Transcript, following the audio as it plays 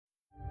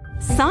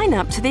Sign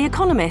up to The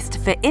Economist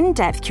for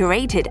in-depth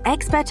curated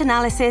expert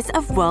analysis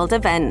of world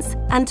events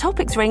and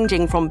topics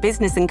ranging from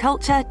business and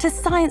culture to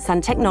science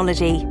and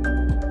technology.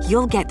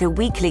 You'll get the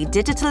weekly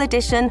digital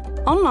edition,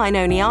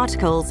 online-only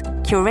articles,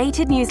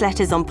 curated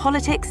newsletters on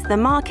politics, the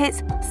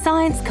markets,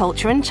 science,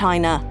 culture and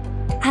China,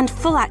 and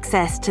full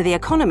access to The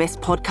Economist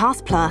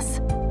Podcast Plus.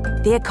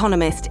 The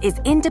Economist is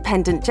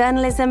independent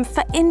journalism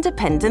for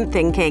independent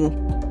thinking.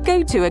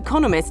 Go to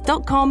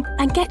economist.com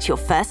and get your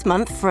first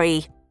month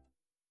free.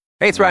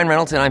 Hey, it's Ryan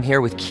Reynolds, and I'm here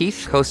with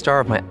Keith, co-star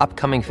of my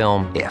upcoming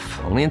film,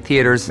 If, only in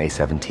theaters May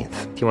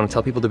 17th. Do you want to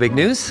tell people the big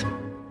news?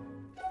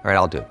 All right,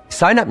 I'll do it.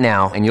 Sign up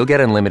now and you'll get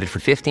unlimited for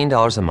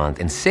 $15 a month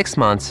and 6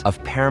 months of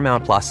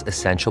Paramount Plus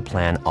Essential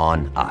Plan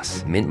on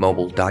us.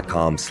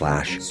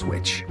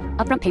 MintMobile.com/switch.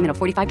 Upfront payment of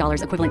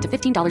 $45 equivalent to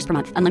 $15 per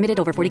month. Unlimited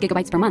over 40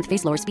 gigabytes per month.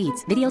 Face lower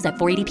speeds. Videos at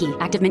 480p.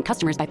 Active Mint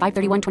customers by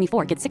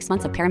 531.24 get 6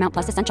 months of Paramount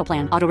Plus Essential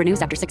Plan. Auto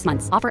renews after 6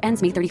 months. Offer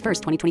ends May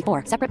 31st,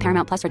 2024. Separate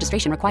Paramount Plus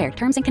registration required.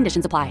 Terms and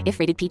conditions apply if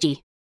rated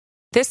PG.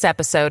 This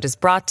episode is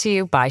brought to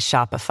you by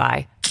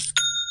Shopify.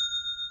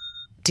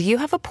 Do you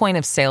have a point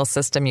of sale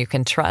system you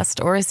can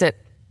trust, or is it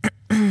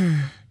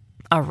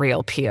a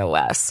real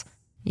POS?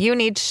 You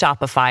need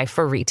Shopify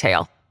for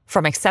retail.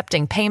 From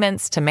accepting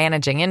payments to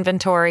managing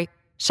inventory,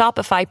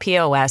 Shopify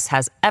POS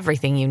has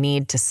everything you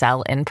need to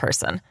sell in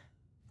person.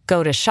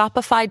 Go to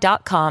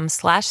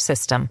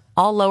shopify.com/system,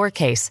 all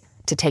lowercase,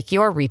 to take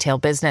your retail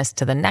business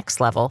to the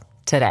next level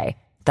today.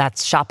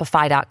 That's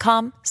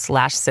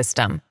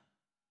shopify.com/system.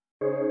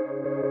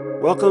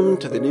 Welcome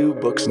to the New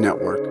Books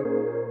Network.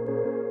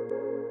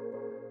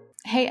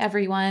 Hey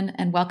everyone,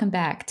 and welcome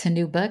back to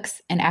New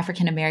Books in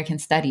African American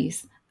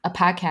Studies, a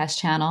podcast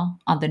channel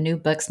on the New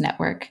Books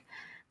Network.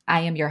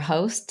 I am your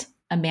host,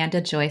 Amanda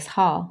Joyce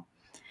Hall.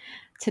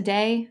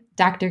 Today,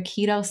 Dr.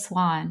 Quito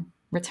Swan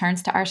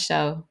returns to our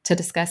show to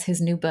discuss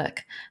his new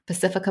book,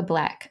 Pasifika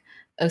Black,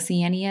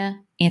 Oceania,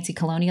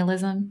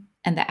 Anti-Colonialism,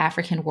 and the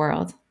African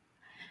World.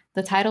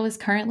 The title is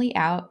currently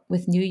out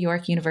with New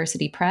York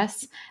University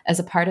Press as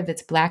a part of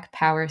its Black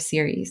Power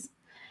series.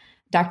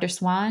 Dr.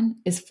 Swan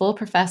is full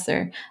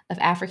professor of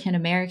African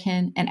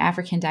American and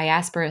African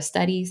Diaspora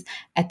Studies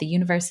at the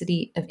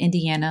University of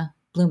Indiana,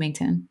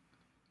 Bloomington.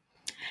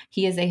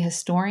 He is a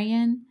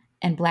historian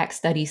and Black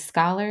Studies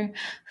scholar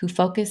who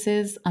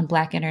focuses on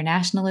Black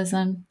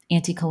internationalism,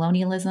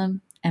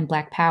 anti-colonialism, and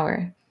Black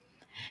power.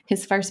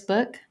 His first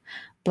book,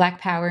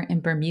 Black Power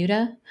in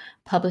Bermuda,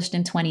 published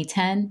in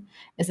 2010,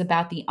 is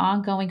about the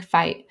ongoing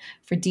fight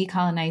for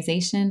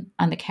decolonization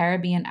on the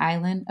Caribbean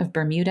island of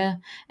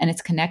Bermuda and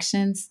its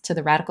connections to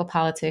the radical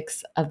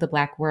politics of the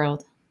Black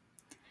world.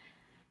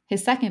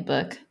 His second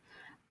book,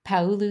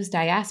 Paulu's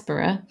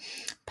Diaspora,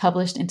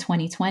 published in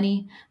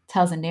 2020,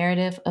 tells a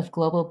narrative of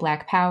global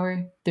Black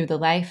power through the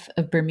life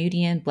of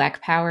Bermudian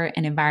Black power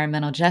and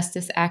environmental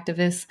justice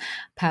activist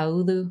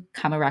Paulu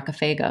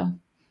Kamaraka-Fago.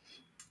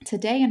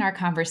 Today in our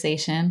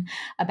conversation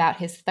about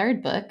his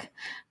third book,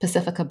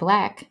 Pasifika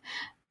Black,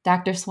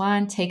 Dr.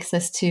 Swan takes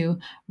us to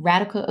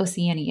radical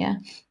Oceania,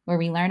 where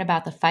we learn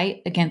about the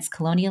fight against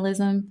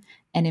colonialism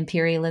and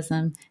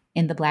imperialism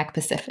in the Black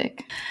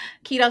Pacific.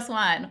 Quito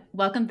Swan,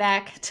 welcome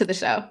back to the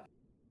show.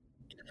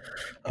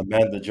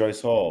 Amanda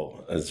Joyce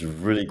Hall, it's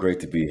really great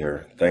to be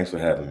here. Thanks for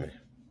having me.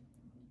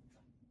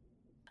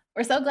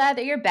 We're so glad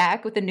that you're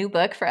back with a new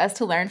book for us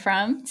to learn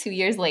from 2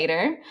 years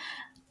later.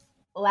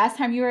 Last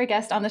time you were a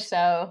guest on the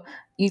show,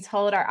 you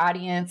told our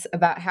audience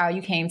about how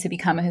you came to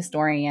become a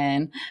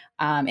historian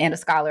and a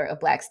scholar of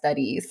Black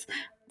studies.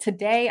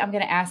 Today, I'm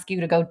going to ask you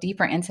to go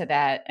deeper into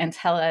that and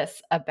tell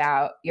us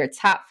about your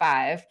top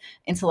 5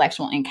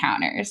 intellectual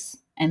encounters.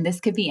 And this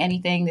could be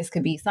anything. This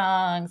could be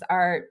songs,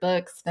 art,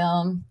 books,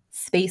 film,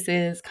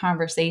 spaces,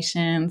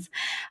 conversations.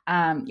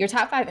 Your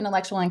top 5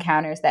 intellectual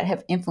encounters that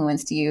have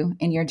influenced you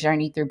in your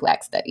journey through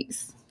Black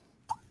studies.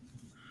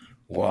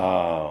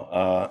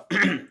 Wow.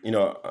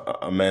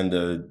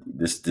 Amanda,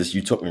 this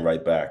you took me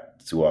right back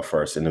to our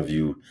first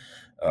interview.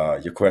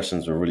 Your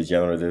questions were really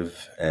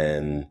generative,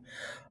 and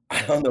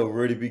I don't know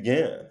where to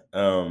begin.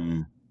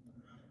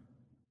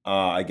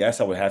 I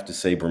guess I would have to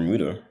say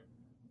Bermuda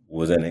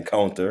was an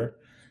encounter.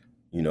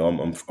 You know,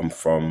 I'm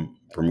from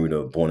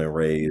Bermuda, born and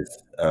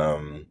raised.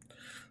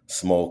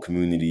 Small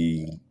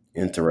community,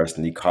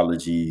 interesting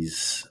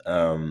ecologies.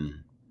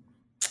 In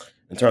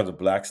terms of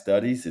Black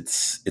studies,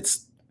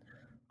 it's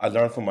I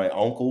learned from my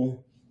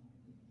uncle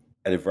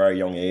at a very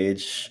young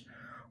age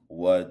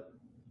what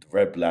the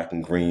red, black,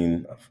 and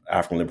green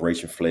African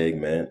liberation flag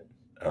meant.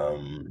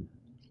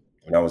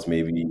 When I was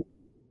maybe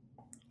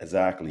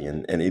exactly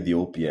in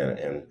Ethiopia,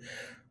 and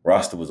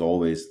Rasta was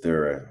always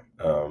there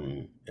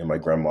in my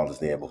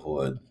grandmother's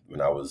neighborhood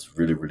when I was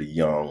really, really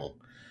young.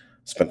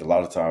 Spent a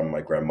lot of time in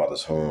my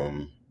grandmother's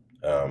home,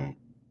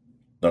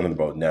 learning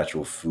about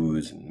natural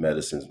foods and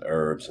medicines and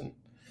herbs. And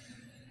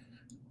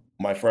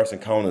my first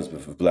encounters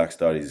with Black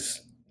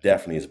studies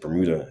definitely is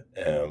Bermuda,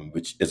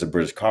 which is a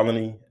British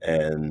colony.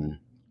 And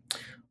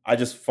I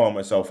just found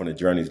myself on a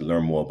journey to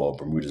learn more about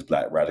Bermuda's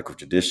Black radical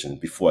tradition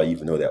before I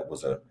even knew that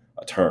was a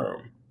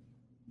term.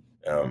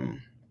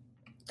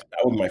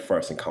 That was my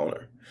first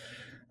encounter.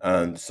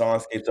 And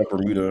songscapes of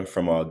Bermuda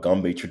from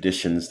Gombe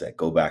traditions that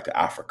go back to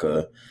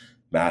Africa,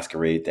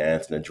 masquerade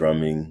dancing and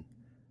drumming,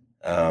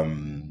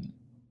 um,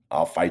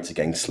 our fights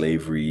against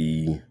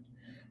slavery,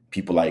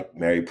 people like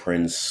Mary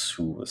Prince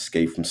who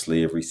escaped from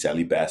slavery,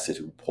 Sally Bassett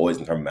who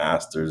poisoned her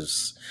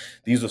masters.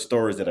 These are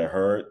stories that I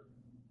heard in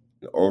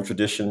the oral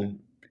tradition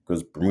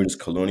because Bermuda's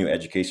colonial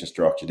education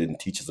structure didn't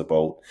teach us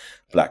about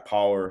Black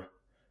power.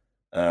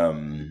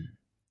 Um,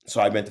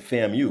 so I went to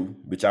FAMU,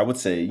 which I would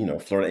say,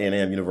 Florida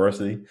A&M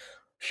University.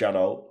 Shout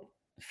out,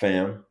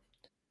 FAM.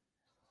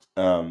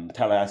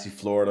 Tallahassee,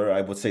 Florida.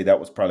 I would say that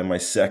was probably my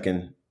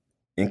second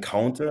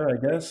encounter, I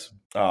guess.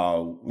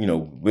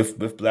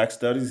 With Black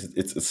Studies,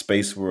 it's a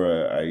space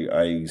where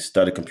I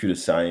studied computer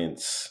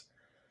science,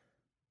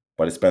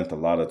 but I spent a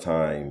lot of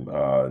time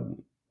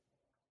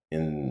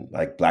in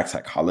like Black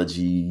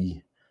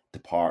psychology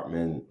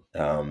department,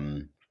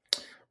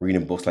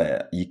 reading books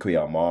like Ike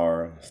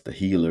Amar, The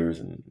Healers,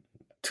 and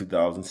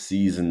 2000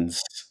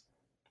 Seasons.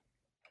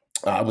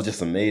 I was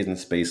just amazed in the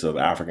space of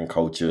African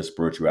culture,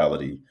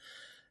 spirituality,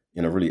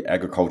 in a really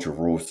agricultural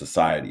rural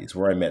society. It's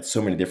where I met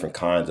so many different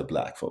kinds of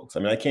Black folks. I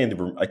mean, I came to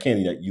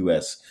the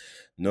U.S.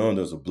 knowing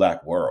there's a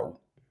Black world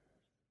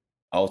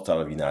outside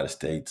of the United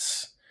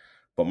States,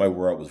 but my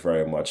world was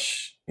very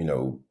much,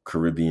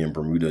 Caribbean,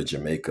 Bermuda,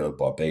 Jamaica,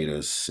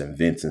 Barbados, St.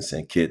 Vincent,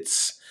 St.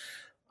 Kitts.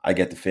 I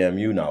get to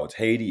FAMU now. It's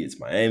Haiti, it's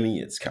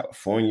Miami, it's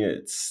California.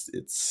 It's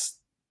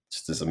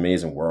just this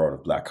amazing world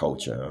of Black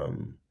culture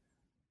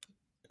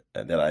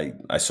that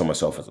I saw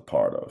myself as a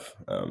part of.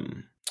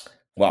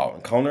 Wow,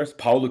 encounters.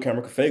 Paulo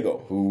Cameron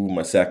Cafego, who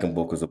my second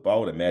book was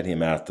about. I met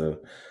him after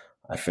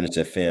I finished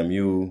at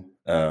FAMU.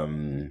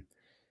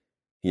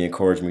 He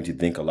encouraged me to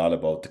think a lot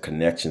about the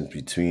connections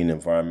between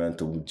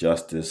environmental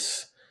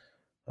justice,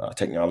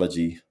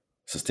 technology,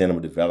 sustainable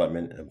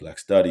development, and Black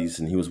studies.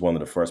 And he was one of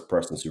the first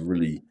persons who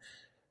really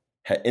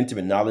had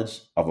intimate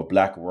knowledge of a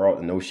Black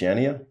world in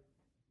Oceania.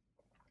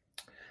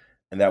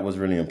 And that was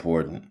really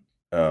important.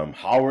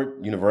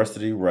 Howard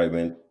University, where I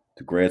went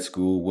to grad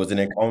school, was an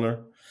encounter.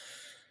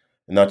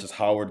 And not just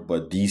Howard,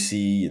 but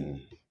DC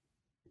and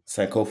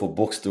Sankofa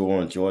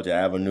Bookstore on Georgia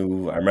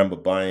Avenue. I remember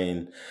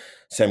buying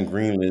Sam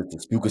Greenlee's The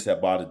Spooker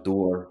Sat By the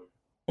Door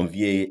on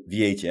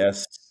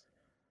VHS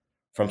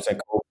from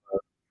Sankofa,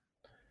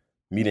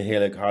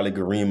 meeting Harley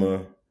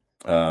Garima,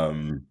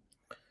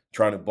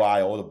 trying to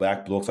buy all the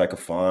Black books I could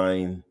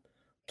find,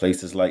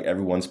 places like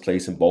Everyone's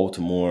Place in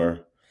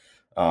Baltimore,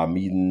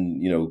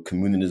 meeting,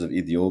 communities of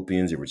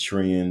Ethiopians,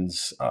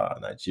 Eritreans,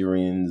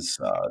 Nigerians,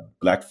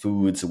 Black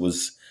foods. It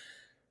was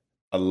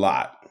a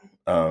lot.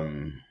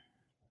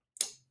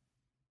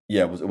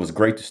 It was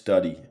great to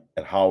study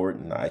at Howard,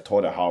 and I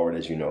taught at Howard,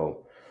 as you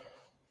know,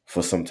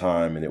 for some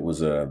time, and it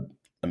was a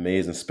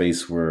amazing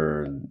space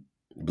where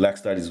Black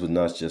studies was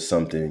not just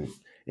something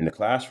in the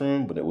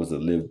classroom, but it was a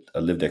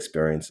lived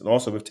experience, and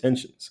also with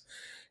tensions.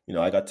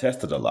 I got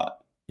tested a lot,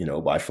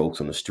 by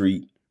folks on the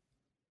street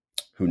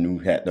who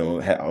had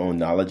our own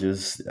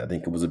knowledges. I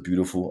think it was a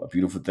beautiful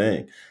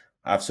thing.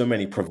 I have so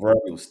many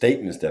proverbial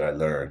statements that I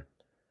learned.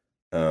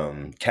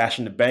 Cash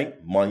in the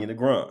bank, money in the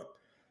ground.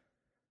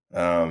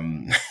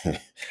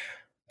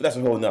 But that's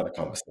a whole nother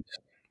conversation.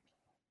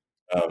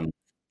 Um,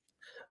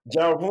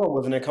 John Horn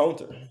was an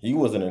encounter. He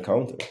was an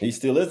encounter. He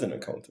still is an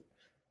encounter.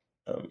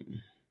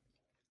 Um,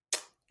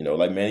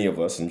 like many of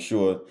us, I'm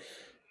sure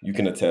you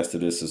can attest to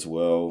this as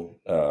well.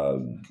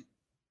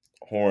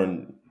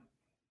 Horn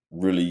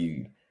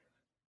really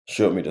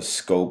showed me the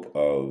scope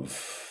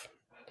of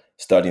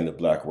studying the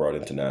Black world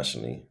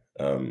internationally.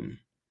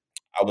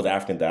 I was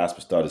African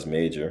diaspora studies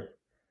major,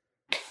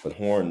 but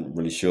Horn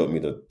really showed me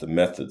the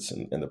methods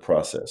and the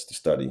process to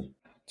study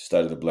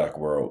the Black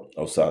world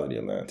outside of the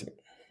Atlantic.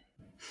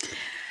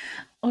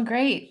 Well,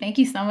 great. Thank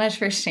you so much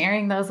for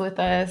sharing those with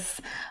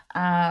us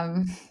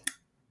and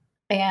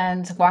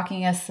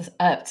walking us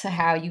up to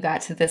how you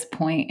got to this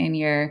point in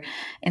your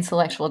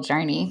intellectual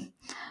journey.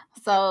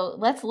 So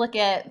let's look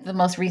at the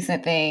most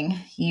recent thing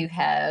you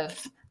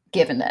have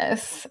given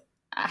us.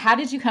 How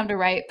did you come to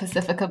write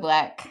Pasifika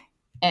Black,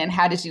 and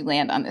how did you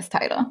land on this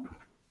title?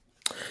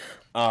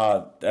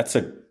 That's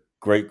a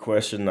great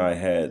question.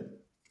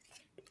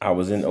 I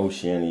was in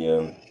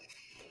Oceania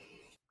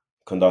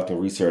conducting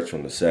research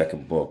on the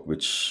second book,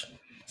 which,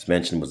 as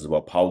mentioned, was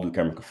about Paulo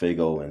Cameron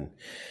Cafego, and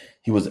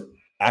he was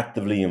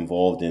actively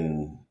involved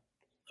in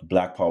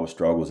Black power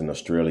struggles in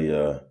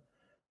Australia,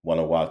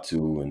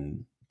 Vanuatu,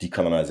 and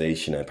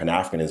decolonization and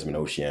Pan-Africanism in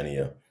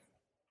Oceania.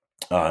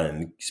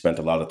 And he spent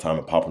a lot of time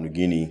in Papua New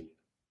Guinea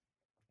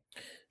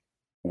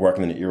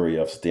working in the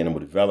area of sustainable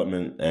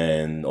development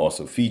and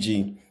also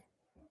Fiji.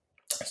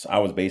 So I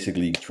was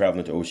basically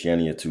traveling to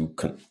Oceania to,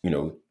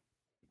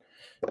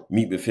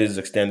 meet with his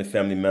extended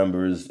family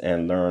members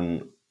and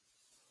learn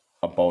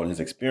about his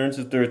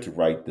experiences there to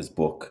write this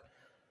book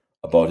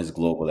about his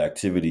global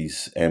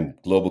activities and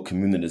global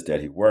communities that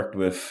he worked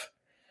with.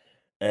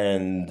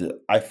 And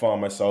I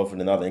found myself in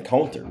another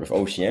encounter with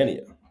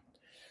Oceania.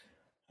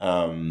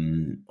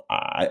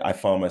 I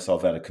found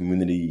myself at a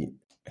community,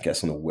 I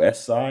guess, on the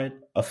west side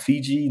of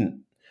Fiji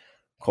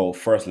called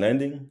First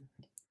Landing.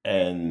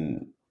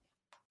 And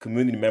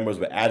community members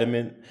were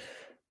adamant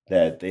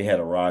that they had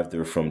arrived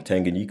there from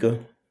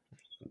Tanganyika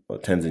or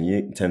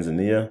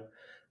Tanzania.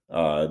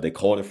 They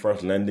called it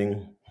first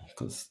landing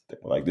because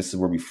like this is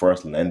where we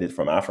first landed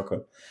from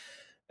Africa.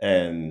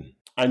 And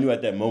I knew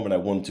at that moment I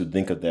wanted to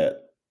think of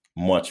that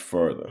much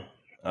further.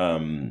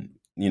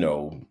 You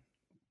know,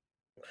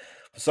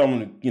 for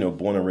someone,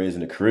 born and raised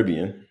in the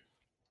Caribbean,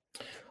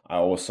 I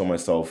always saw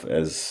myself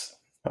as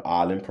an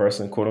island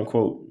person, quote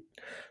unquote.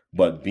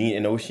 But being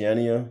in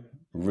Oceania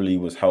really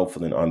was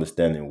helpful in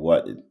understanding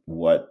what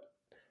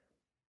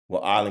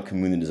island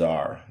communities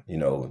are.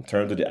 In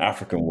terms of the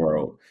African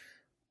world,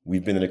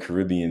 we've been in the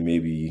Caribbean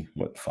maybe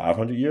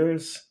 500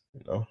 years.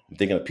 I'm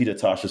thinking of Peter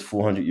Tosh's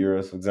 400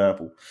 years, for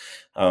example.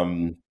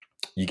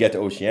 You get to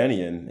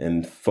Oceania,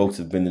 and folks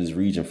have been in this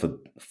region for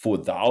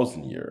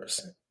 4,000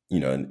 years,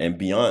 and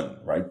beyond,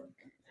 right?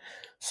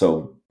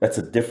 So that's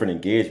a different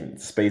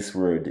engagement, space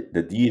where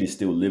the deities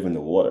still live in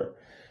the water.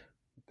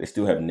 They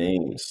still have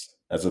names,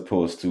 as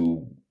opposed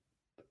to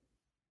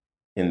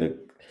in the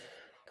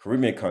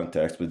Caribbean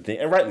context,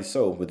 and rightly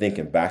so, we're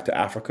thinking back to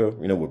Africa.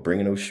 We're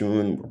bringing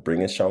Oshun, we're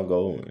bringing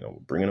Shango, we're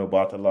bringing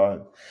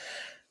Obatala.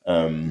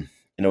 In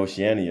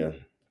Oceania,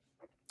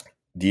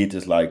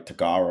 deities like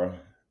Tagara,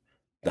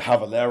 the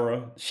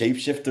Havalera,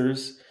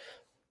 shapeshifters,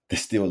 they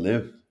still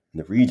live in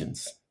the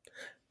regions.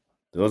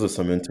 Those are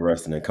some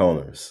interesting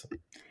encounters.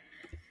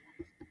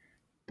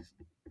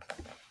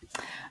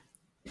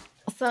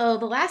 So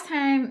the last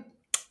time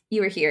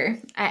you were here,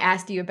 I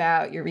asked you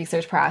about your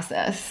research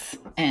process,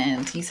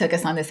 and you took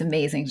us on this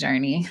amazing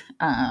journey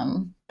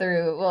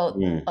through.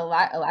 A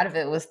lot of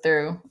it was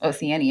through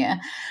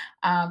Oceania,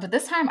 but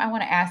this time I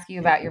want to ask you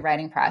about your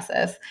writing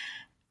process.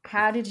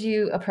 How did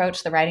you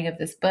approach the writing of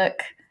this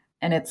book?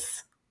 And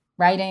it's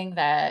writing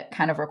that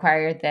kind of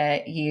required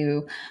that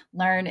you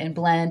learn and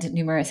blend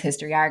numerous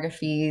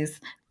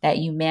historiographies, that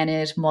you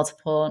manage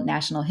multiple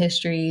national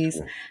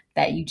histories,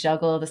 that you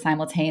juggle the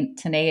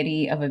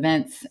simultaneity of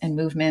events and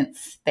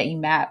movements, that you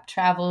map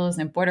travels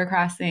and border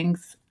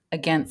crossings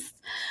against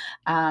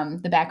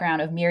the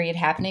background of myriad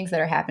happenings that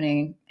are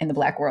happening in the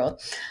Black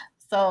world.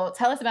 So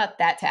tell us about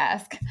that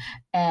task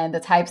and the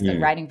types of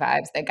writing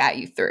vibes that got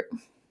you through.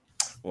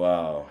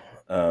 Wow.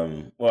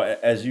 Well,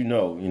 as you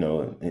know,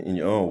 in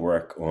your own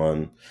work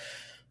on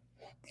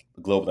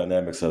the global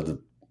dynamics of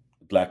the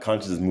Black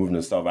consciousness movement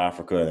in South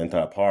Africa and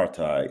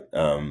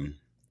anti-apartheid,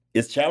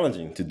 it's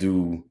challenging to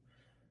do,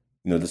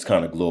 this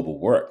kind of global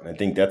work. And I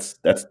think that's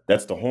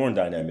the Horn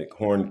dynamic.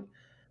 Horn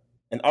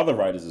and other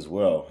writers as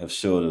well have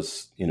showed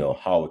us,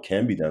 how it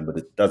can be done, but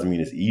it doesn't mean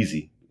it's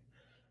easy.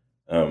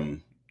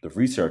 The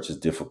research is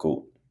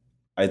difficult.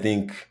 I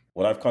think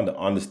what I've come to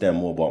understand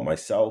more about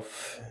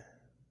myself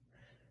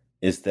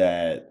is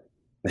that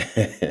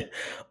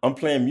I'm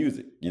playing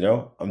music,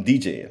 I'm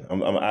DJing,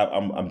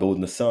 I'm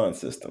building a sound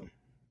system.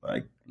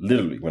 Like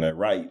literally, when I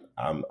write,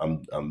 I'm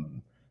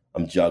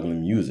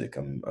juggling music.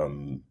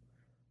 I'm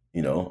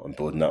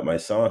building up my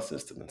sound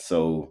system, and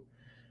so,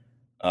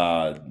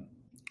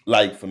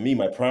 like for me,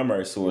 my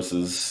primary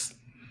sources,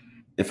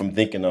 if I'm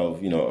thinking of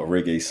a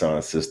reggae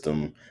sound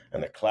system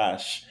and a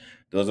clash,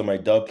 those are my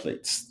dub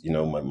plates.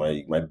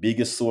 My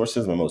biggest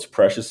sources, my most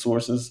precious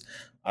sources.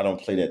 I don't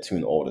play that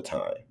tune all the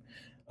time.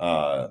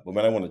 But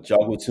when I want to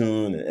juggle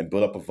tune and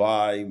build up a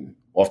vibe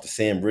off the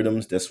same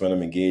rhythms, that's when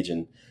I'm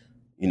engaging,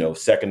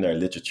 secondary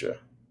literature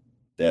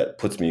that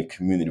puts me in a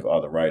community of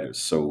other writers.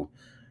 So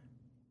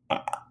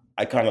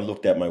I kind of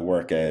looked at my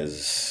work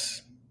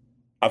as,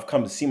 I've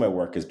come to see my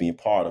work as being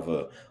part of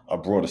a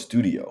broader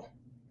studio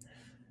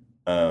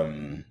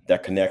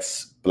that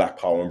connects Black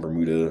power in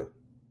Bermuda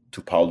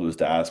to Paulu's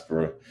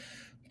diaspora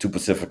to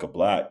Pasifika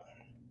Black.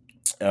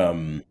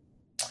 When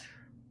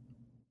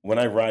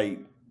I write,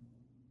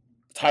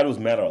 titles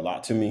matter a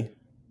lot to me.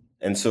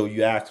 And so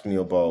you asked me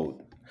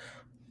about,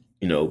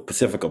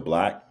 Pasifika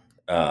Black.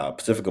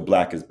 Pasifika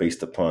Black is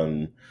based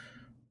upon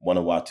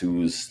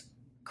Vanuatu's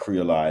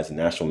creolized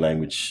national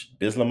language,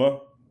 Bislama.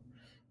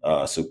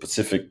 So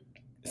Pacifica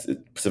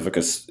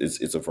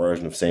is a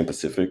version of saying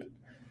Pacific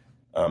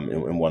in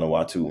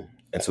Vanuatu.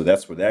 And so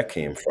that's where that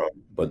came from.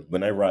 But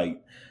when I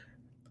write,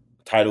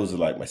 titles are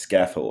like my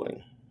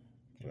scaffolding.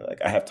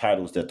 Like I have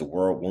titles that the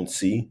world won't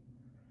see.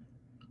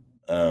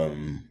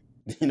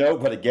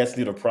 But it gets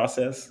through the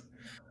process.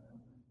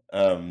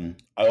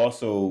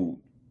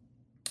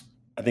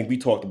 I think we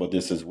talked about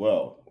this as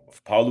well.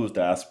 For Paulu's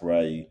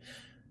diaspora,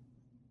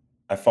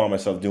 I found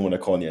myself doing what I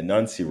call the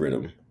Anansi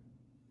rhythm,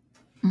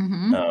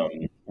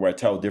 where I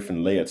tell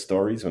different layered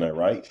stories when I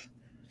write.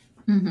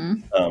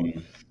 When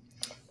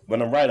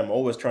I write, I'm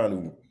always trying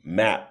to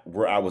map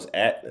where I was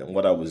at and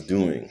what I was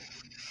doing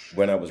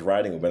when I was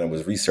writing or when I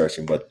was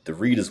researching, but the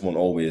readers won't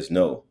always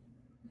know.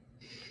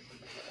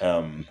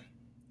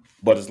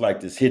 But it's like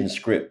this hidden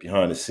script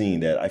behind the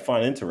scene that I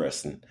find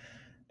interesting.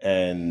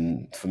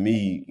 And for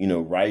me,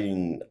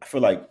 writing, I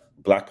feel like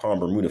Black Palm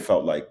Bermuda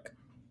felt like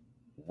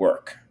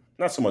work.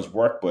 Not so much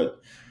work,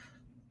 but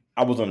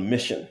I was on a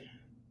mission.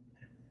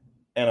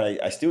 And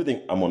I still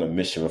think I'm on a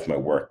mission with my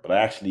work, but I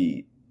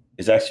actually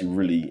is actually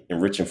really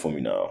enriching for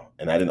me now.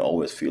 And I didn't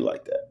always feel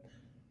like that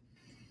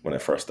when I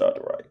first started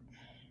to write.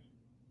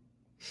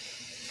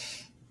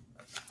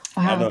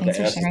 I don't Wow, know if thanks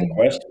that for answers the sharing.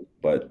 question,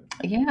 but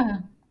Yeah.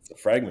 it's a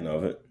fragment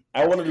of it.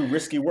 I want to do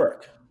risky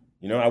work.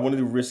 I want to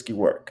do risky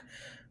work.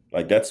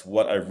 Like, that's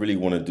what I really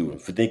want to do.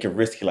 If you think of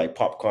risky like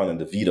Popcorn and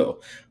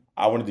DeVito,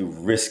 I want to do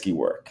risky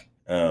work.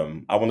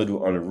 I want to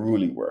do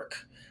unruly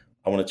work.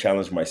 I want to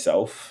challenge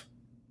myself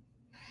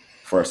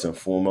first and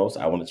foremost.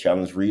 I want to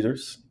challenge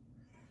readers,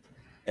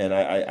 and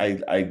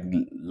I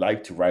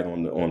like to write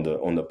on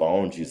the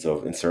boundaries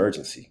of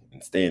insurgency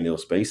and stay in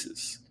those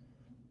spaces.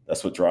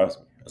 That's what drives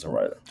me as a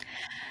writer.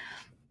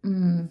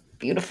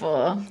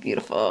 Beautiful,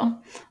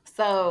 beautiful.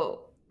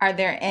 So, are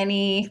there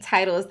any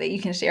titles that you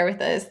can share with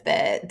us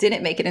that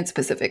didn't make it into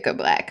Pacifica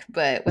Black,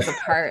 but was a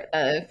part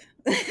of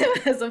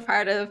was a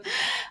part of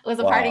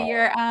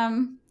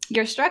Wow.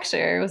 your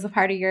structure, was a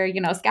part of your,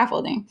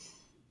 scaffolding?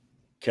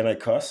 Can I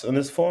cuss in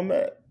this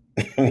format?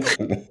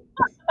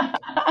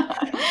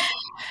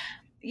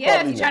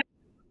 Yeah, if Probably you try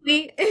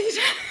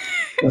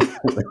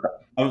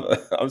not.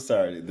 to I'm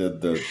sorry.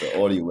 The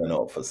audio went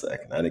off for a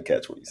second. I didn't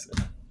catch what you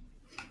said.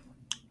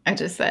 I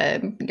just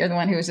said you're the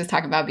one who was just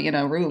talking about being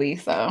unruly,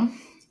 so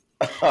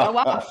go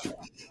off. Maybe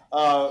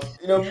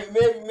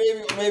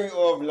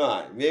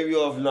offline. Maybe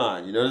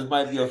offline. This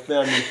might be a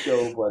family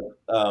show, but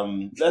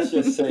let's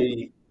just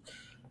say,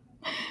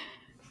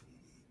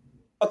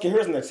 okay,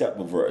 here's an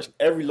acceptable version.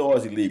 Every law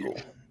is illegal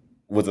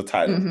was a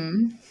title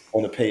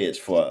on the page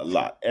for a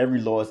lot.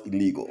 Every law is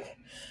illegal.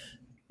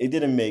 It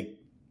didn't make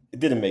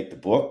the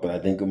book, but I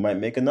think it might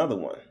make another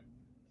one.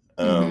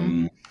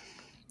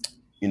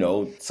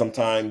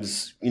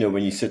 Sometimes,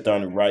 when you sit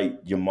down and write,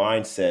 your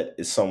mindset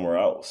is somewhere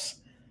else.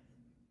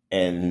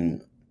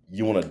 And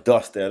you want to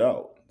dust that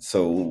out.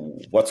 So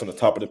what's on the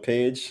top of the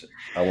page?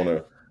 I want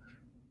to,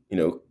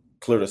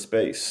 clear the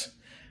space.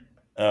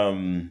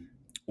 One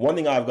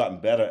thing I've gotten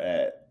better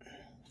at,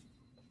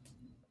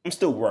 I'm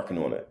still working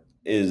on it,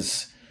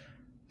 is,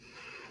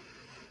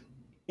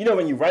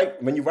 when you write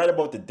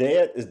about the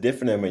dead, it's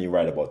different than when you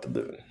write about the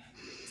living.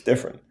 It's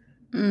different.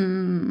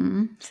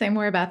 Say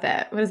more about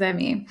that. What does that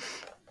mean?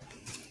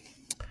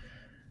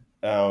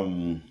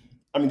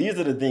 These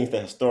are the things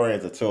that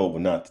historians are told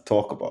not to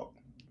talk about.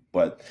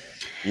 But,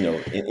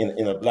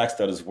 in a Black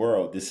studies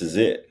world, this is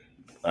it.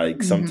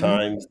 Like,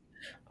 sometimes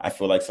I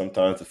feel like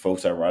sometimes the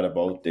folks I write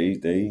about,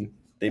 they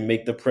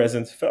make the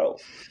presence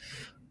felt.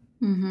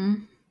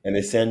 And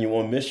they send you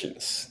on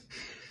missions.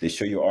 They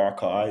show you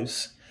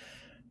archives.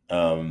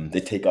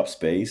 They take up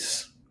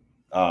space.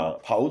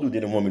 Paulu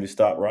didn't want me to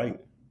stop writing.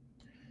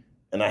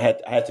 And I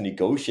had to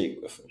negotiate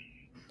with him.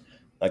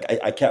 Like,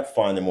 I kept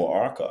finding more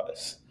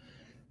archives.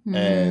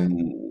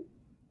 And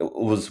it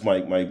was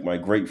my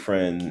great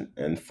friend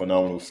and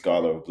phenomenal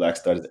scholar of Black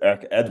Studies,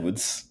 Eric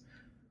Edwards,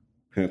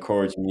 who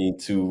encouraged me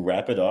to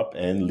wrap it up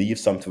and leave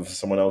something for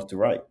someone else to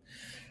write.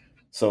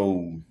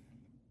 So,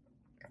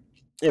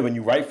 when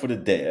you write for the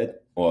dead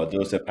or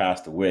those that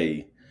passed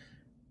away,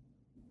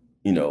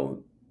 you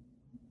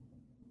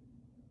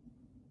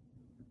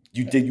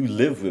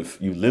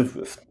live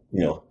with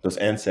those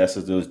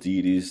ancestors, those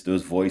deities,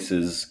 those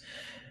voices.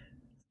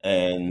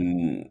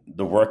 And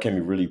the work can be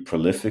really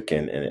prolific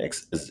and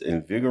it's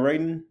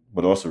invigorating,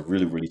 but also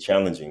really, really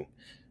challenging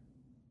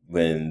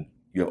when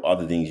you have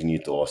other things you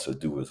need to also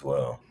do as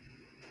well.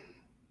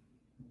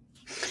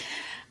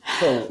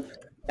 So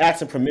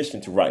asking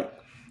permission to write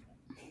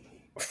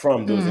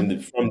from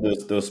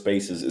those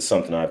spaces is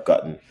something I've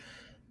gotten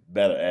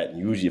better at. And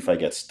usually if I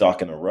get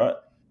stuck in a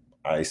rut,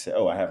 I say,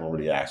 I haven't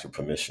really asked for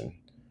permission.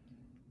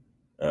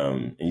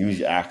 And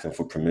usually asking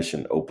for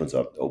permission opens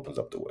up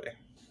the way.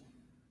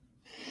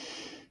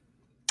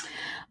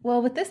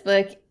 Well, with this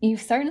book,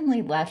 you've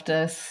certainly left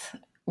us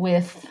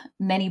with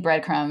many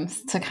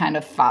breadcrumbs to kind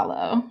of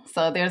follow.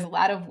 So there's a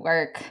lot of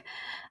work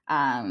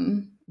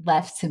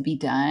left to be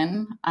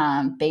done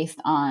based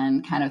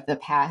on kind of the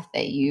path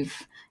that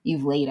you've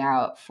laid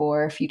out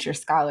for future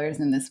scholars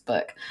in this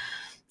book.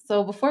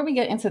 So before we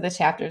get into the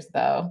chapters,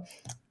 though,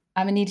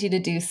 I'm gonna need you to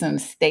do some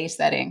stage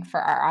setting for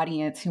our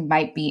audience who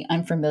might be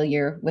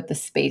unfamiliar with the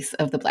space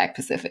of the Black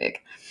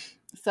Pacific.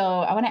 So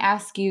I want to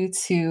ask you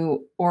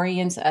to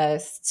orient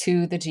us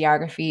to the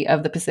geography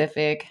of the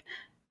Pacific.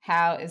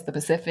 How is the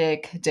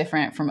Pacific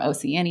different from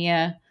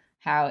Oceania?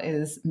 How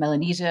is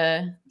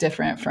Melanesia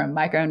different from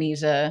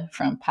Micronesia,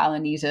 from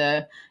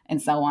Polynesia,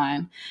 and so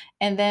on?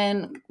 And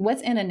then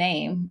what's in a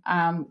name?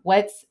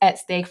 What's at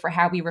stake for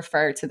how we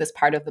refer to this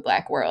part of the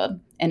Black world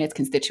and its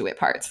constituent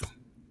parts?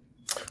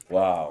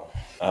 Wow.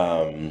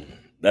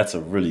 That's a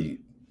really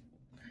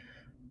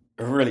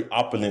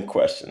opulent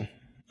question.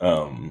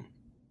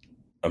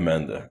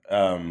 Amanda.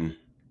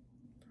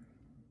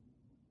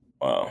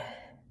 Wow.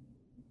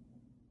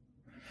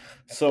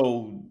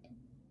 So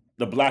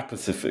the Black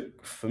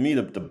Pacific, for me,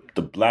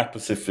 the Black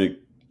Pacific,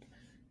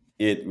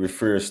 it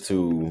refers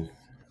to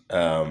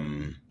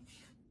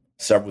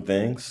several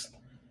things.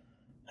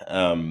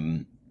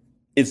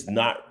 It's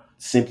not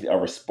simply a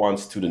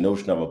response to the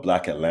notion of a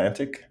Black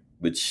Atlantic,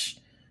 which,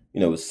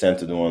 is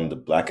centered on the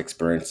Black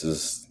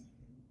experiences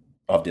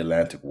of the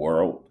Atlantic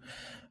world.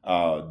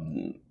 Uh,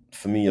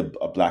 for me, a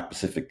Black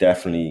Pacific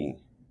definitely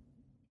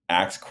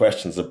asks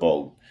questions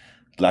about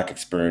Black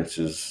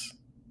experiences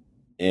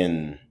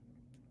in,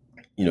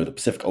 the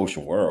Pacific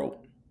Ocean world,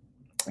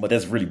 but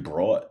that's really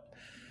broad.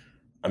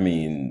 I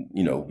mean,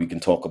 we can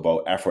talk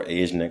about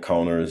Afro-Asian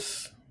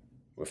encounters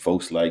with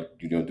folks like,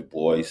 Du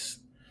Bois,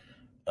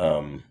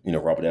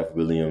 Robert F.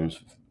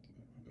 Williams,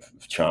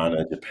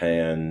 China,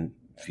 Japan,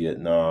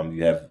 Vietnam.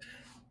 You have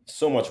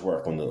so much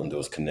work on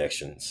those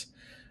connections.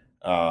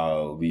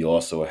 We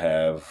also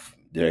have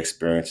the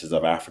experiences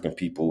of African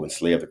people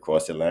enslaved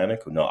across the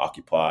Atlantic who now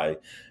occupy,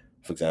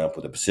 for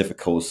example, the Pacific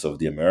coast of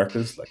the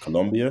Americas, like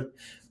Colombia.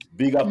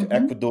 Big up to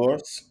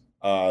Ecuador's,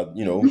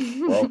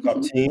 World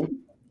Cup team.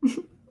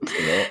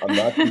 I'm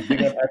not too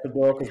big on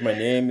Ecuador because my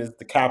name is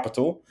the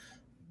capital,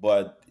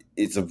 but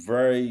it's a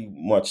very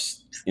much,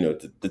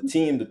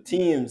 the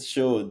teams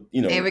showed,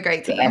 they have a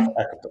great team.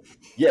 Ecuador.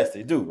 Yes,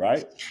 they do,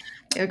 right?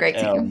 They have a great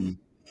team.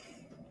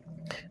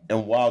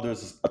 And while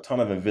there's a ton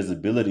of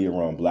invisibility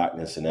around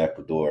Blackness in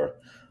Ecuador,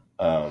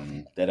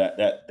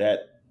 that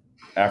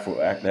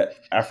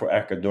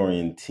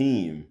Afro-Ecuadorian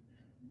team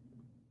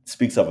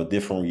speaks of a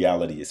different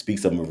reality. It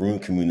speaks of maroon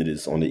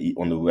communities on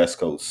the West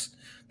Coast,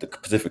 the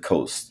Pacific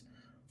Coast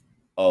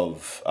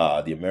of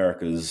the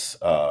Americas.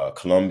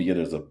 Colombia,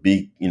 there's a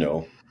big,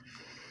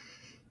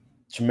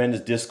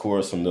 tremendous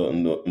discourse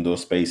in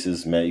those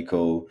spaces.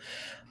 Mexico,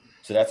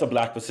 so that's a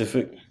Black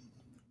Pacific.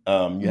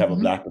 You have a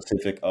Black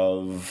Pacific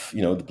of,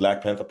 the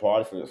Black Panther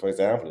Party, for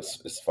example,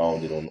 is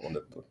founded on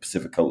the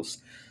Pacific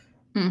Coast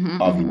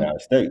of the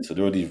United States. So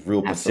there are these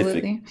real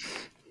Pacific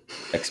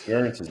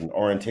experiences and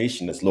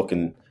orientation that's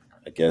looking,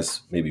 I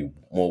guess, maybe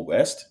more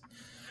west.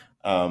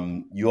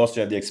 You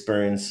also have the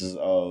experiences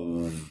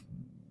of,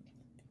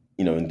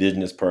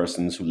 indigenous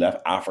persons who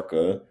left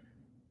Africa,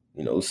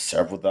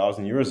 several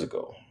thousand years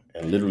ago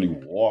and literally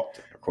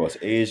walked across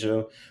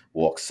Asia,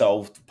 walked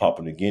south to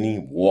Papua New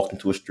Guinea, walked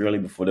into Australia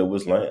before there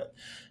was land.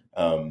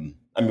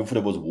 Before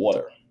there was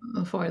water.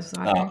 Before it was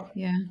water,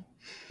 yeah.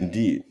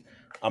 Indeed.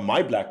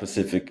 My Black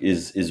Pacific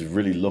is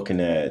really looking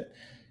at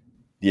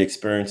the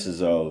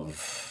experiences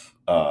of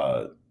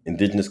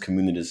indigenous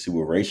communities who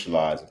were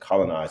racialized and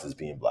colonized as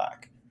being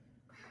Black,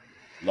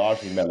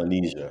 largely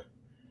Melanesia,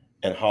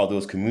 and how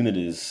those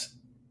communities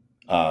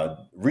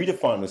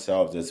redefined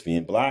themselves as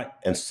being Black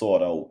and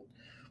sought out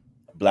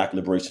Black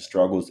liberation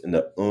struggles in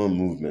their own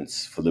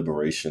movements for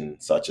liberation,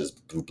 such as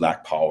through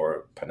Black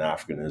Power,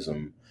 Pan-Africanism,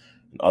 and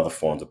other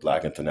forms of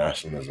Black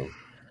internationalism.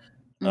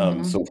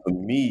 So for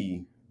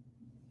me,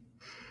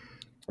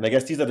 and I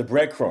guess these are the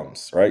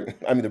breadcrumbs, right?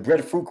 The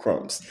breadfruit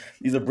crumbs.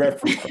 These are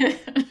breadfruit crumbs.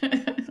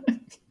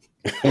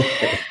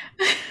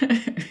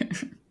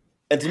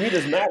 And to me,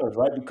 this matters,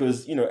 right?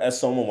 Because, as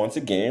someone, once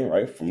again,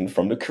 right,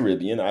 from the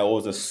Caribbean, I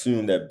always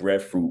assumed that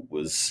breadfruit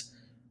was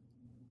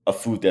a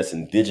fruit that's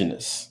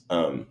indigenous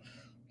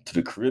to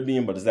the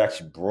Caribbean, but it's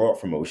actually brought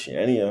from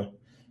Oceania,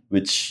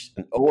 which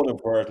an older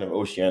version of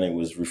Oceania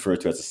was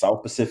referred to as the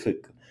South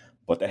Pacific,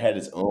 but that had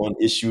its own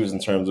issues in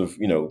terms of,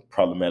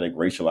 problematic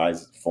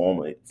racialized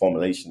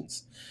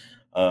formulations.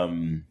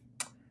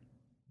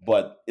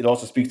 But it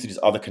also speaks to these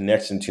other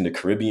connections between the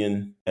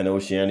Caribbean and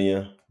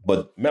Oceania,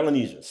 but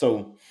Melanesia.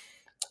 So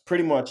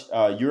pretty much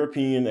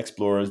European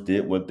explorers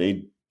did what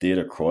they did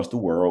across the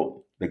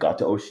world. They got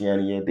to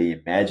Oceania. They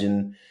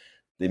imagined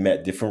they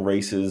met different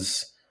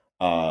races,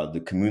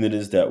 the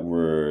communities that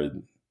were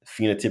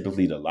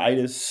phenotypically the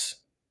lightest,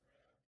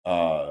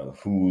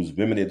 whose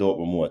women they thought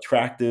were more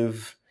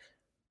attractive,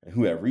 and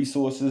who had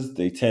resources.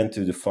 They tend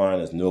to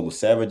define as noble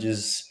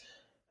savages.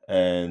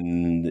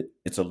 And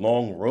it's a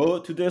long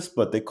road to this,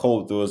 but they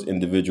called those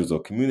individuals or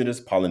communities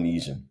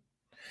Polynesian.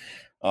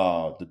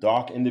 The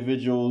dark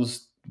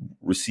individuals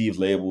receive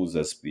labels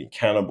as being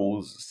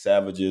cannibals,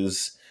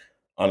 savages,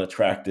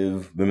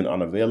 unattractive, women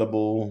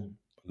unavailable,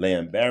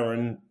 land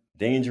barren,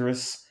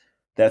 dangerous.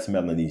 That's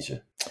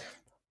Melanesia.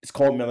 It's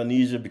called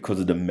Melanesia because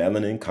of the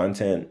melanin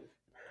content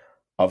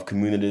of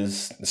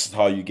communities. This is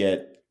how you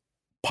get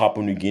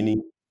Papua New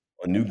Guinea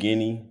or New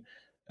Guinea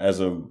as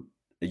a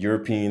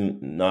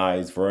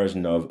Europeanized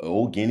version of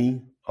Old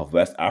Guinea of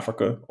West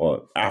Africa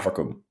or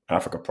Africa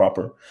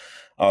proper.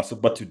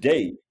 But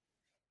today,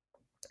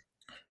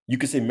 you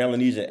could say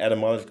Melanesia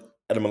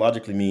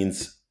etymologically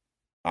means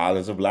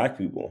islands of Black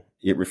people.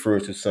 It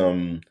refers to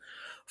some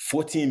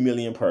 14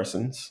 million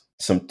persons,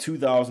 some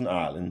 2,000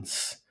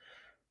 islands,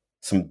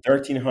 some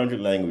 1,300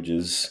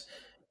 languages,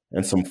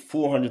 and some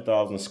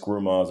 400,000 square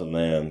miles of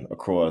land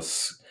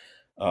across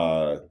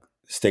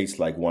states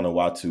like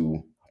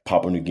Vanuatu,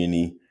 Papua New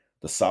Guinea,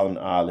 the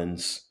Solomon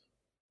Islands,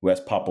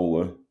 West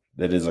Papua,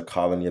 that is a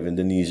colony of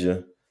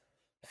Indonesia,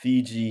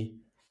 Fiji,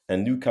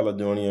 and New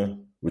Caledonia,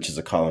 which is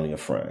a colony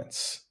of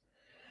France.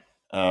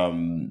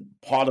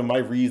 Part of my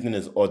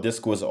reasoning or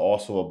discourse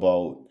also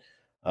about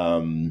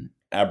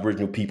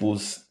Aboriginal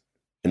peoples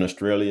in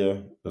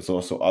Australia. There's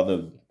also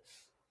other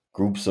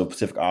groups of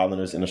Pacific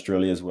Islanders in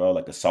Australia as well,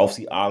 like the South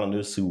Sea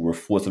Islanders who were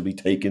forcibly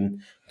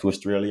taken to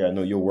Australia. I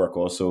know your work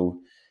also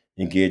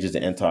engages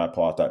the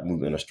anti-apartheid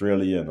movement in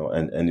Australia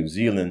and New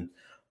Zealand.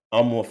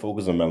 I'm more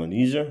focused on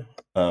Melanesia,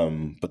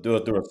 but there are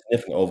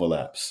significant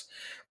overlaps.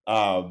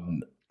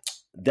 Um,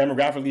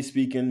 Demographically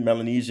speaking,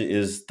 Melanesia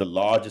is the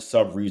largest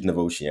sub-region of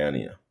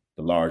Oceania,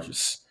 the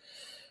largest.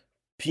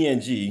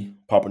 PNG,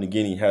 Papua New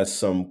Guinea, has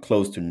some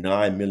close to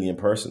 9 million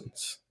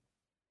persons.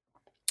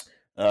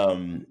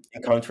 In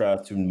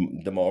contrast to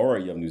the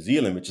Maori of New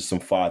Zealand, which is some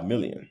 5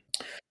 million.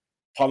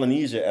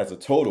 Polynesia as a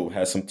total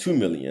has some 2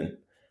 million.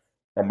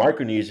 And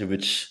Micronesia,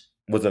 which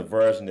was a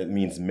version that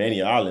means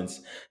many islands,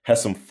 has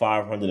some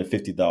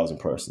 550,000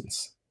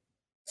 persons.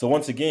 So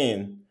once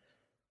again,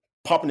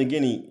 Papua New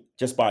Guinea,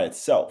 just by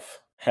itself,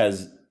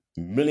 has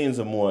millions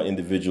of more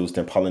individuals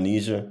than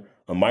Polynesia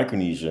or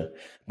Micronesia.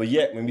 But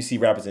yet, when we see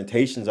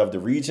representations of the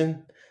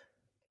region,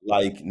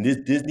 like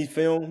Disney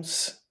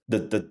films,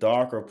 the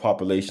darker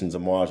populations are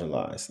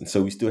marginalized. And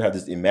so we still have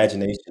this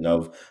imagination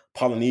of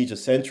Polynesia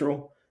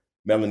central,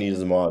 Melanesia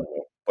is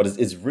marginal. But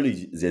it's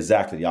really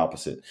exactly the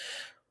opposite.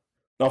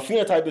 Now,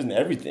 phenotype isn't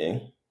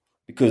everything,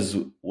 because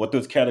what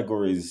those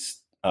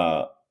categories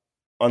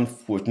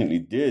unfortunately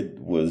did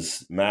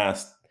was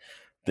mask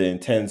the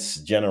intense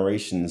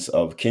generations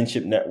of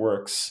kinship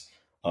networks,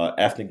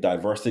 ethnic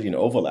diversity, and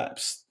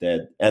overlaps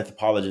that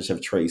anthropologists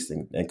have traced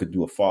and could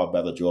do a far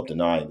better job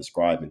than I in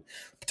describing,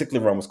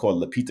 particularly around what's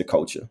called Lapita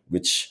culture,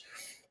 which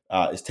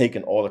is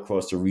taken all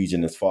across the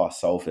region as far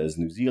south as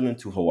New Zealand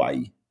to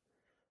Hawaii,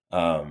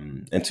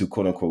 and to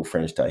quote unquote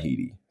French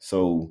Tahiti.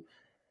 So,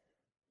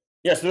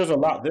 yes, there's a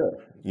lot there.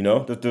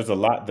 There's a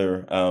lot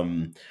there.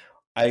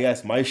 I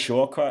guess my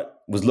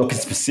shortcut was looking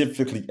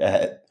specifically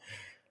at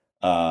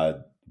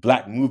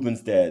Black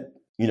movements that,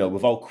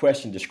 without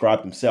question,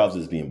 describe themselves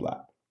as being Black,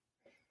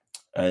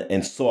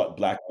 and sought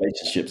Black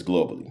relationships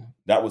globally.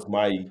 That was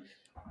my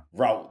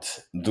route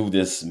through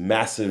this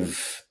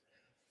massive,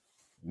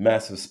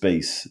 massive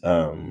space.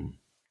 And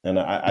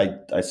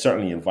I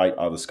certainly invite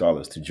other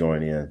scholars to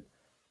join in.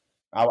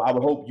 I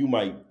would hope you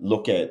might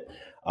look at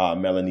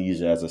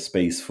Melanesia as a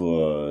space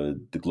for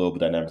the global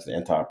dynamics of the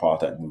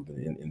anti-apartheid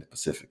movement in the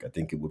Pacific. I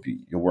think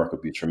your work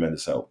would be a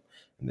tremendous help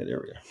in that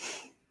area.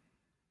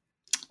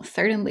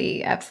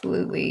 Certainly,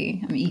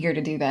 absolutely. I'm eager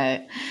to do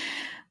that.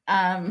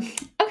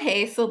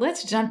 Okay, so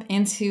let's jump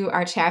into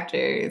our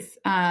chapters.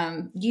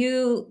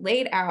 You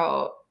laid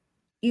out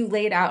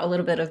a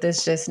little bit of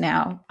this just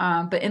now,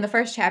 but in the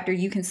first chapter,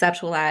 you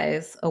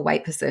conceptualize a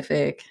white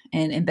Pacific,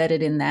 and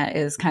embedded in that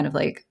is kind of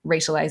like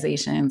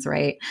racializations,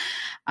 right?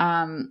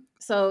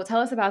 So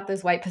tell us about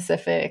this white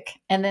Pacific,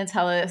 and then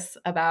tell us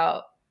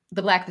about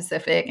the Black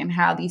Pacific and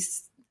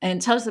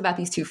tell us about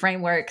these two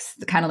frameworks,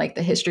 kind of like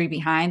the history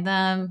behind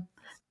them,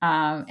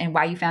 and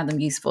why you found them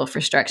useful for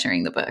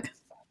structuring the book.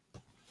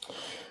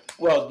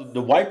 Well,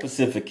 the White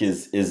Pacific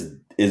is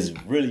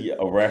really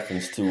a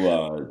reference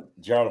to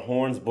Gerald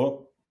Horne's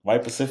book,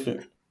 White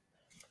Pacific,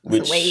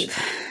 which indeed,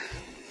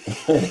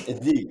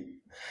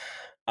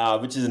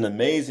 which is an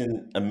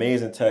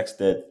amazing text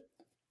that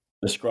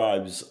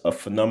describes a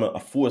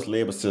forced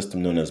labor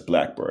system known as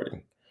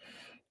blackbirding,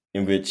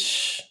 in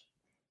which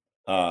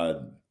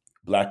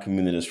Black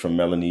communities from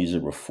Melanesia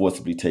were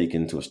forcibly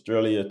taken to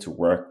Australia to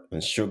work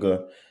in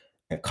sugar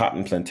and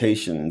cotton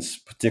plantations,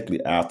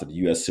 particularly after the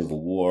U.S.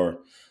 Civil War.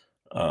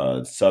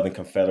 Southern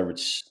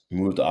Confederates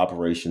moved the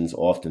operations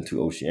often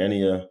to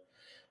Oceania.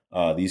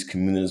 These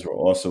communities were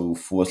also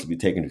forcibly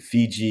taken to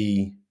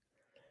Fiji.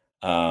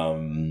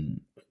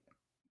 Polynesian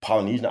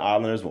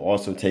islanders were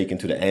also taken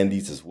to the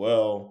Andes as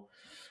well.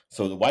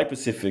 So the White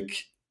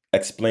Pacific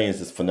explains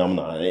this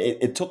phenomenon.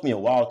 It took me a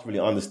while to really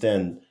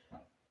understand,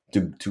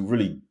 to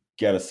really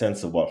get a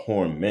sense of what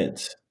Horne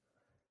meant.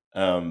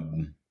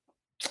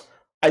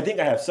 I think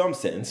I have some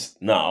sense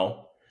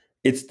now.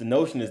 It's the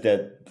notion is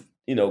that,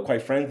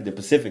 quite frankly, the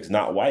Pacific's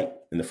not white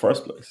in the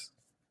first place.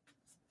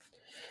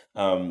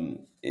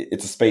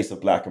 It's a space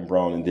of Black and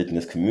brown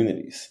indigenous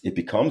communities. It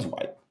becomes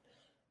white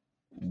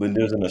when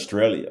there's in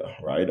Australia,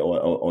 right,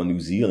 or New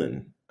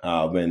Zealand,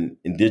 when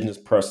indigenous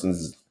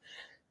persons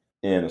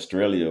in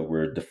Australia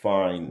were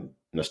defined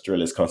in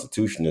Australia's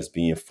constitution as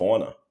being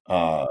fauna.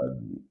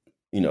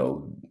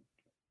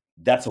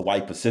 That's a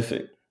white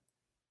Pacific.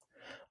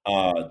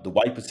 The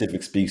White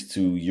Pacific speaks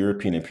to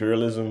European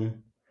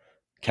imperialism,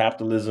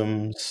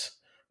 capitalisms,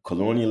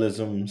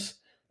 colonialisms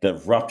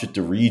that ruptured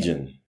the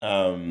region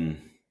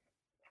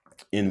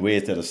in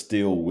ways that are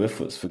still with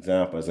us. For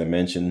example, as I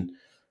mentioned,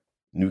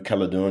 New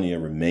Caledonia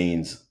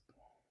remains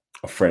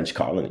a French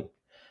colony.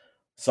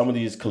 Some of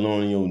these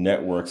colonial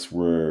networks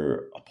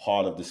were a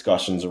part of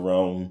discussions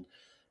around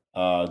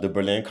the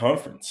Berlin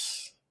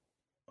Conference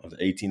of the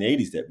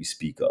 1880s that we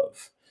speak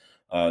of.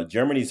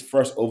 Germany's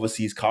first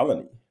overseas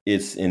colony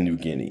is in New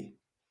Guinea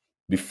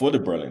before the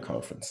Berlin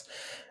Conference.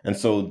 And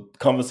so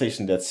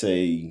conversation that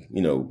say,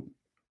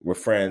 where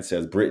France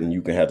says, Britain,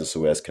 you can have the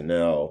Suez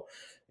Canal,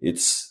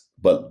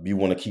 but we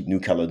want to keep New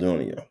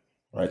Caledonia,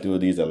 right? There are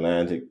these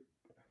Atlantic,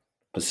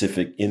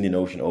 Pacific, Indian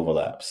Ocean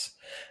overlaps.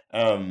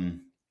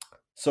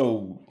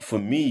 So for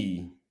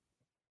me,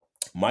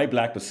 my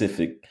Black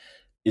Pacific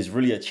is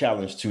really a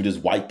challenge to this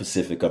white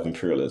Pacific of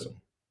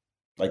imperialism.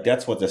 Like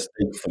that's what's at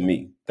stake for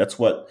me. That's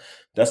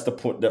the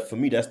point that for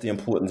me, that's the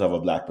importance of a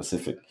Black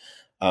Pacific.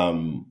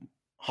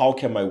 How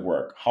can my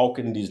work, how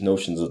are these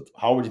notions of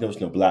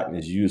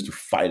Blackness used to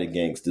fight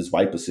against this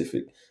white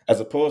Pacific, as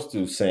opposed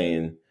to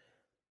saying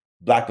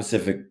Black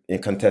Pacific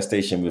in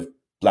contestation with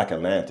Black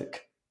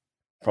Atlantic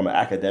from an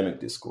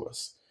academic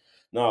discourse.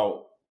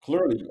 Now,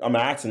 clearly, I'm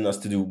asking us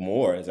to do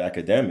more as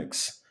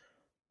academics,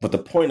 but the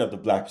point of the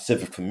Black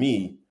Pacific for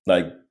me,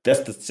 like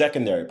that's the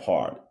secondary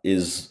part,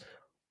 is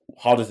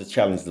how does it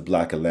challenge the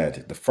Black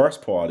Atlantic? The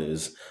first part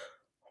is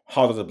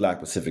how does a Black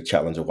Pacific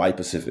challenge a white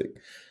Pacific?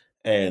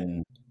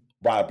 And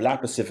by a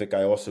Black Pacific,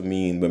 I also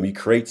mean when we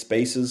create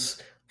spaces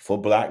for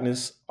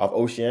Blackness of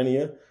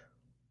Oceania,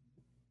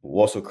 we're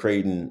also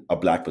creating a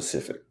Black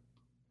Pacific,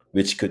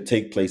 which could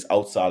take place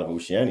outside of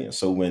Oceania.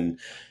 So when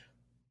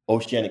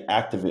oceanic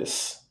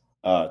activists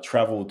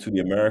travel to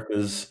the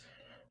Americas,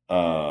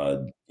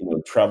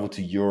 travel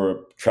to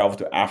Europe, travel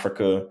to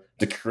Africa,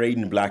 to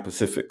creating Black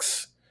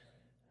Pacifics.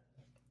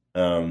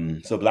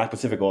 So Black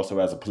Pacific also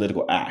has a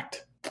political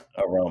act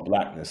around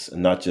Blackness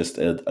and not just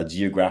a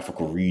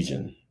geographical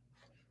region.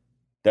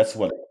 That's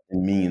what it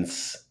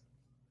means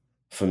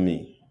for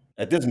me.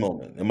 At this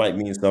moment, it might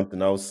mean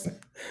something else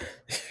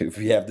if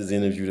we have this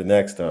interview the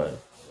next time.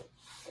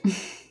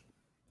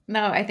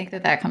 No, I think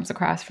that comes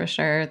across for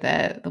sure,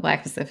 that the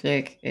Black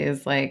Pacific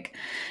is like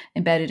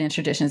embedded in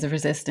traditions of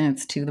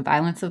resistance to the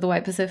violence of the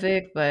white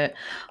Pacific, but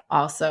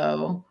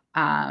also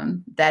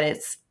that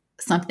it's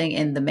something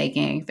in the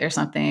making. There's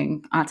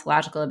something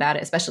ontological about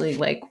it, especially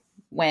like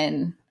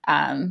when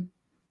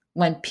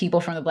people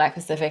from the Black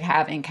Pacific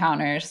have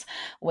encounters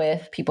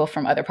with people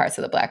from other parts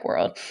of the Black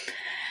world.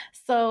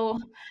 So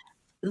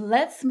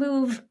let's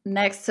move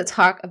next to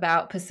talk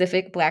about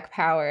Pacific Black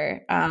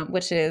Power,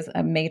 which is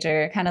a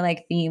major kind of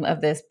like theme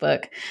of this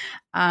book.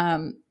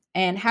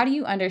 And how do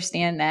you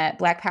understand that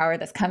Black power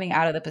that's coming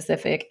out of the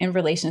Pacific in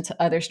relation to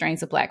other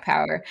strains of Black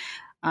power,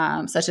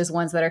 such as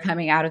ones that are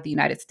coming out of the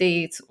United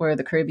States or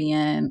the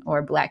Caribbean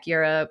or Black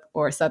Europe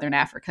or Southern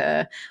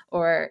Africa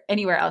or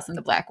anywhere else in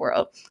the Black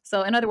world?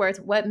 So in other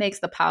words, what makes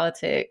the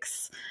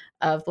politics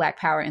of Black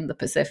power in the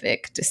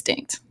Pacific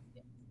distinct?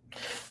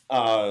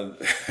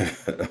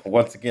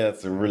 Once again,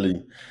 it's a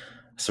really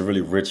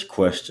rich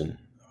question.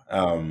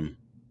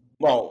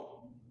 Well,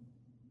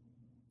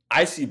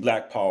 I see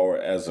Black power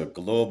as a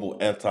global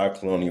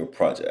anti-colonial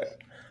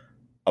project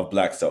of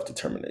Black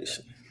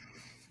self-determination.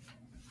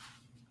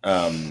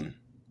 And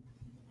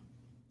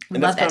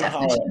love that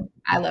definition.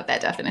 I love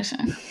that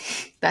definition.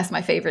 That's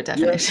my favorite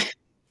definition. Yeah.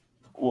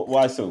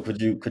 Why so?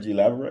 Could you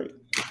elaborate?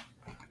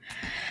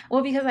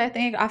 Well, because I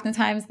think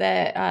oftentimes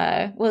that,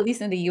 at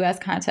least in the U.S.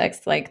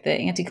 context, like the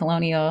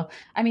anti-colonial,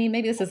 I mean,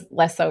 maybe this is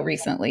less so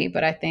recently,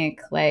 but I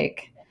think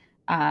like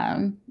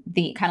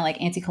the kind of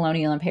like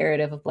anti-colonial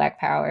imperative of Black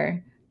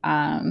power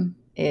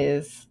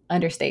is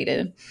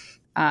understated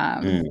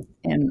in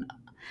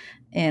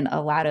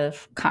a lot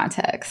of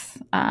contexts.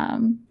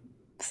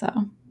 So,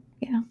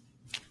 yeah.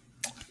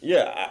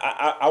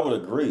 Yeah, I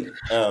would agree.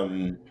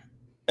 And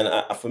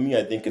for me,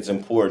 I think it's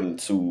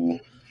important to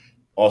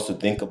also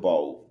think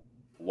about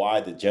why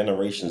the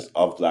generations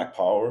of Black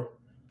power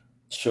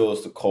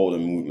chose to call the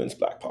movements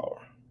Black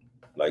power.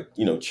 Like,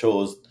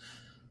 chose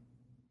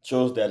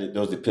those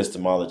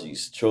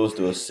epistemologies, chose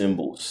those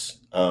symbols,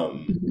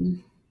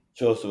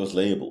 chose those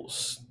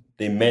labels.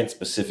 They meant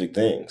specific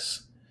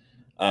things,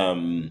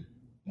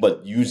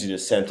 but usually they're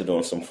centered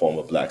on some form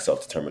of Black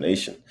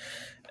self-determination.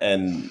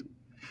 And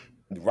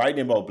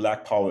writing about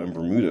Black power in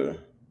Bermuda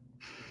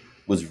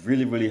was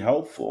really, really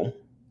helpful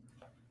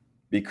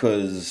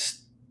because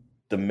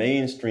the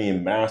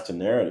mainstream master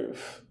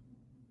narrative,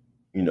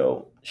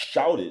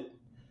 shouted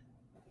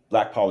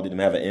Black power didn't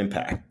have an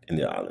impact in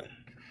the island.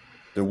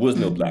 There was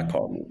no Black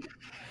power movement.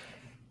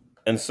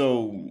 And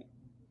so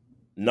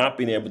not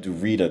being able to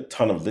read a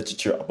ton of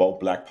literature about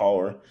Black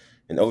power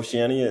in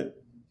Oceania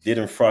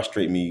didn't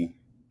frustrate me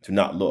to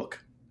not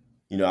look.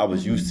 I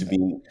was used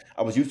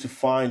to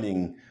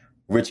finding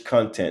rich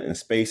content in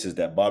spaces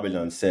that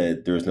Babylon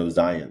said there is no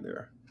Zion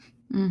there.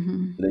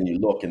 But then you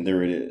look and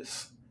there it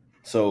is.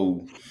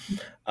 So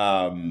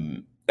at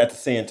the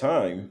same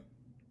time,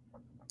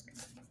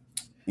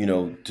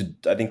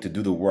 I think to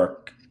do the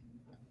work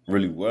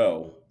really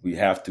well, we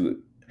have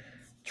to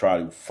try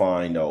to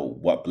find out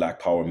what Black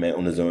power meant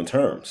on its own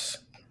terms.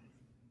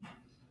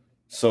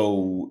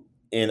 So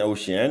in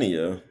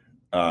Oceania,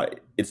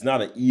 it's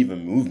not an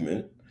even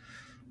movement.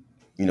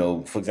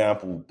 For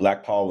example,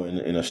 Black power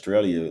in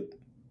Australia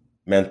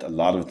meant a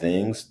lot of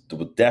things. There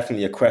was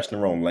definitely a question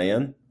around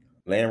land.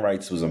 Land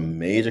rights was a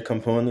major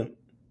component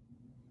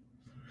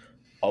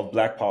of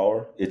Black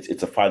power.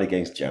 It's a fight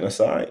against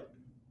genocide.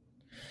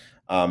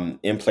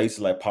 In places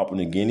like Papua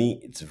New Guinea,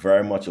 it's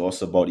very much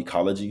also about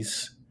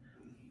ecologies.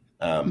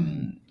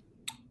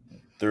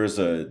 There's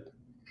an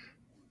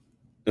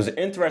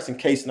interesting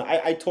case, and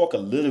I talk a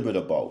little bit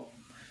about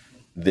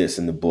this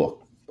in the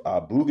book,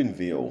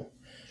 Bougainville,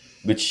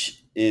 which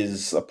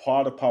is a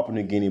part of Papua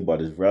New Guinea,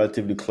 but is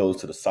relatively close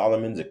to the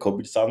Solomons. It could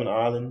be the Solomon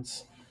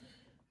Islands.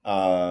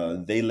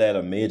 They led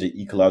a major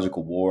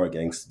ecological war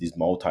against these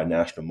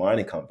multinational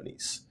mining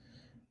companies.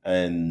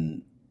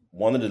 And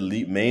one of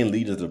the main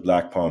leaders of the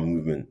Black Power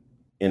movement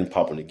in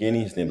Papua New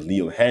Guinea, his name is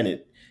Leo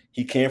Hannet,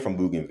 he came from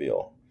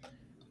Bougainville.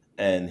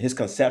 And his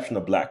conception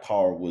of Black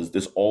Power was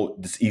this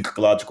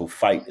ecological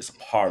fight is a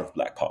part of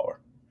Black Power.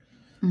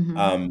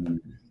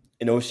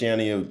 In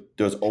Oceania,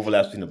 there's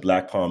overlaps between the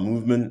Black Power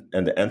movement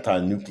and the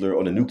anti-nuclear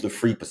or the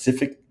nuclear-free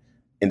Pacific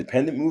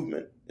independent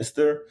movement is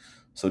there.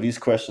 So these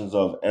questions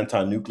of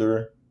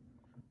anti-nuclear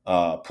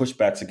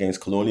pushbacks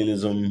against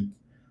colonialism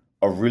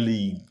are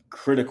really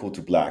critical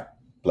to Black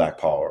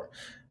Power.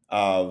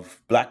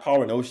 Black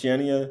Power in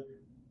Oceania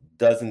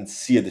doesn't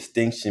see a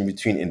distinction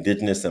between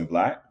indigenous and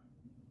Black.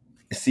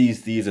 It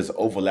sees these as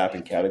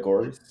overlapping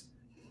categories.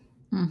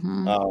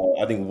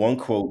 I think one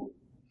quote,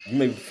 you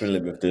may be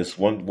familiar with this,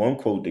 one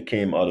quote that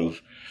came out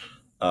of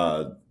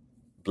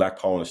Black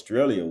Power in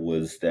Australia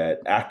was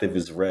that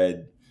activists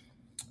read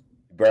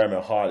Bury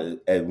My Heart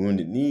at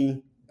Wounded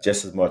Knee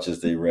just as much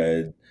as they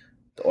read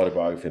the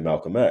autobiography of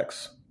Malcolm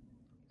X.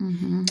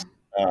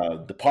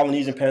 The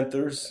Polynesian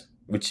Panthers,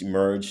 which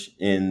emerged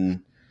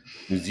in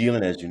New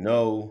Zealand, as you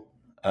know,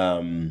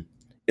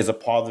 is a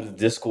part of the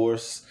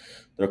discourse.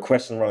 There are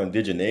questions around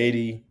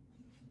indigeneity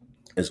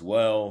as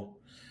well.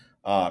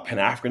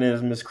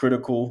 Pan-Africanism is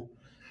critical.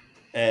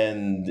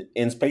 And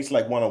in spaces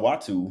like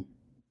Vanuatu,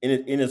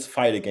 in its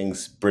fight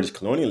against British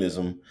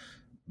colonialism,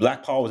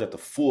 Black Power was at the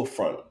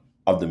forefront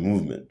of the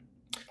movement.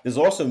 This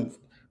also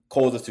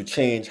caused us to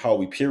change how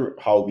we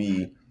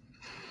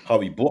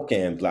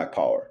bookend Black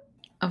Power.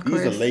 Of These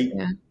course, are late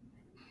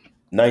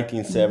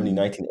 1970s,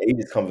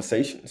 1980s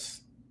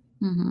conversations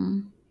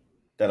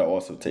that are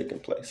also taking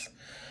place.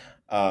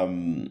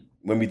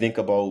 When we think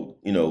about,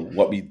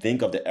 what we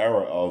think of the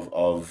era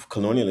of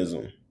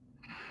colonialism,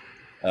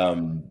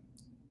 the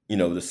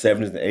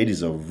 70s and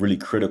 80s are really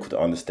critical to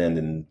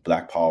understanding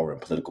Black Power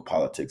and political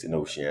politics in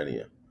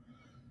Oceania,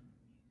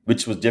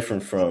 which was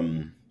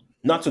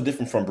not so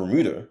different from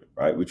Bermuda,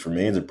 right, which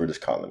remains a British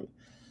colony,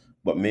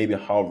 but maybe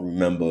how we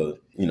remember,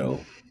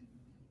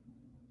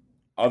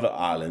 other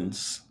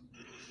islands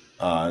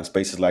and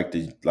spaces like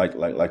the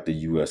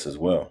U.S. as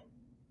well.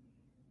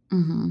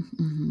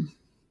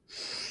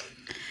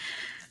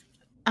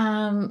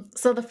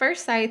 So the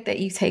first site that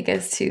you take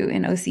us to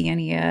in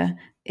Oceania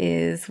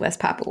is West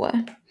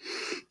Papua.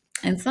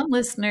 And some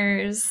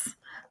listeners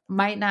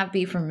might not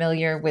be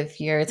familiar with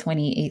your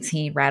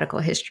 2018 Radical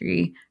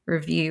History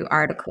Review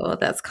article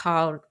that's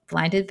called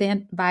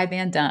Blinded by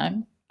Van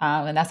Dung.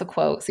 And that's a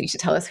quote, so you should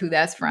tell us who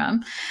that's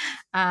from.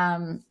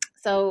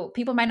 So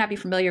people might not be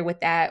familiar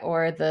with that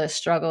or the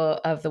struggle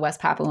of the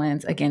West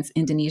Papuans against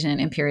Indonesian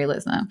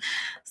imperialism.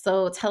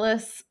 So tell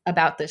us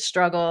about the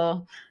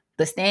struggle,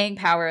 the staying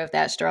power of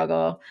that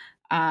struggle,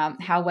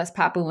 how West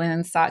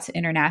Papuans sought to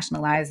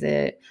internationalize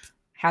it,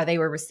 how they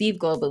were received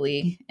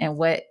globally, and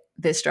what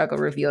this struggle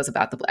reveals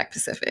about the Black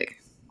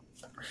Pacific.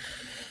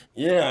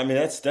 Yeah, I mean,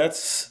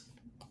 that's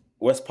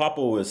West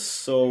Papua is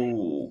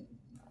so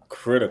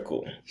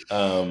critical.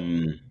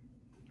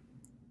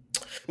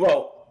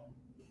 Well,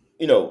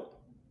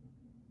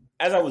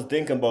 as I was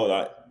thinking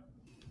about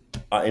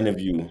our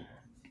interview,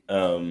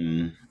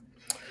 I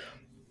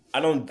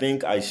don't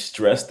think I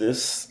stressed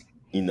this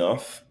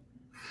enough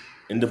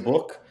in the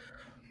book,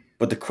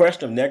 but the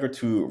question of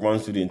negritude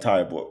runs through the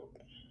entire book.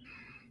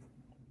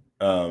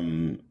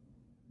 And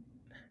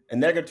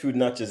negritude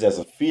not just as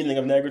a feeling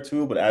of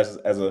negritude, but as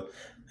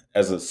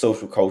a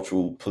social,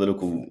 cultural,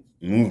 political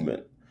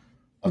movement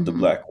of the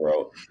Black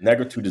world.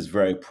 Negritude is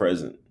very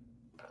present.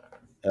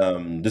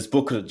 This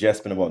book could have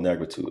just been about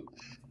negritude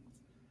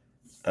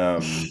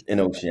in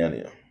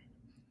Oceania.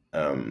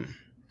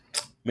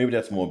 Maybe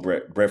that's more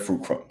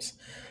breadfruit crumbs.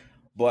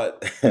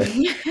 But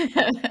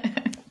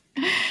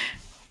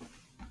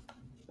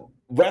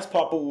West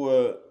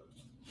Papua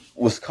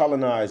was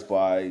colonized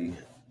by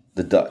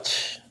the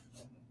Dutch.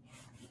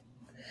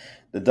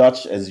 The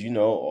Dutch, as you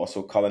know,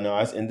 also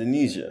colonized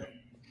Indonesia.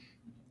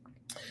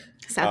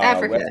 South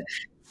Africa.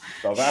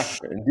 South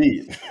Africa,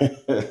 indeed.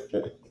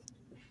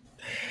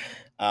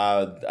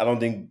 I don't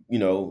think,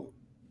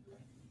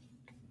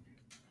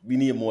 we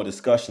need more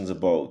discussions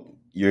about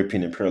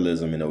European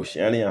imperialism in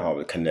Oceania, how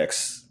it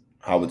connects,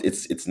 how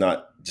it's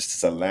not just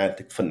this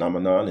Atlantic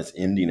phenomenon, it's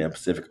Indian and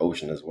Pacific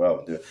Ocean as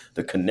well.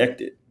 They're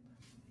connected.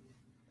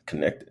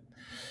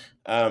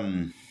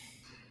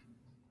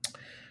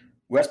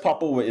 West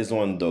Papua is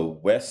on the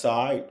west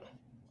side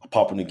of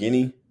Papua New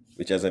Guinea,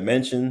 which, as I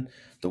mentioned,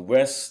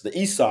 the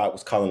east side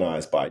was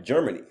colonized by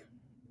Germany.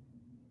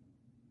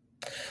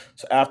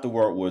 So after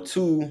World War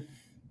II,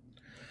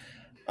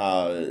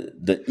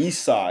 the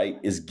east side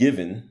is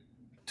given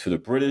to the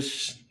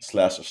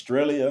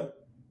British/Australia,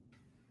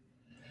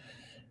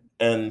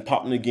 and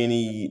Papua New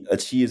Guinea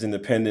achieves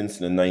independence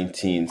in the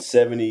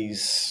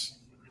 1970s,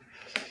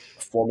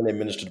 formally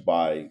administered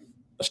by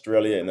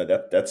Australia, and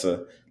that's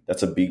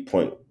a big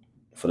point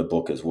for the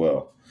book as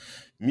well.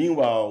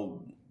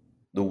 Meanwhile,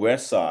 the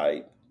west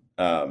side,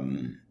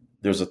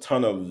 there's a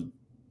ton of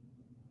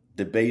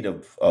debate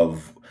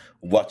of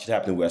what should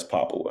happen in West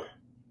Papua.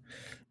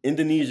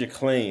 Indonesia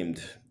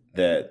claimed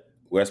that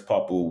West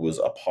Papua was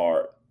a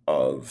part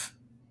of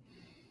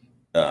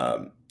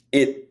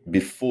it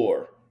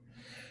before.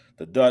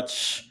 The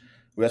Dutch,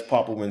 West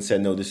Papuans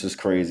said, no, this is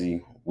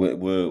crazy.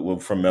 We're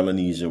from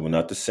Melanesia. We're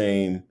not the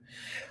same.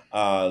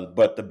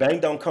 But the Bang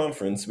Down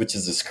Conference, which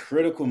is this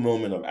critical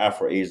moment of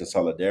Afro-Asian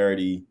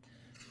solidarity,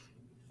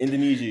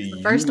 Indonesia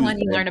The first used one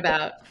you learn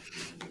about.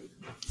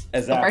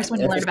 exactly. The first one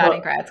you learn about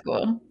in grad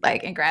school.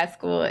 Like in grad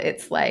school,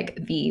 it's like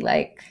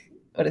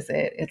what is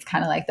it? It's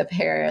kind of like the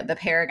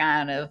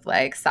paragon of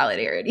like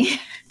solidarity.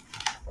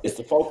 It's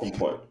the focal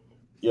point.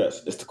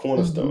 Yes, it's the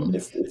cornerstone. Mm-hmm.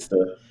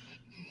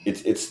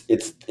 It's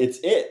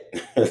it.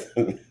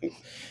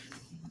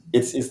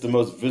 It's the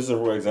most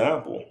visible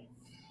example.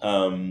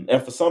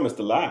 And for some, it's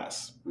the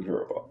last we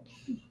hear about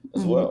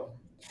as well.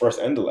 First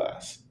and the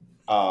last.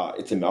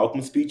 It's in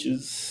Malcolm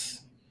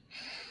speeches.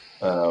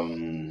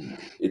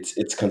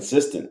 It's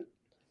consistent.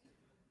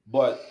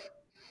 But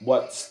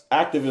what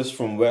activists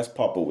from West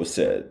Papua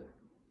said,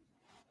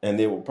 and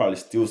they will probably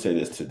still say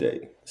this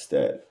today, is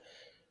that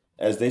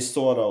as they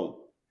sought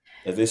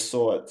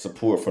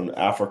support from the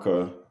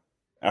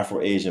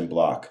Afro-Asian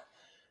bloc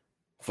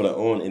for their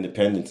own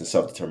independence and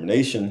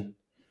self-determination,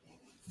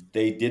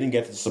 they didn't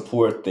get the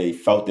support they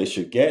felt they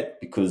should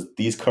get because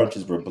these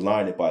countries were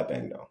blinded by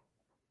Bang Down.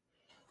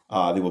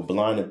 They were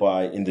blinded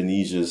by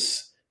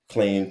Indonesia's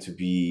claim to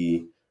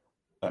be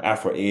an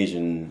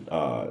Afro-Asian,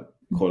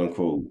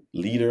 quote-unquote,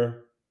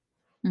 leader,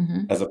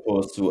 as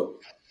opposed to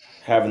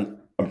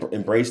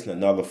embracing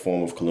another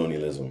form of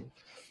colonialism.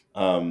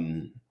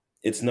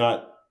 It's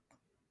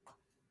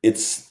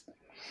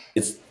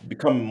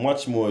become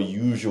much more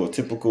usual,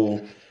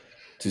 typical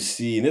to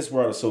see in this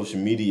world of social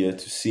media,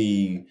 to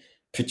see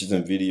pictures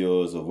and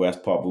videos of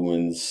West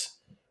Papuans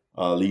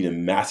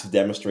leading massive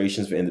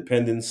demonstrations for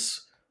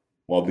independence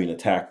while being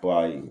attacked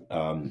by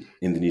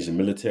Indonesian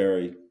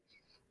military.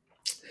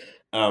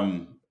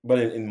 But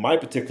in my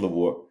particular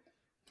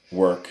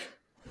work,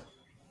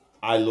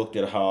 I looked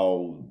at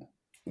how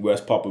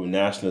West Papua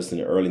nationalists in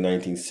the early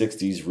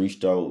 1960s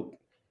reached out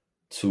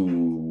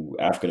to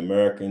African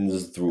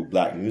Americans through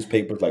Black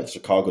newspapers like the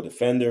Chicago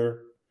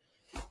Defender,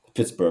 the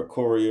Pittsburgh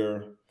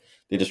Courier.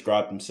 They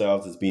described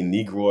themselves as being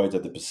Negroids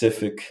of the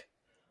Pacific.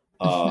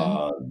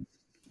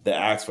 They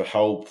asked for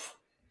help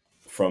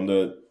from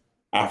the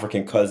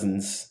African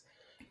cousins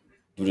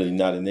through the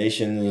United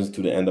Nations,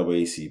 through the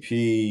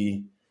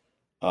NAACP.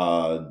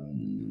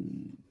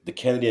 The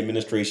Kennedy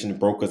administration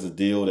brokers a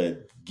deal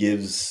that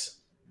gives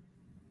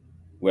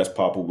West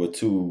Papua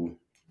to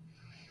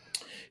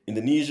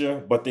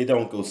Indonesia, but they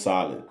don't go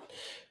silent.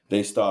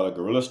 They start a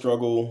guerrilla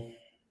struggle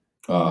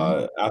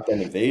after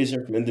an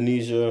invasion from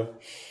Indonesia.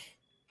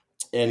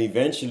 And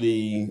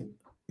eventually,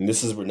 and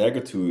this is where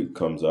negritude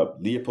comes up,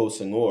 Leopold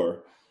Senghor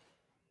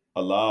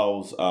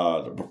allows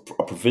a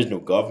provisional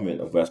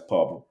government of West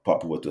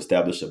Papua to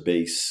establish a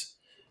base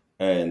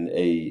and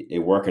a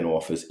working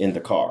office in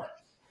Dakar.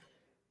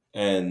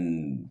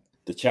 And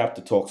the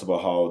chapter talks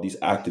about how these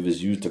activists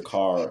use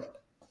Dakar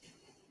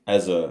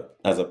as a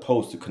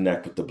post to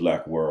connect with the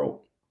Black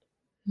world.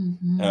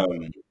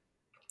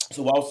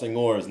 So while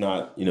Senghor is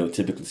not,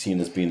 typically seen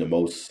as being the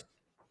most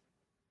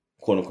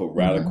quote unquote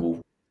radical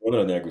one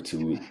of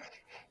negritude,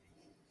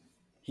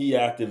 he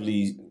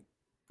actively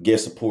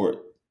gives support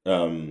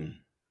to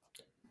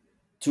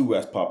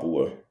West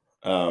Papua,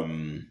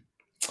 and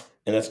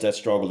that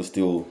struggle is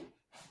still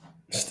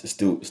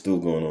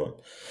going on.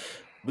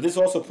 But this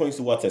also points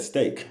to what's at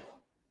stake,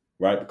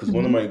 right? Because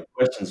one of my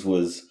questions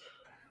was,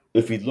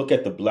 if we look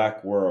at the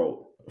Black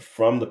world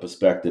from the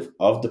perspective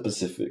of the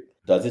Pacific,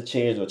 does it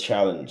change or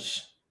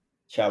challenge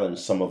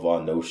some of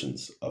our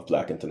notions of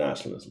Black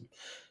internationalism?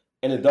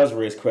 And it does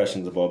raise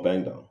questions about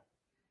Bang Down.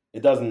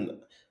 It doesn't.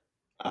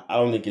 I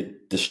don't think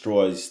it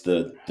destroys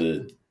the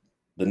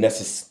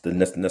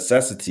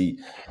necessity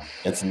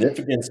and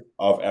significance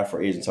of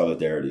Afro-Asian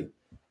solidarity,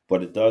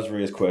 but it does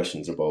raise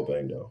questions about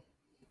Bang Down.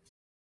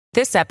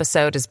 This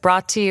episode is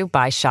brought to you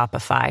by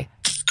Shopify.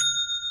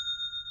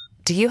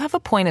 Do you have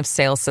a point of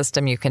sale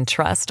system you can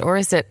trust, or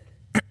is it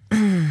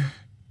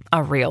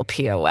a real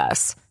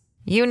POS?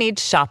 You need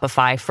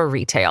Shopify for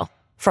retail.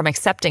 From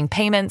accepting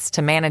payments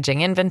to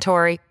managing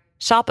inventory,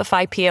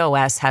 Shopify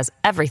POS has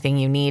everything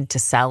you need to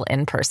sell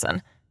in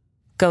person.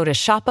 Go to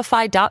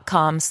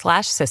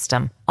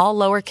shopify.com/system, all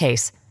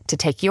lowercase, to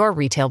take your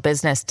retail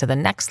business to the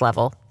next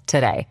level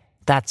today.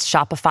 That's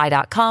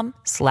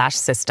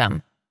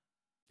shopify.com/system.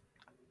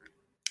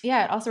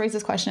 Yeah, it also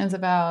raises questions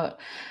about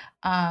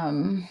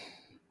kind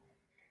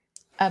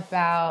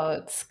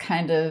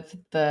of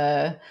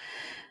the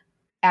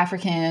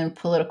African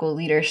political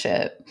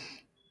leadership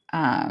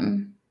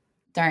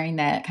during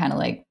that kind of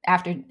like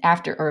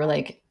after or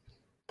like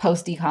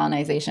post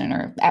decolonization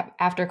or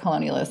after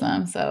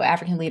colonialism. So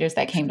African leaders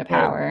that came to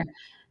power,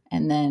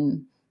 and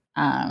then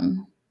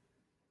and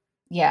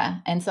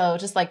so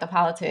just like the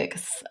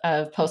politics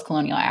of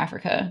post-colonial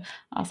Africa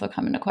also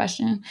come into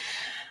question.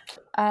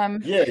 Yeah,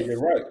 you're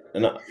right,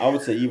 and I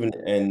would say even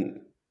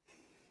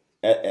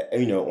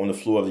on the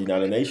floor of the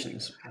United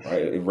Nations,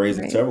 right? It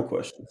raises several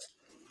questions.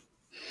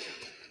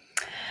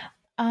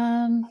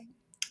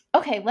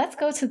 Okay, let's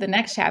go to the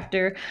next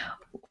chapter.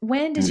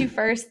 When did you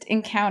first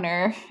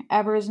encounter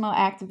Aboriginal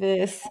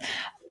activist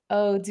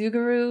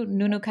Odugaru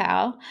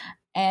Nunukau?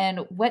 And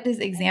what does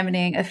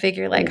examining a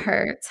figure like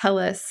her tell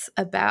us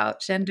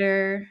about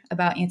gender,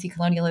 about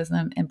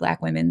anti-colonialism, and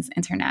Black women's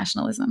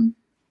internationalism?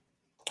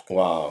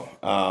 Wow.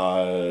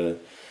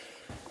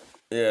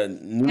 Yeah,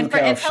 And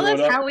Nunukau showed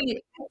up.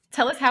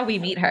 tell us how we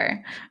meet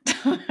her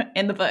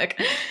in the book.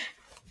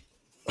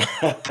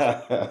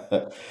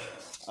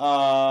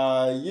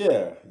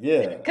 Yeah.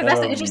 Because that's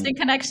an interesting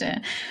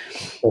connection.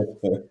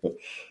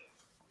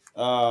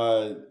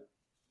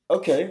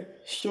 Okay,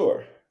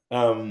 sure.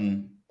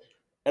 And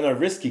a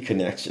risky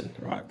connection,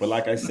 right? But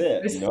like I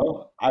said,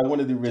 I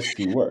want to do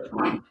risky work.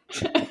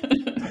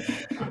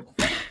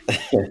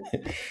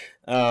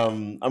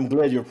 I'm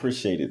glad you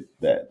appreciated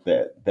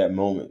that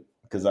moment,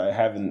 because I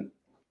haven't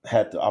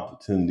had the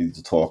opportunity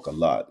to talk a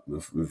lot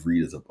with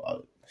readers about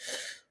it.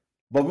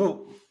 But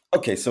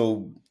okay,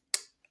 so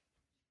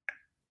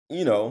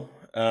I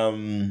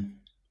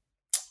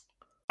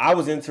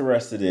was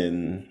interested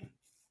in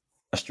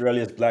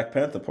Australia's Black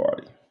Panther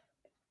Party,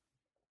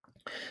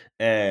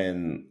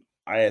 and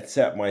I had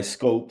set my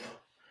scope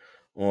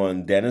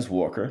on Dennis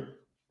Walker,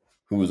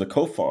 who was a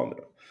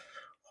co-founder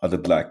of the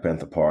Black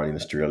Panther Party in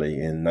Australia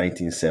in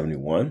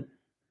 1971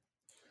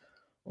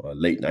 or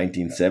late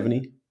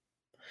 1970.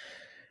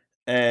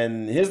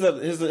 And here's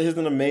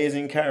an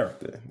amazing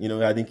character.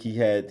 I think he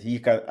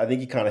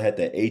kind of had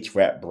that H.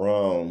 Rap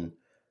Brown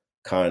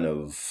kind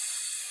of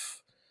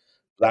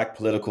Black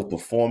political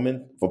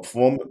performance.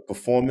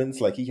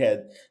 Like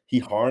he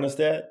harnessed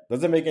that.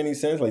 Does it make any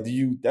sense? Like,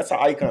 that's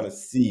how I kind of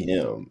see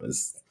him.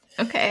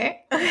 Okay.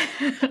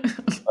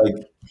 Like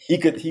he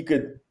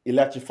could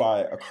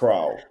electrify a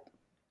crowd.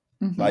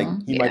 Like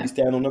he might be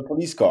standing on a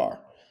police car,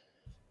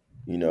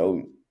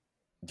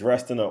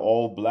 dressed in an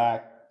all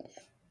black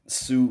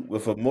suit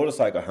with a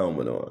motorcycle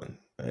helmet on,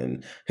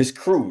 and his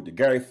crew, the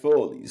Gary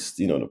Foley's,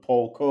 the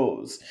Paul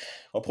Coes.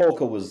 Well, Paul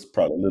Coe was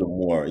probably a little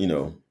more,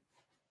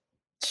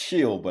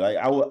 chill, but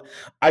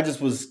I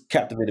just was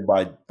captivated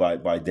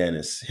by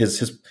Dennis,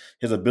 his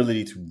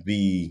ability to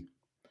be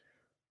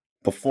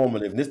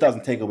performative. And this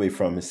doesn't take away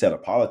from his set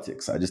of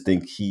politics. I just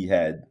think he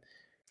had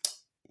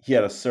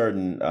a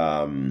certain.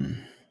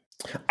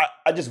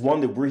 I just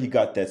wondered where he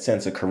got that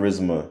sense of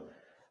charisma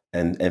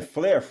and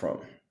flair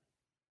from.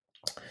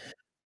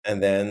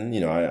 And then,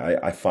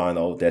 I find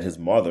out that his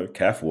mother,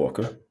 Kath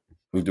Walker,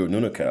 Udur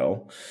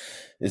Nunukau,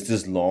 is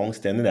this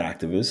long-standing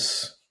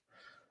activist,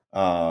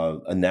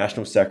 a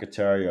national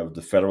secretary of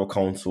the Federal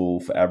Council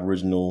for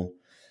Aboriginal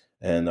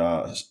and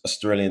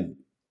Australian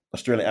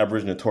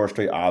Aboriginal and Torres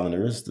Strait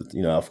Islanders.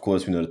 Of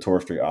course, we know the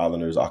Torres Strait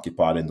Islanders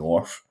occupy the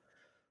north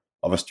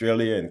of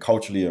Australia and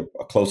culturally are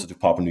closer to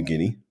Papua New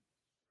Guinea.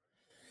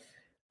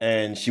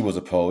 And she was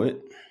a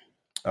poet.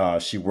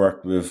 She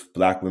worked with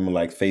Black women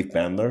like Faith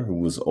Bandler, who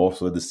was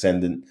also a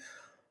descendant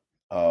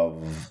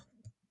of,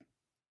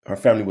 her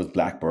family was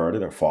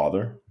Blackbirded, her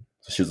father.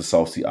 So she was a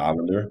South Sea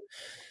Islander.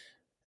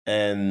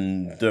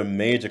 And their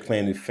major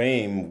claim to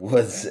fame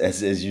was,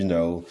 as you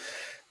know,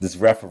 this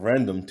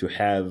referendum to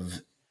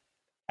have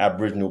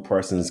Aboriginal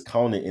persons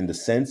counted in the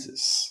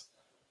census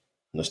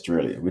in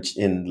Australia, which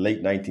in the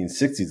late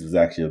 1960s was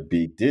actually a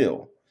big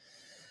deal.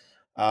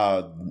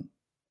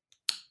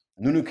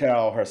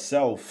 Nunukau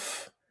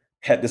herself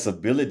had this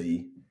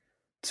ability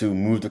to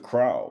move the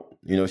crowd.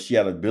 She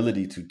had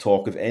ability to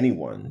talk with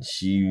anyone.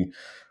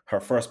 Her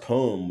first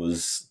poem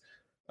was,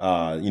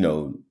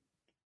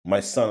 My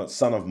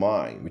Son of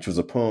Mine, which was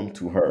a poem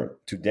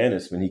to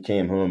Dennis when he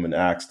came home and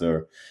asked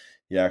her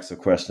a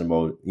question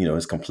about,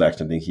 his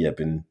complexion. I think he had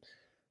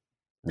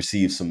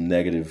received some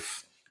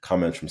negative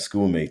comments from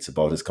schoolmates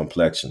about his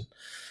complexion.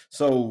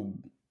 So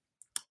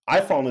I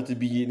found it to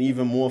be an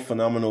even more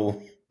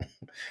phenomenal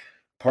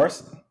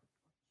person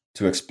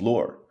to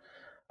explore.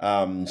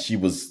 She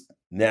was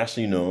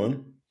nationally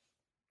known.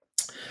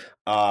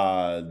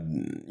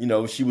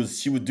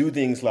 She would do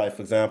things like,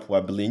 for example, I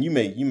believe you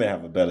may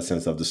have a better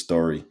sense of the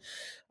story.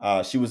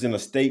 She was in a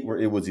state where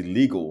it was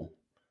illegal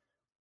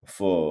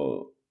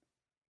for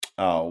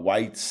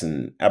whites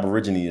and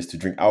Aborigines to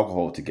drink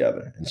alcohol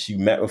together, and she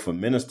met with a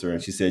minister,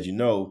 and she said,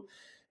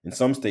 in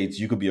some states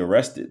you could be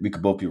arrested. We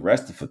could both be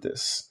arrested for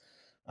this.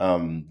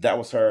 That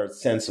was her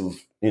sense of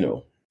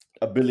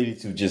ability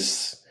to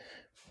just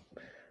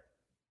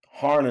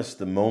harness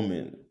the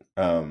moment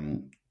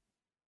in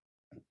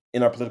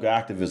our political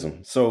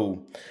activism.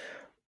 So,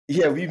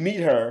 yeah, we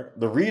meet her.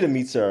 The reader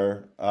meets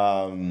her.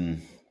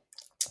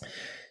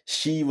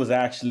 She was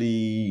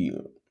actually,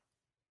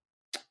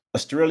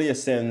 Australia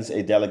sends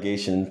a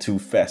delegation to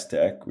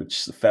Festec, which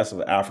is the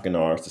Festival of African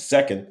Arts, the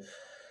second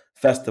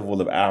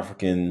festival of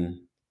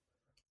African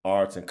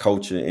arts and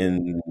culture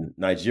in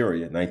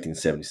Nigeria,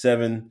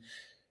 1977.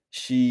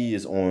 She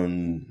is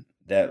on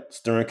that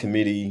steering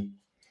committee.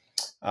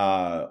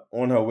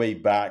 On her way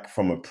back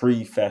from a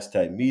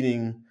pre-Festec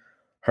meeting,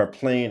 her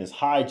plane is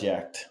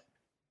hijacked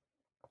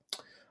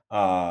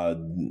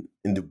in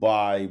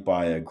Dubai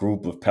by a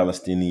group of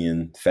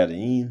Palestinian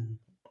Fedayeen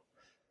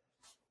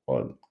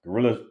or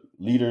guerrilla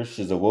leaders.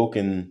 She's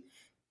awoken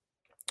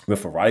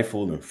with a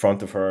rifle in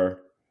front of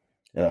her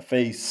in her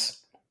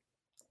face,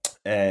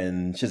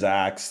 and she's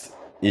asked,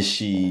 "Is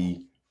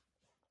she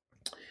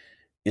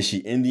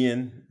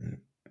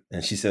Indian?"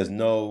 And she says,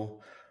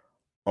 "No,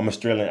 I'm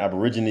Australian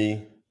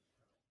Aborigine.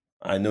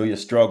 I know your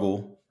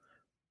struggle,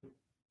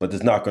 but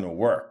it's not going to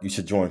work. You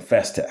should join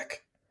Festech."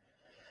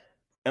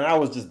 And I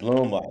was just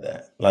blown by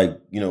that. Like,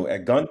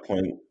 at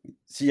gunpoint,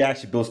 she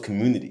actually builds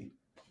community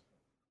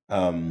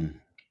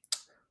um,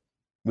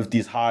 with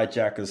these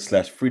hijackers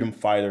 / freedom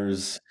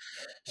fighters.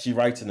 She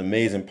writes an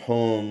amazing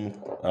poem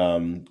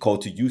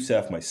called "To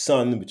Yusef, My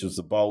Son," which was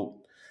about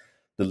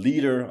the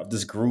leader of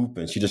this group,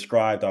 and she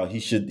described how he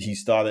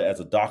started as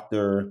a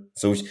doctor.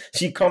 So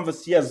she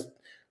has,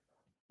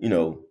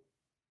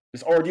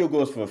 this ordeal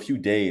goes for a few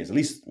days, at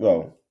least,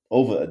 well,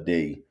 over a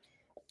day.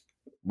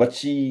 But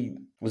she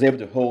was able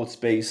to hold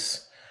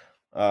space.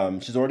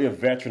 She's already a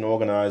veteran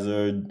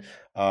organizer.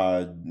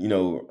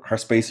 Her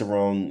space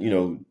around,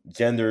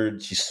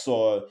 gendered. She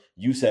saw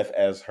Yusef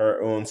as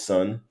her own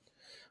son.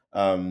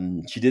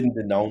 She didn't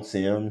denounce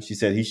him. She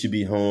said he should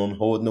be home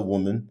holding a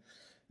woman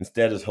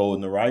instead of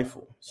holding a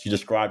rifle. She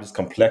described his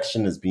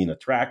complexion as being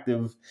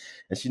attractive,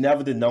 and she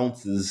never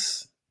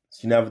denounces.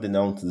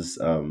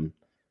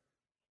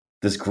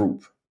 This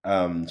group.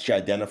 She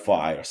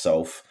identified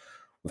herself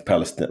with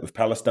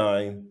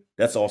Palestine.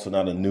 That's also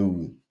not a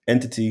new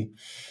entity.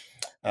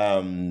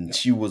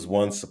 She was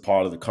once a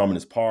part of the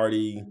Communist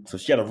Party, so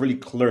she had a really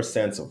clear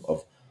sense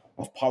of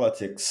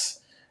politics,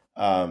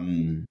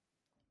 and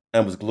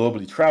was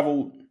globally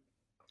traveled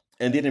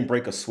and didn't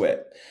break a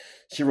sweat.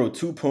 She wrote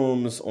 2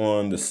 poems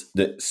on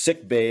the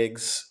sick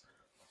bags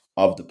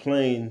of the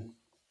plane,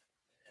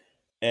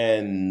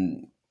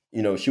 and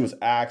she was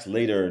asked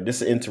later. This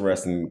is an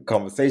interesting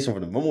conversation for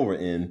the moment we're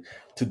in,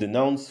 to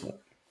denounce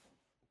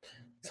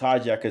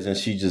hijackers, and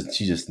she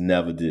just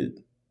never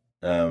did.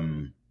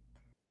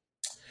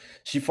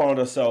 She found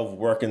herself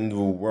working the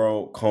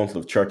World Council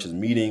of Churches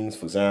meetings.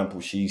 For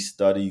example, she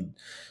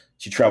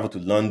traveled to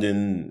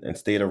London and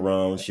stayed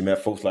around. She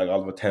met folks like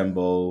Oliver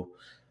Tambo.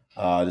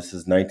 This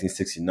is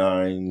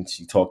 1969.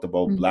 She talked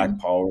about Black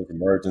Power's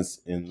emergence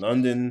in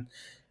London,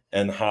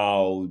 and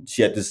how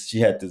she had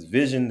this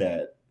vision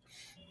that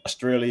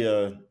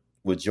Australia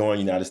would join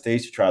the United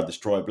States to try to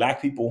destroy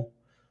Black people,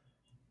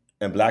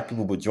 and Black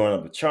people would join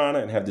up with China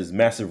and have this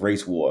massive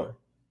race war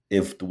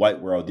if the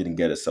white world didn't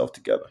get itself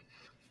together.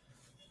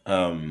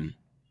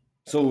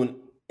 So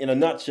in a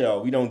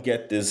nutshell, we don't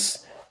get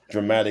this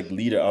dramatic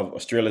leader of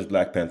Australia's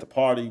Black Panther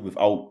Party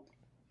without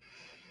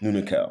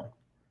Nunakel.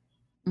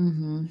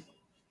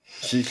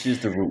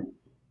 She's the root.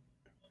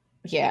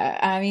 Yeah,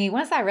 I mean,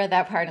 once I read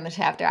that part in the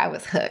chapter, I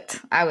was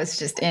hooked. I was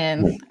just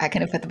in. I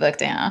couldn't put the book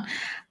down.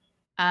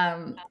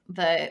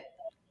 But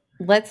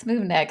let's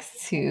move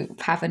next to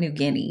Papua New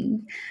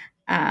Guinea.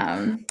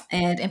 And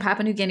in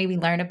Papua New Guinea, we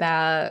learn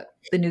about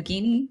the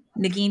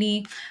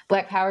Nguni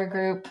Black Power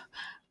group,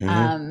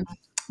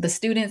 the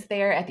students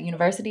there at the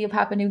University of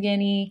Papua New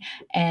Guinea,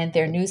 and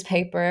their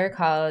newspaper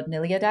called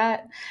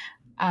Niliadat.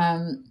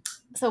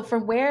 So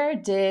from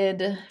where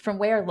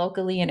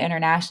locally and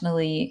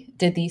internationally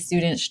did these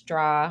students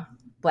draw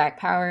Black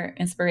Power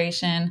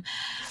inspiration?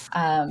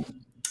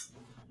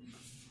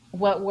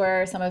 What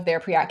were some of their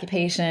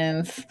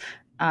preoccupations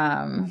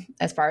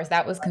as far as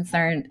that was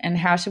concerned? And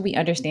how should we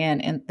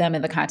understand them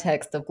in the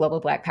context of global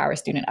Black Power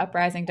student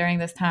uprising during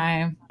this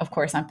time? Of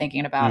course, I'm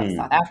thinking about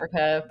South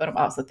Africa, but I'm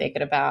also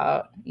thinking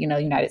about,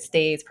 United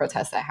States,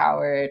 protests at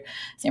Howard,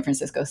 San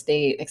Francisco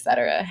State, et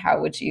cetera. How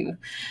would you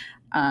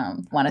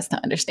want us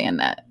to understand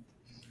that?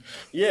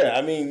 Yeah,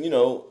 I mean,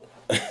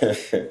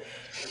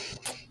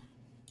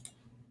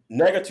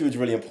 negritude is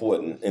really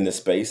important in this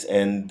space,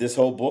 and this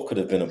whole book could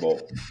have been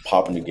about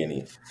Papua New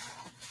Guinea.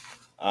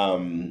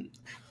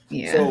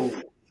 So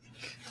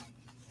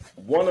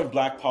one of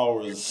Black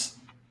Power's,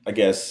 I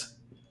guess,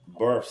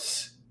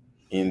 births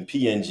in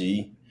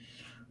PNG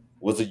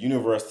was the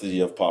University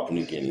of Papua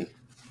New Guinea,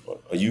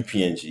 a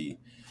UPNG,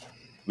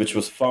 which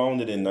was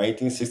founded in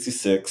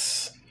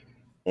 1966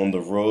 on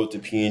the road to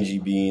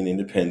PNG being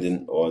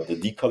independent, or the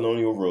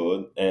decolonial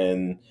road.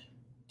 And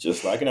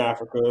just like in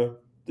Africa,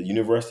 the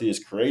university is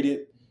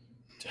created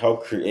to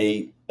help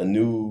create a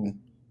new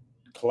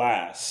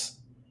class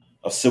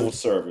of civil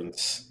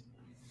servants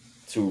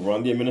to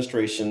run the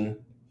administration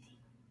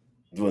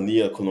through a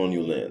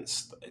neo-colonial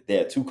lens. They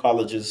had 2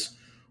 colleges,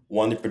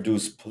 one to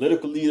produce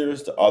political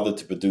leaders, the other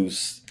to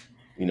produce,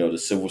 the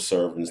civil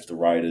servants, the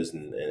writers,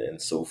 and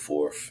so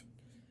forth.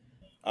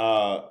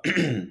 But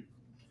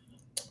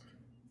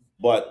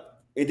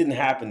it didn't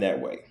happen that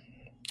way.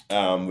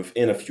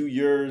 Within a few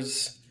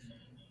years,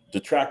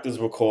 detractors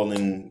were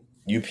calling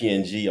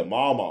UPNG a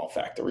Mau Mau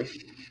factory,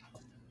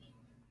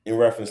 in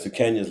reference to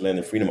Kenya's Land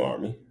and Freedom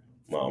Army,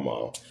 Mau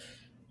Mau,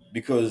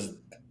 because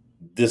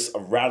a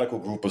radical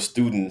group of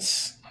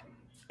students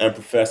and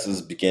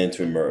professors began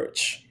to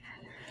emerge.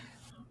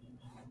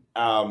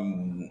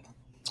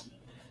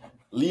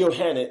 Leo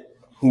Hannet,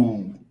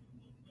 who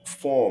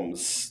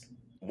forms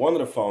one of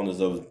the founders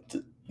of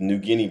the New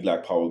Guinea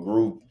Black Power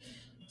group,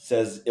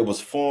 says it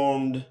was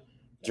formed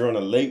during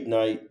a late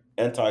night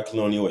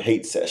anti-colonial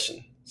hate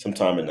session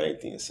sometime in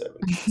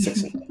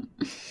 1969.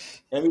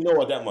 And we know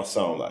what that must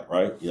sound like,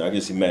 right? I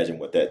just imagine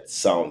what that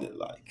sounded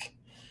like.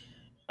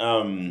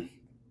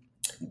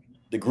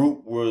 The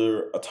group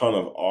were a ton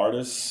of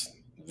artists,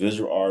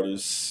 visual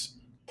artists,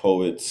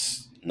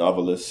 poets,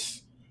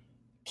 novelists,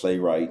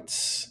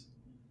 playwrights,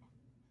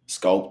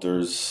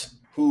 sculptors,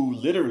 who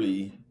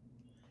literally,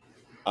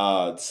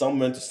 some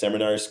went to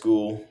seminary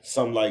school,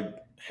 some like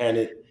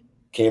Hannett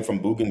came from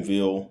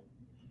Bougainville.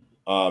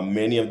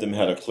 Many of them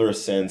had a clear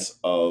sense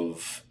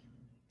of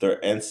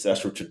their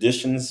ancestral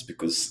traditions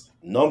because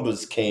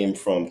numbers came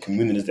from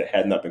communities that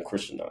had not been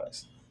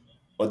Christianized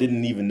or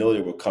didn't even know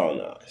they were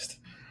colonized.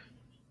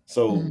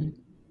 So,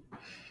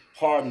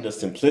 pardon the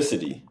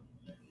simplicity,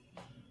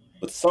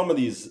 but some of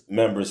these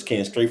members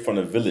came straight from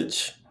the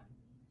village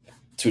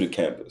to the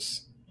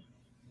campus.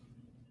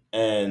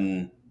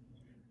 And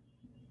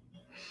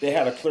they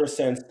had a clear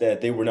sense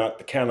that they were not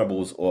the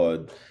cannibals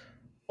or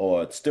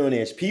Stone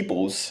Age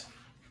peoples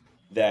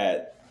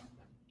that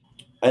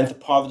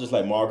anthropologists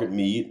like Margaret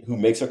Mead, who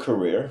makes a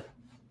career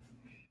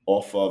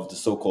off of the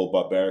so-called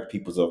barbaric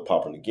peoples of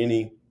Papua New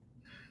Guinea,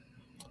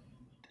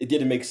 it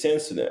didn't make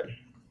sense to them.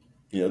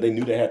 They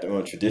knew they had their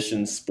own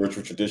traditions,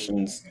 spiritual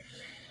traditions.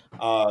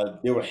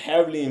 They were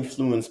heavily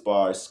influenced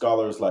by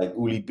scholars like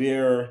Uli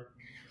Beer,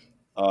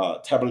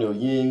 Tabalil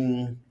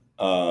Ying,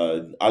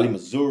 Ali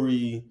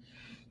Mazuri,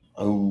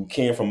 who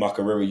came from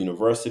Makerere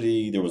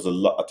University. There was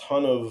a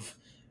ton of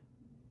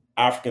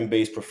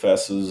African-based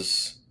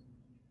professors,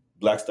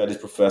 Black studies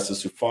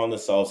professors who found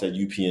themselves at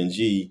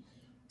UPNG,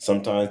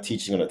 sometimes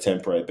teaching on a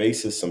temporary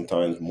basis,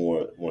 sometimes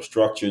more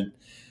structured.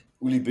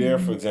 Uli Bear,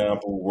 for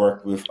example,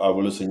 worked with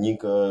Willis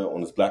Onyinka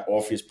on his Black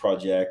Orpheus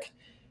project.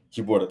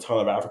 He brought a ton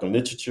of African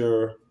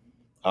literature,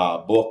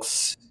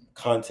 books,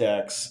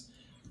 contacts,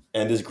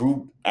 and this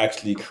group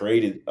actually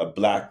created a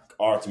Black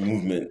arts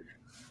movement,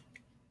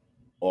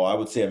 or I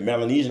would say a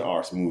Melanesian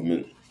arts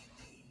movement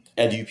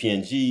at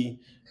UPNG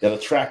that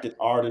attracted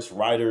artists,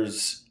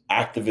 writers,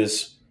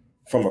 activists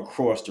from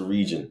across the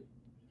region.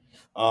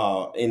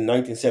 In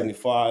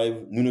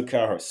 1975,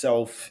 Nunukar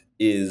herself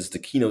is the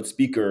keynote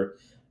speaker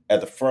at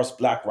the first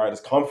Black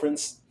Writers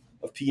Conference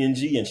of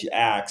PNG, and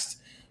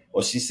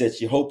she said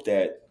she hoped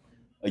that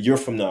a year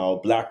from now,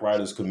 Black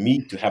writers could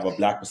meet to have a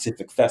Black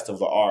Pacific Festival of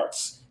the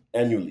Arts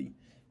annually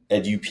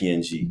at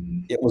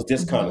UPNG. It was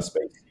this kind of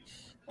space.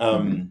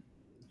 And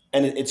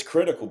it's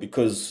critical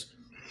because,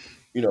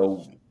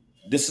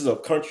 this is a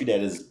country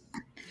that is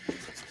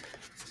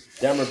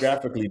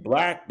demographically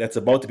Black that's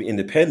about to be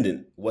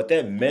independent. What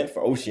that meant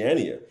for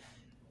Oceania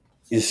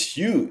is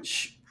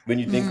huge when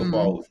you think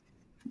about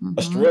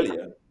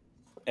Australia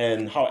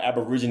and how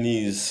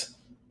Aborigines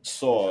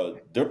saw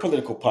their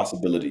political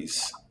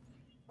possibilities.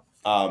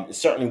 It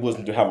certainly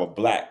wasn't to have a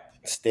Black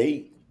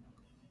state.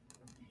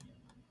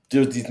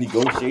 There's these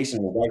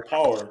negotiations with white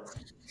power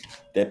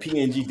that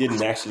PNG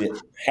didn't actually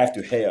have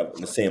to have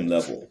on the same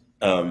level.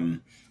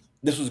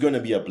 This was going to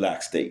be a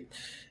Black state.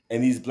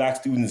 And these Black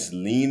students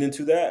leaned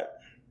into that,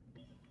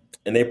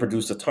 and they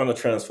produced a ton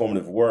of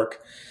transformative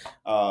work.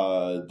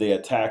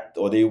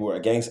 They were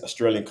against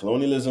Australian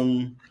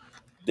colonialism.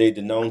 They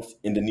denounced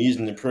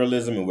Indonesian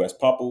imperialism in West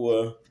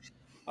Papua.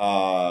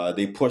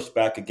 They pushed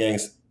back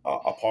against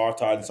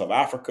apartheid in South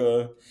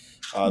Africa.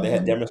 They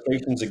had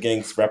demonstrations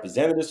against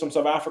representatives from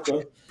South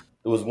Africa.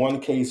 There was one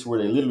case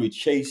where they literally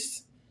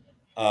chased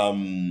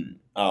one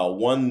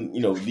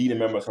leading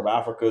member of South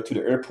Africa to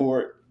the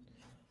airport.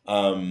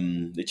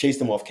 They chased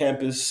him off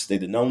campus. They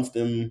denounced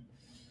him.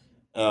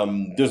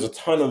 There's a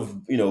ton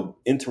of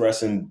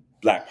interesting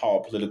Black power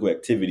political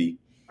activity,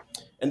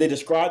 and they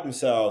describe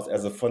themselves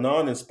as a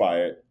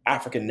Fanon-inspired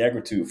African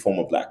negritude form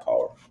of Black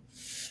power.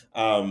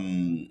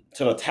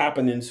 Sort of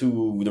tapping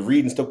into the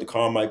Reed and Stokely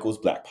Carmichael's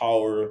Black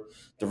Power,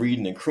 the Reed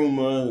and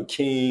Nkrumah,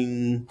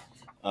 King.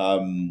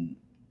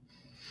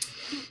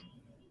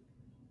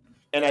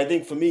 And I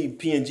think for me,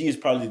 PNG is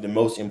probably the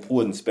most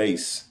important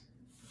space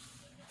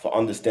for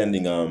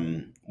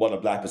understanding what a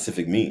Black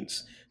Pacific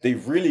means.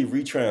 They've really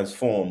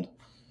retransformed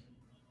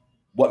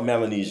what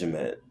Melanesia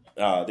meant.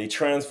 They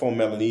transformed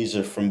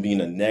Melanesia from being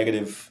a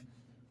negative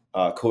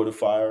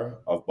codifier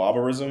of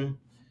barbarism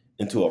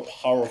into a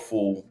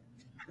powerful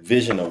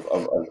vision of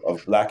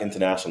Black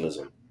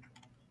internationalism.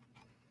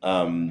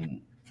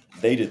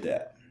 They did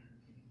that.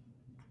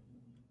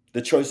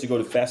 The choice to go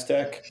to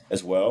FESTEC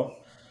as well,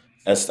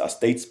 as a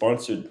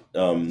state-sponsored,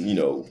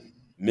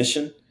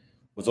 mission,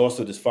 was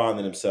also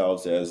defining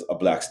themselves as a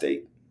Black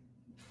state.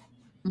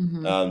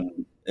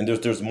 And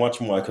there's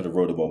much more I could have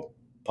wrote about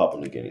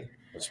Papua New Guinea.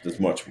 There's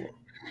much more.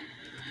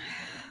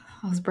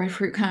 Those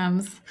breadfruit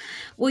comes.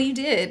 Well, you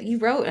did. You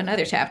wrote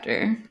another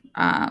chapter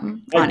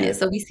on it.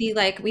 So we see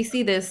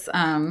this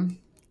kind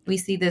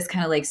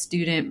of like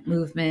student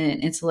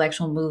movement,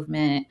 intellectual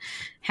movement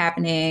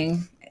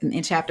happening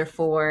in chapter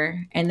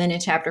 4, and then in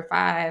chapter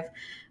 5.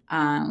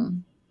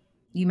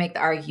 you make the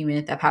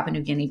argument that Papua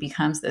New Guinea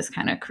becomes this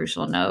kind of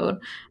crucial node.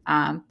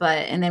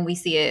 And then we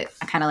see it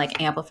kind of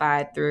like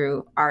amplified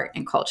through art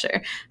and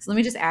culture. So let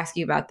me just ask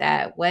you about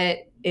that.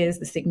 What is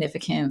the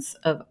significance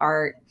of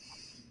art?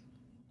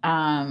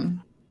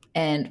 And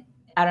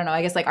I don't know,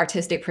 I guess like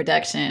artistic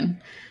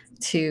production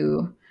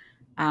to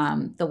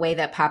the way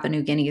that Papua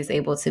New Guinea is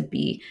able to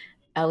be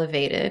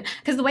elevated.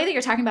 Because the way that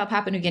you're talking about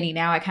Papua New Guinea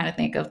now, I kind of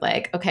think of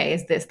like, okay,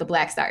 is this the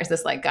Black Star? Is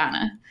this like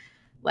Ghana?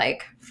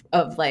 Like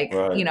of like,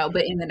 Right. you know,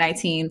 but in the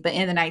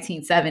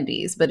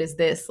 1970s, but is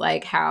this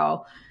like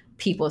how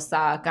people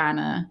saw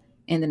Ghana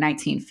in the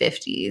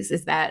 1950s?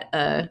 Is that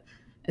a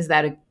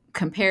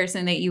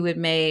comparison that you would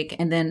make?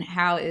 And then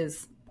how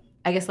is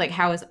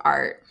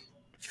art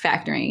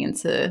factoring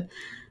into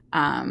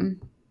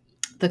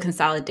the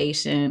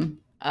consolidation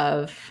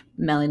of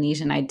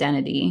Melanesian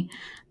identity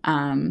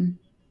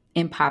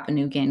in Papua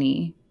New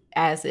Guinea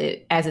as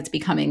it's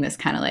becoming this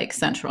kind of like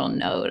central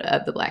node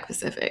of the Black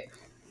Pacific?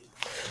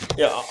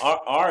 Yeah,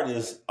 art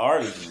is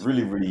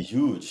really, really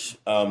huge.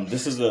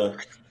 This is the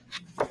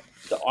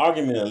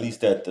argument, at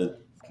least that the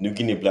New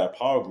Guinea Black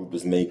Power Group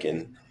is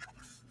making,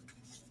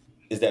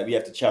 is that we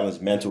have to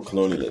challenge mental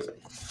colonialism.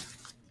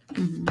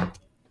 Mm-hmm.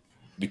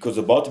 Because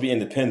we're about to be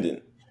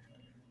independent,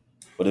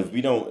 but if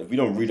we don't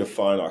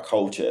redefine our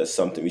culture as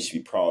something we should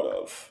be proud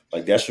of,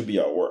 like that should be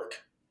our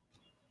work.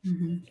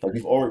 Mm-hmm. Like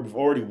we've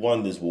already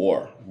won this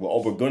war.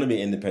 We're going to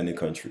be an independent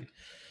country.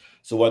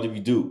 So what do we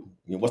do?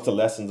 You know, what's the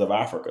lessons of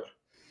Africa?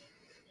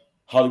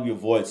 How do we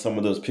avoid some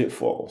of those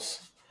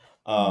pitfalls?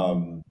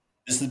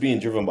 This is being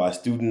driven by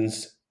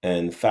students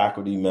and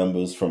faculty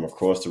members from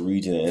across the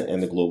region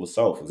and the global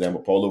south. For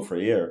example, Paulo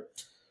Freire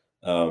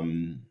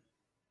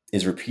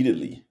is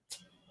repeatedly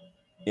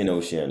in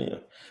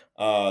Oceania.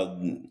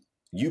 UPNG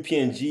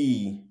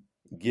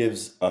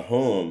gives a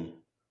home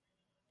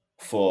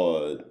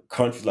for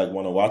countries like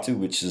Vanuatu,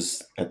 which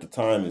is at the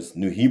time is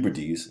New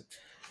Hebrides,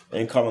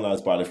 and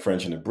colonized by the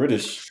French and the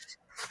British.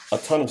 A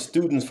ton of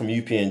students from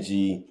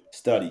UPNG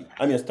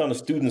a ton of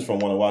students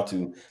from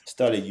Vanuatu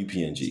study at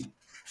UPNG.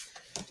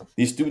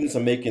 These students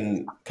are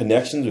making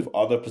connections with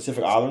other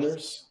Pacific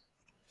Islanders,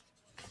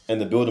 and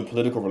they're building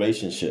political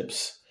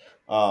relationships.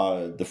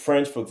 The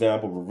French, for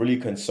example, were really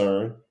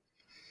concerned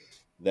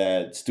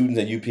that students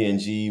at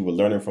UPNG were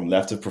learning from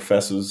leftist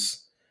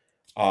professors.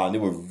 There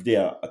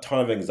a ton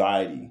of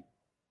anxiety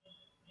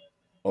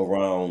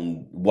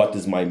around what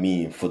this might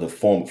mean for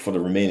the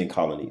remaining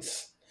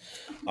colonies.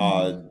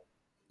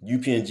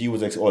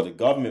 UPNG or the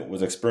government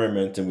was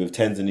experimenting with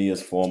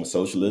Tanzania's form of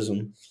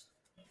socialism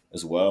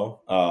as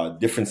well.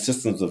 Different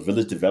systems of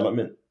village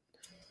development.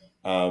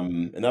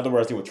 In other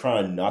words, they were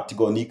trying not to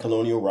go a neat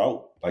colonial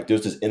route. Like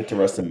there's this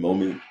interesting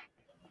moment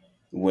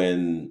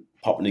when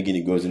Papua New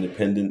Guinea goes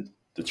independent.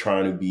 They're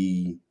trying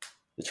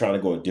to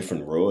go a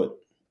different road.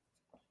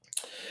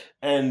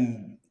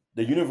 And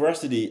the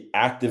university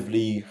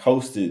actively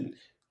hosted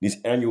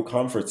these annual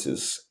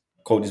conferences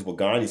called these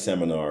Wagani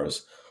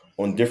seminars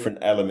on different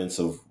elements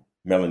of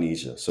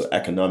Melanesia. So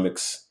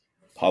economics,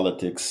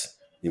 politics,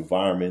 the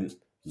environment,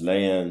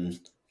 land,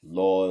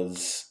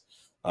 laws,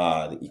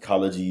 the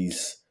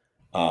ecologies,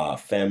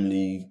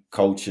 family,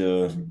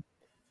 culture.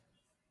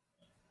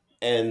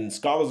 And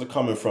scholars are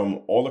coming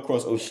from all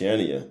across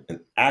Oceania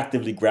and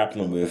actively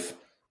grappling with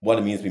what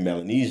it means to be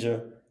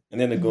Melanesia, and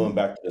then they're going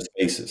back to their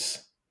spaces.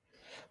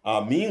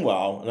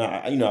 Meanwhile,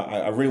 and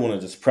I really want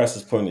to just press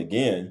this point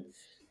again.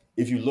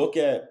 If you look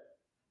at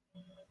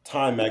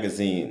Time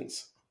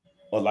magazines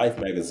or Life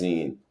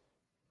magazine,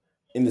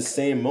 in the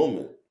same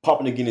moment,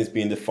 Papua New Guinea is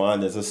being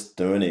defined as a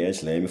stern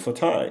edge land before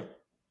time.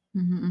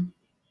 Mm-hmm.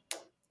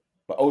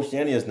 But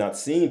Oceania is not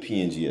seeing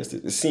PNG as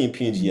this; it's seeing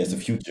PNG as the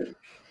future.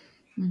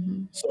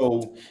 Mm-hmm.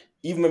 So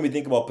even when we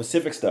think about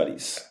Pacific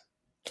studies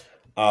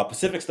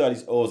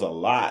owes a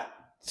lot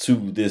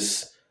to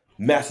this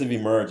massive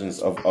emergence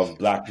of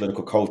Black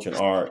political culture and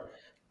art,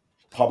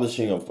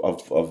 publishing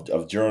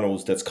of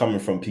journals that's coming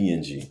from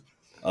PNG,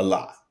 a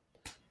lot.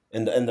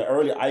 And the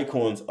early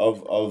icons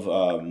of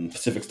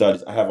Pacific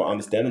studies, I have an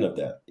understanding of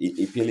that.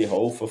 Epili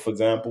Hofa, for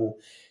example,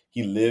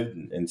 he lived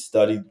and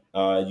studied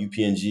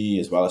UPNG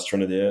as well as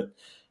Trinidad.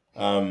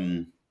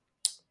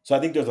 So I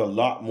think there's a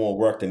lot more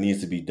work that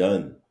needs to be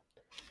done.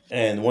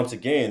 And once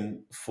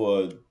again,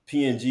 for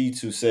PNG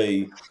to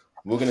say,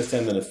 we're going to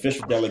send an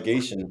official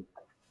delegation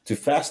to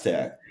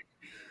FASTAC,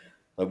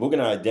 like we're going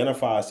to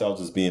identify ourselves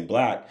as being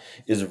Black,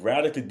 is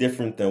radically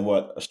different than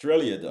what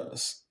Australia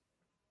does.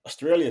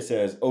 Australia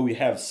says, oh, we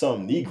have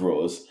some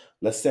Negroes,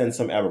 let's send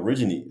some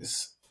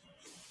Aborigines.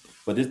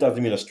 But this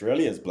doesn't mean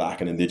Australia is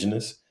Black and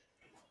Indigenous.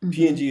 Mm-hmm.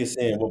 PNG is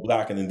saying we're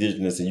Black and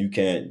Indigenous and you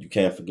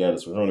can't forget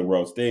us. We're on the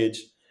world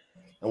stage.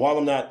 And while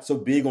I'm not so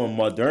big on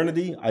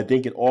modernity, I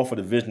think it offered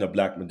a vision of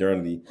Black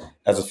modernity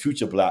as a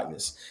future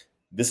Blackness.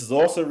 This is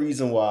also a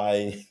reason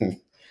why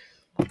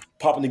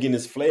Papua New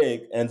Guinea's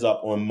flag ends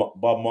up on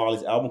Bob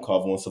Marley's album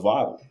cover on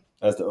Survival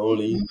as the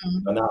only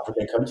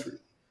Pan-African country.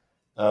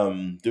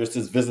 There's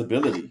this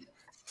visibility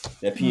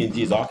that PNG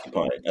is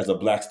occupying as a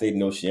Black state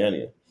in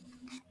Oceania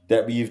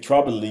that we've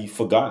troublingly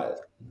forgot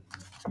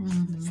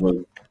for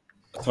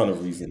ton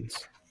of reasons.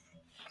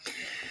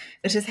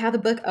 Which is how the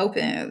book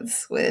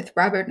opens with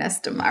Robert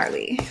Nesta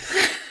Marley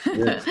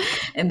Yeah.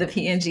 and the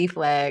PNG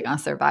flag on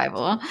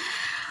survival.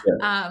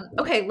 Yeah.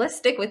 Okay, let's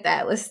stick with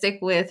that. Let's stick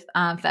with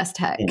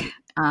Festech,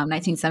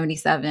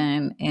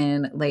 1977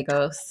 in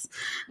Lagos.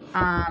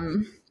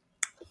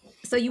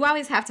 So you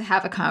always have to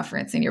have a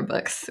conference in your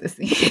books.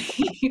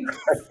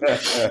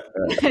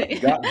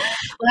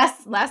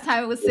 last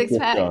time it was Six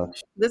Pack.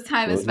 This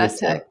time it's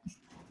Festech.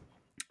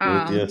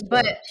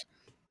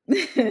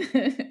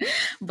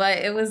 But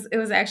it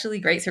was actually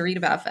great to read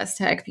about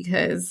Festech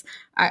because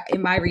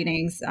in my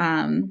readings,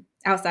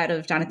 outside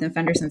of Jonathan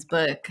Fenderson's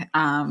book,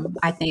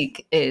 I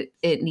think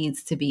it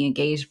needs to be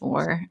engaged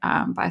more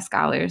by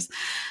scholars.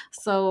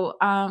 So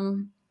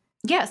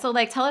so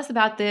like tell us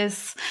about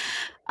this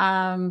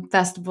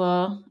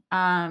festival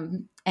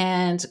and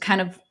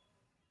kind of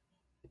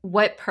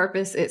what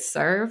purpose it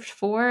served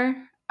for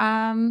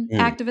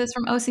activists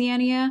from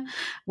Oceania.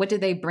 What did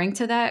they bring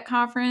to that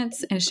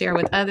conference and share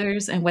with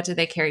others, and what did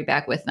they carry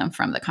back with them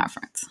from the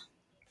conference?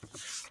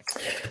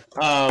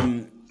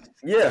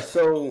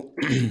 So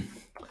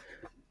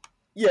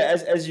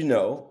as you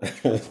know,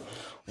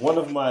 one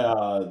of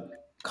my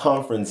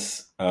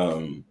conference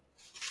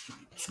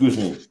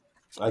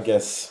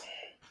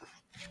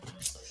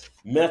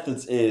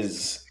methods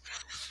is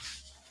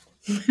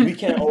we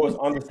can't always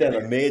understand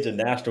a major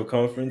national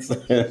conference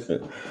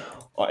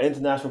or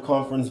international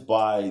conference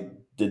by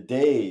the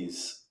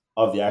days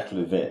of the actual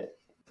event.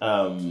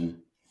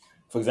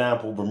 For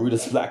example,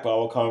 Bermuda's Black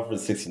Power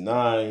Conference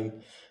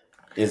 69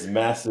 is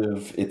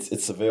massive. It's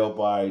surveilled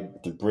by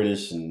the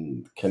British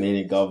and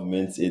Canadian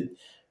governments. It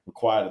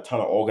required a ton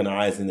of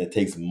organizing that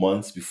takes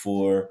months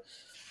before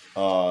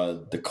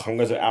the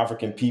Congress of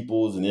African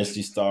Peoples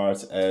initially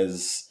starts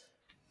as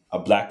a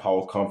Black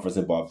Power Conference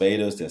in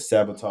Barbados. There's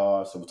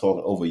sabotage. So we're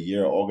talking over a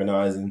year of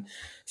organizing.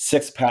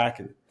 Six Pack,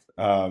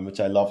 which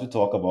I love to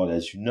talk about,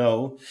 as you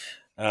know,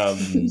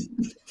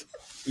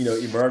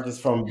 emerges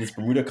from this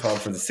Bermuda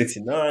Conference in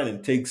 69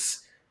 and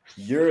takes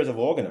years of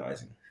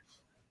organizing.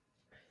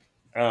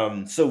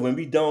 So when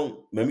we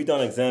don't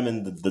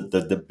examine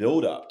the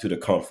build up to the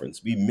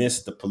conference, we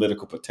miss the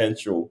political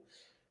potential.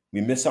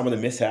 We miss some of the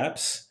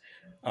mishaps.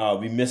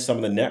 We miss some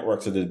of the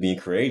networks that are being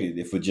created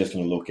if we're just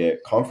going to look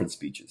at conference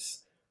speeches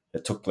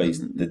that took place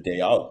the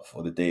day of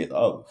or the day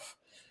of,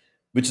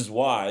 which is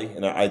why,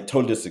 and I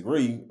totally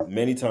disagree,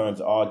 many times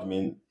the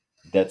argument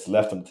that's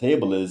left on the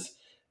table is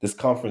this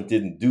conference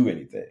didn't do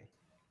anything.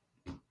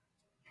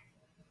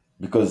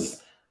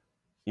 Because,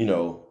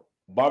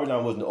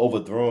 Babylon wasn't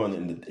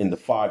overthrown in the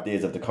 5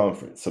 days of the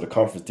conference, so the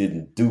conference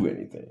didn't do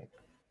anything.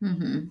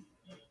 Mm-hmm.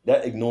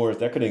 That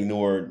could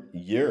ignore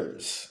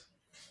years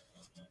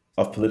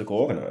of political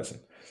organizing.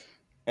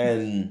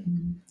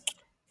 And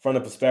from the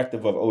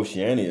perspective of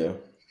Oceania,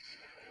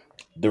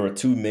 there are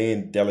two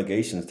main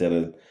delegations that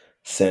are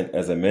sent,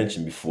 as I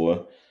mentioned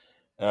before.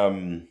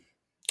 But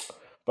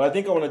I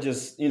think I want to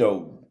just,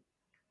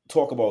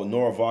 talk about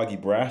Nora Varghese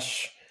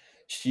Brash.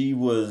 She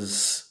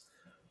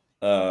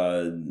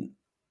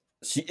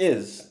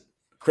is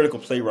critical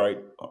playwright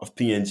of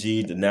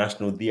PNG, the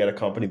National Theater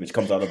Company, which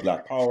comes out of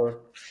Black Power.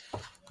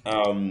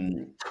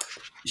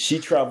 She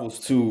travels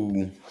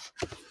to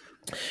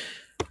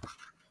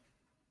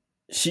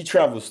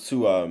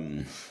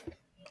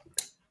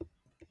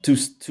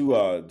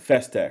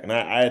Festech, and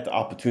I had the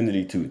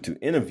opportunity to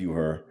interview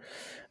her.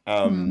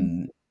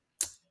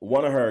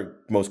 One of her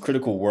most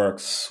critical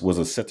works was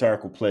a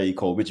satirical play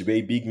called Which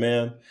Way Big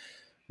Man,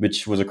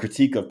 which was a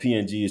critique of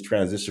PNG's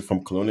transition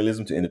from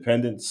colonialism to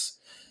independence.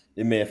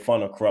 It made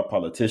fun of corrupt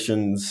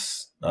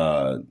politicians,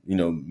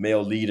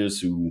 male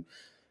leaders who,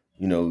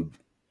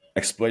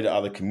 exploited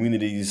other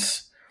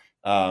communities.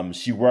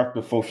 She worked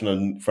with folks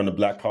from the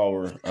Black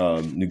Power,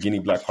 New Guinea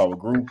Black Power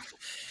group.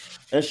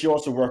 And she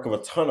also worked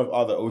with a ton of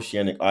other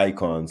oceanic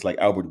icons like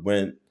Albert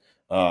Wendt,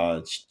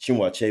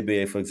 Chinua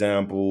Achebe, for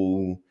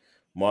example,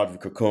 Marjorie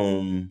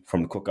Kukum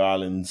from the Cook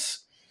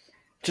Islands.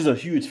 She's a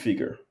huge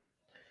figure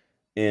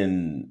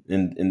in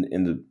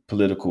the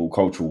political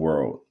cultural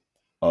world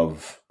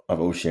of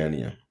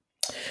Oceania.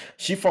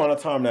 She found a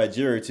time in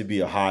Nigeria to be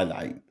a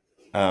highlight.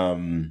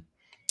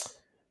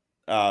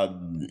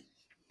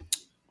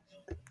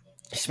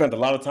 She spent a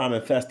lot of time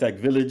in Festech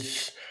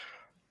Village.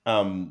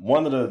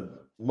 One of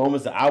the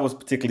moments that I was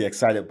particularly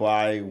excited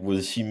by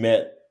was she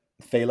met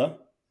Fela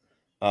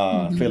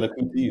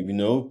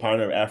Kuti,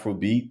 pioneer of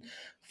Afrobeat.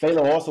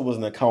 Fela also was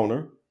an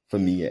encounter for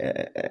me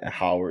at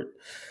Howard.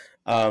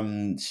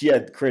 She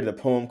had created a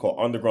poem called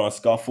Underground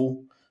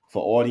Scuffle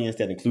for audience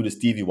that included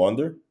Stevie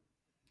Wonder.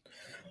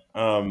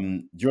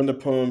 During the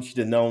poem, she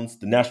denounced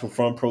the National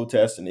Front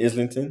protests in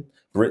Islington,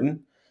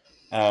 Britain.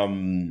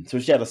 So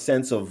she had a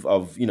sense of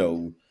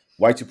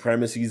white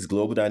supremacy's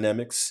global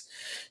dynamics.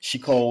 She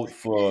called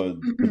for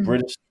the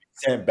British to be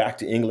sent back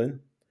to England.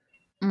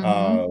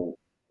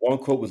 One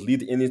quote was,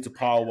 "Lead the Indians to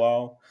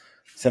powwow,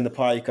 send the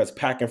Payukas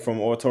packing from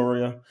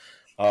Oratoria,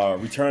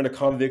 return the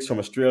convicts from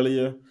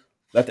Australia,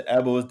 let the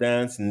Abos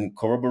dance in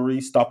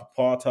Corroboree, stop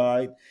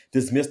apartheid,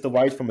 dismiss the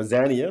whites from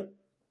Azania,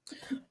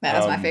 That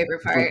was my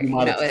favorite So part. you You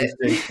might know it.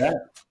 appreciate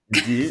that.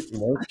 You did,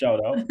 shout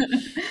out.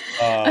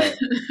 Uh,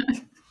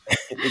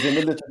 is in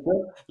the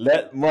literature,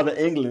 let Mother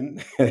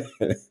England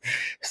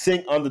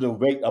sink under the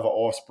weight of an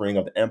offspring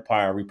of the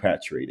empire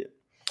repatriated.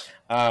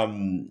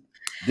 Um,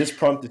 this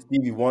prompted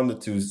Stevie Wonder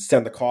to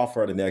send a call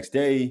for her the next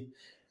day.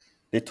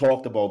 They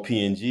talked about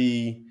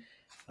PNG.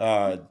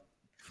 Uh,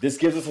 this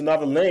gives us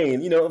another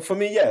lane. For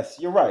me, yes,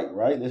 you're right,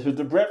 right? This was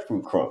the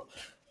breadfruit crumb.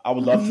 I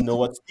would love to know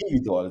what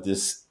Stevie thought of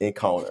this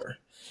encounter.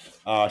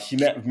 She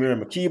met with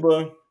Miriam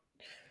Makeba.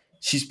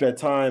 She spent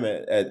time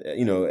at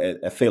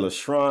Fela's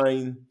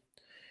shrine.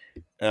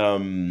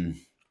 Um,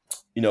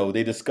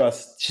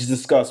 she's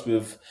discussed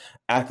with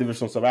activists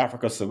from South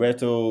Africa,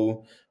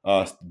 Soweto,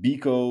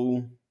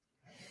 Biko.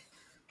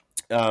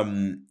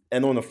 And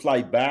on the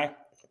flight back,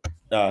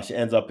 she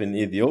ends up in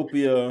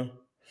Ethiopia.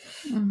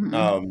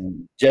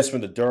 Just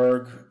when the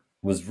Derg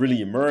was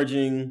really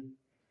emerging.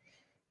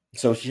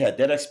 So she had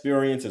that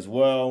experience as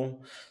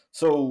well.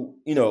 So,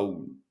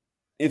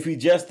 if we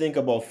just think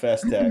about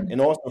Festec and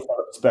also from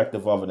the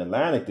perspective of an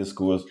Atlantic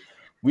discourse,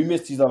 we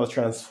miss these other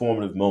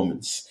transformative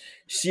moments.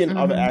 She and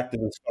other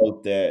activists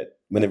felt that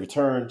when they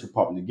returned to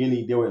Papua New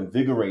Guinea, they were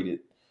invigorated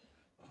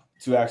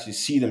to actually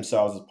see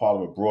themselves as part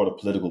of a broader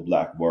political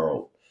Black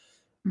world,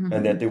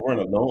 and that they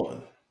weren't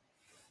alone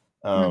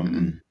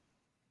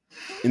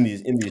in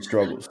these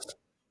struggles.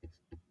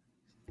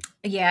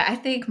 Yeah, I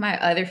think my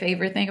other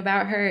favorite thing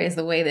about her is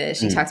the way that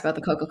she talks about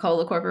the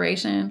Coca-Cola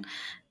Corporation.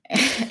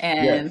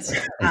 And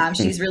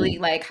she's really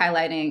like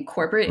highlighting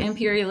corporate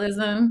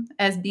imperialism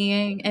as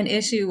being an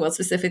issue, well,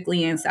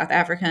 specifically in South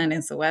Africa and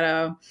in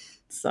Soweto.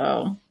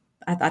 So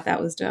I thought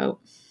that was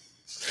dope.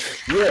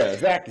 Yeah,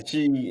 exactly.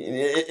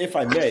 If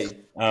I may,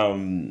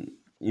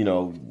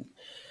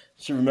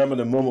 she remembered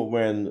the moment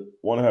when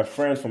one of her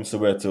friends from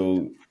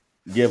Soweto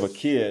gave a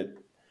kid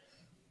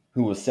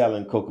who was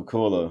selling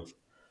Coca-Cola,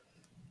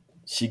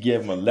 she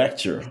gave him a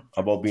lecture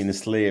about being a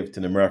slave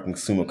to an American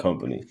consumer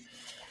company.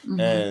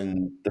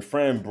 And the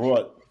friend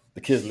brought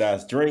the kid's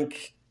last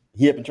drink.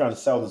 He had been trying to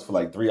sell this for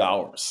like 3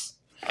 hours.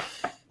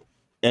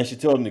 And she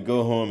told him to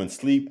go home and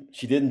sleep.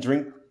 She didn't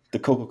drink the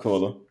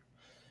Coca-Cola.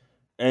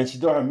 And she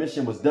thought her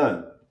mission was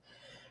done.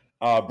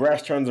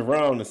 Brash turns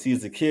around and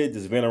sees the kid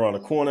just ran around the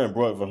corner and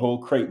brought a whole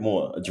crate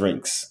more of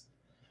drinks.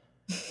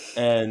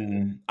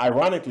 And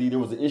ironically, there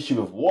was an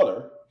issue of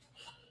water.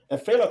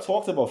 And Fela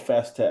talks about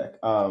Fast Tech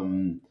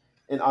in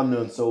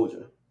Unknown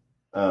Soldier.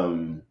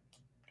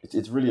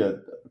 It's really a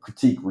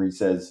critique where he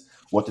says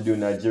what to do in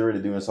Nigeria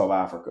to do in South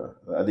Africa.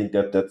 I think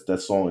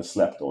that song is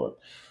slept on.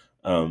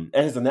 And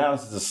his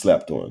analysis is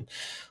slept on.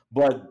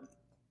 But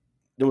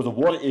there was a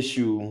water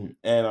issue,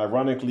 and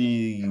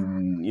ironically,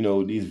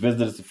 these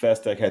visitors to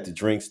Festec had to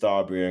drink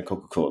Starberry and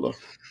Coca-Cola.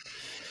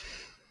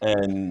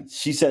 And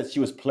she said she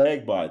was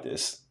plagued by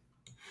this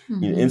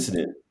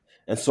incident,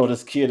 and saw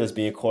this kid as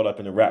being caught up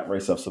in the rat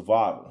race of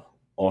survival,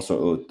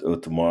 also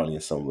owed to Marley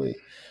in some way.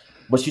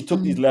 But she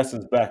took these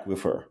lessons back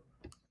with her.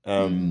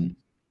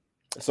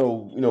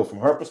 So, from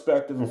her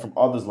perspective and from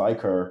others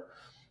like her,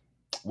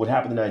 what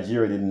happened in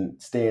Nigeria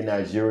didn't stay in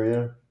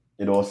Nigeria.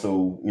 It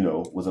also,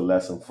 was a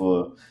lesson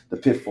for the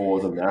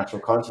pitfalls of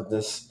national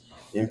consciousness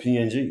in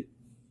PNG.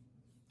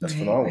 That's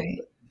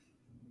phenomenal.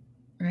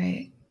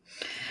 Right.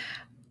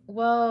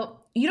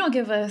 Well, you don't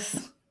give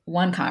us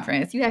one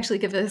conference. You actually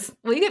give us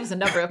a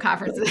number of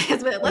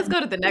conferences, but let's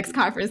go to the next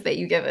conference that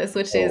you give us,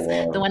 which is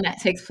the one that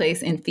takes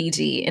place in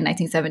Fiji in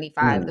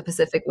 1975, the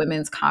Pacific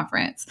Women's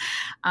Conference.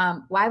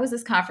 Why was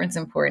this conference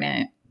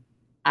important?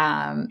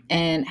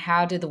 And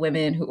how did the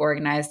women who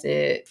organized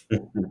it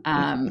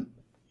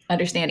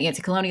understand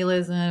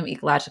anti-colonialism,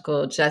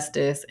 ecological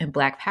justice, and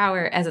Black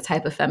power as a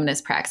type of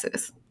feminist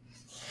praxis?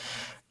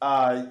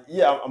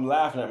 I'm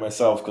laughing at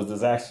myself because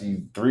there's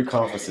actually 3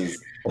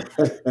 conferences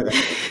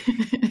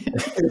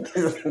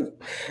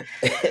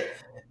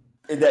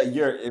in that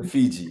year in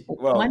Fiji.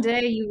 Well, one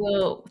day you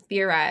will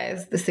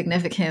theorize the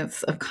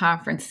significance of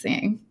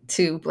conferencing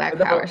to Black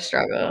power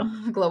struggle,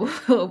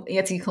 global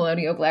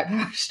anti-colonial Black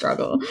power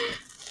struggle.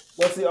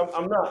 Well, see,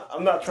 I'm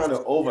not trying to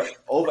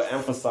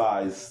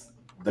overemphasize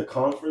the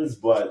conference,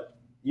 but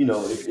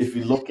if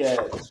we look at,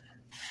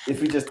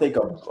 if we just take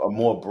a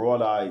more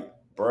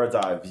bird's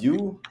eye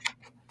view,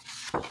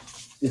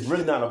 it's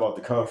really not about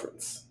the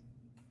conference.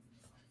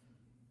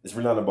 It's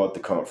really not about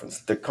the conference.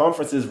 The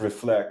conferences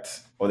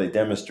reflect, or they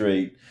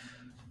demonstrate,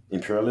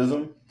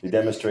 imperialism. They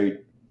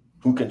demonstrate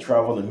who can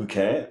travel and who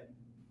can't.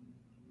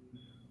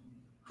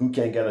 Who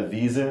can get a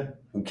visa,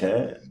 who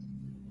can't.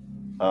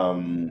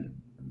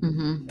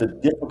 The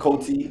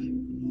difficulty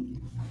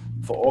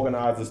for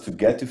organizers to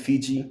get to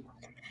Fiji.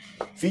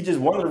 Fiji is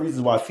one of the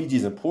reasons why Fiji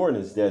is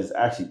important, is that it's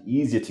actually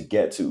easier to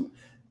get to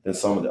than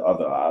some of the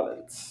other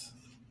islands.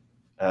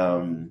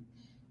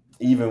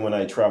 Even when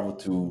I traveled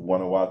to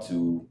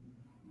Vanuatu,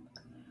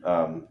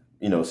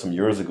 some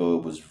years ago,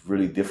 it was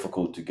really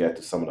difficult to get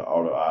to some of the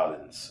outer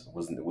islands. It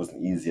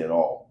wasn't easy at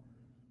all.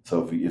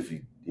 So if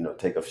you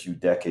take a few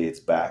decades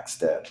back,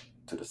 step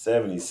to the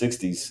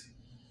 70s,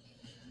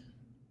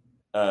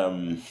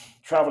 60s,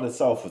 travel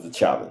itself was a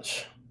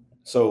challenge.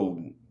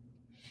 So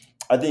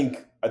I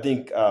think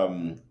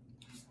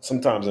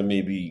sometimes I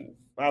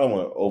don't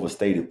want to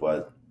overstate it,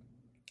 but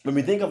when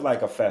we think of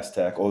like a fast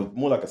tack or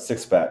more like a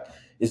six pack,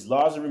 it's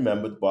largely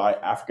remembered by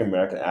African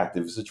American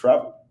activists who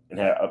travel and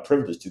had a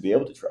privilege to be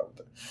able to travel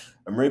there.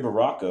 Amiri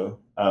Baraka,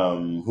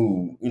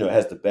 who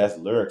has the best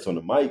lyrics on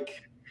the mic,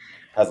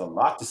 has a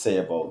lot to say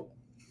about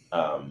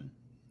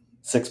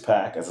six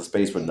pack as a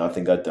space where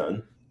nothing got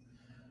done.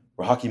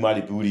 Where Haki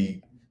Mighty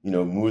Booty,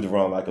 moved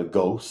around like a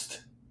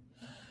ghost.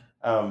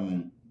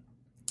 Um,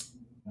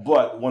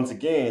 but once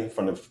again,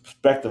 from the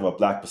perspective of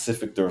Black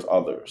Pacific, there's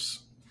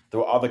others. There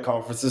were other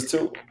conferences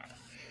too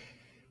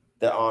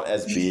that aren't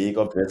as big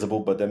or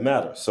visible, but that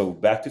matter. So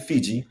back to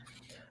Fiji.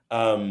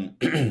 Um,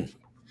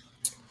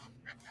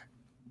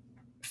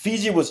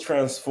 Fiji was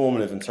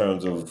transformative in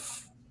terms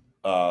of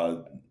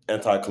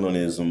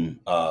anti-colonialism,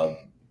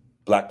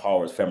 Black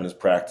power as feminist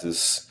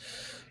practice.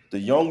 The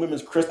Young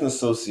Women's Christian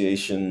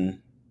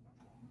Association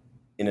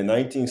in the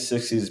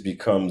 1960s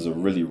becomes a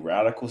really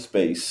radical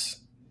space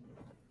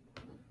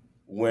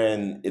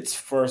when its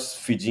first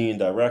Fijian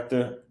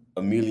director,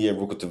 Amelia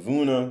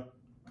Rukatavuna,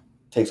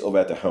 takes over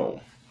at the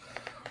helm.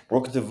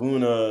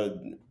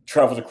 Rukatavuna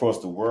travels across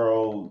the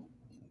world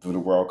through the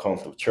World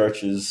Council of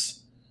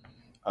Churches.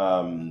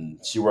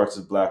 She works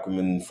with Black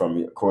women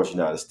from across the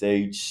United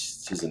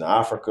States. She's in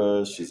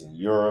Africa. She's in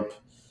Europe.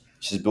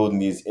 She's building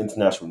these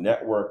international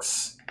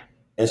networks.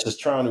 And she's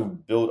trying to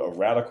build a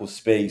radical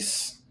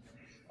space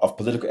of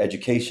political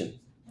education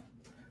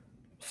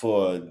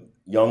for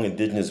young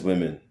indigenous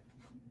women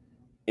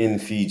in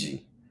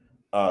Fiji.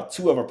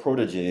 Two of her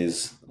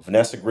proteges,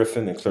 Vanessa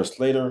Griffin and Claire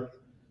Slater,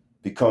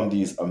 become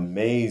these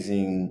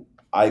amazing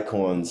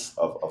icons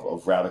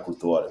of radical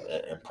thought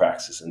and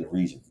praxis in the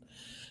region.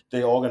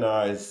 They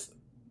organized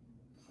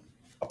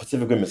a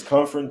Pacific Women's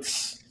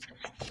Conference,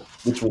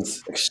 which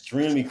was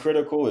extremely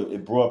critical.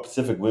 It brought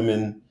Pacific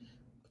women,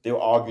 they were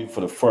argued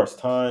for the first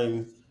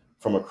time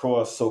from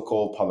across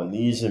so-called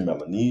Polynesia,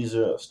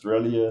 Melanesia,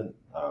 Australia,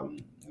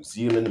 New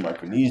Zealand,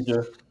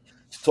 Micronesia,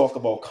 to talk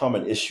about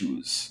common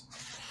issues.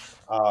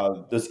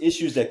 Those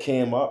issues that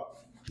came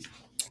up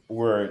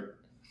were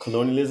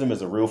colonialism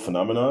is a real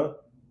phenomenon,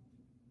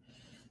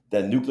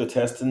 that nuclear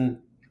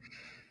testing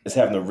is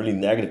having a really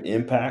negative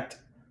impact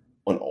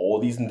on all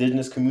these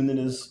indigenous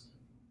communities,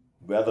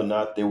 whether or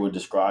not they were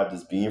described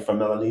as being from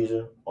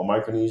Melanesia or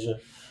Micronesia.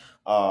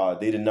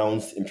 They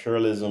denounced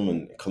imperialism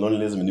and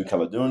colonialism in New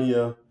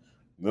Caledonia.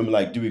 Women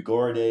like Dewey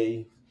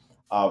Gorday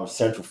were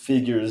central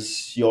figures.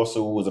 She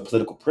also was a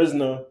political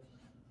prisoner,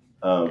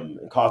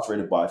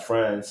 incarcerated by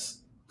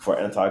France for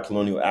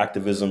anti-colonial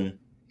activism.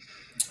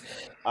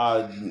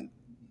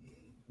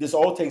 This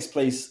all takes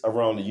place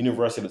around the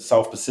University of the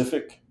South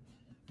Pacific,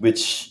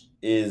 which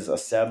is a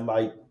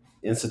satellite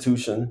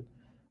institution.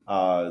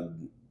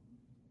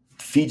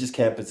 Fiji's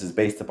campus is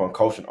based upon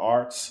culture and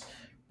arts.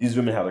 These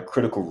women had a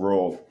critical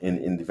role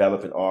in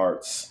developing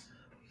arts,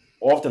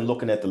 often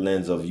looking at the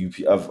lens of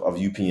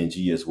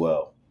UPNG as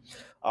well.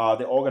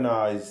 They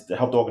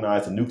helped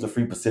organize the Nuclear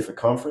Free Pacific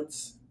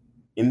Conference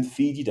in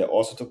Fiji that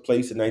also took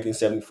place in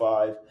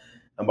 1975.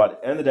 And by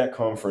the end of that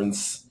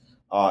conference,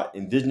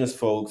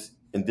 indigenous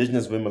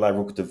women like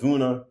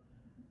Rukatavuna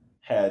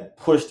had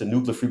pushed the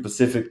Nuclear Free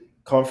Pacific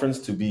Conference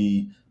to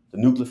be the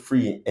Nuclear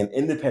Free and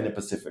Independent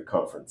Pacific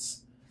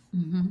Conference.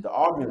 Mm-hmm. The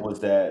argument was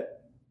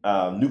that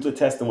nuclear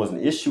testing was an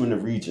issue in the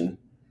region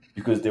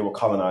because they were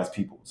colonized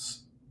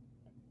peoples.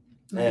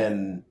 Mm-hmm.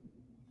 And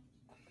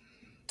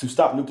to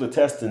stop nuclear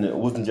testing, it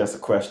wasn't just a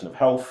question of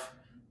health,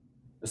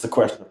 it's a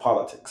question of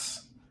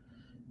politics.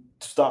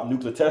 To stop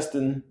nuclear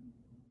testing,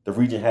 the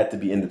region had to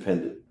be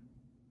independent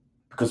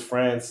because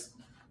France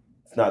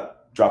is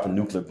not dropping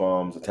nuclear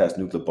bombs or test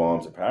nuclear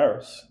bombs in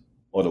Paris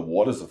or the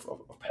waters of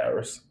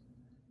Paris.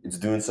 It's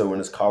doing so in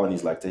its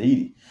colonies like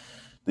Tahiti.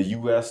 The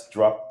U.S.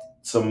 dropped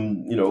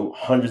some,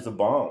 hundreds of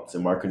bombs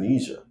in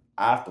Micronesia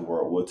after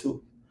World War II.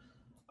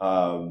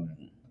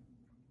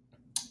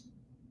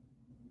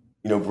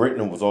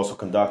 Britain was also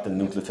conducting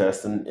nuclear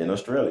testing in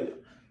Australia.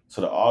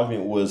 So the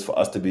argument was for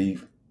us to be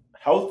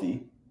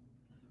healthy,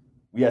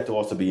 we had to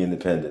also be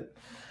independent.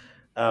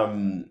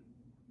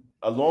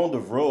 Along the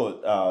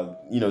road,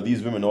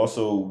 these women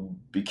also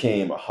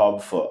became a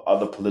hub for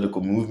other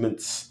political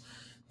movements.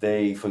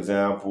 They, for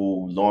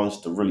example,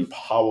 launched a really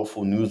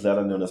powerful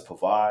newsletter known as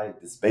Provide.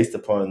 It's based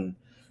upon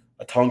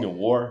a Tongan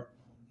War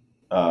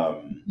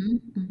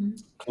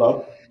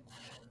club.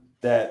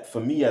 That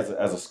for me as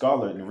a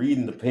scholar, in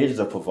reading the pages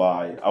of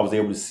Provide, I was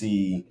able to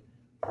see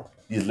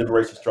these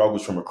liberation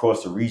struggles from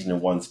across the region in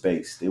one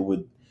space. They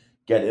would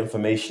get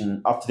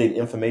up-to-date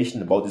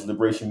information about these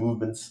liberation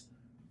movements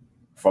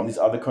from these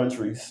other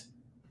countries,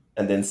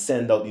 and then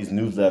send out these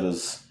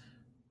newsletters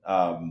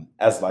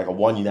as like a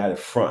one united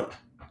front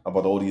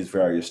about all these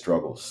various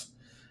struggles.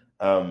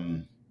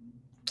 And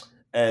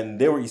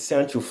they were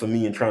essential for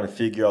me in trying to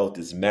figure out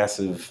this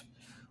massive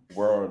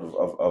world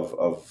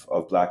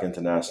of Black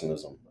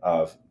internationalism.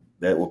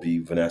 That would be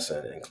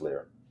Vanessa and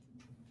Claire.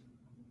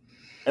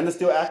 And they're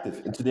still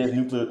active in today's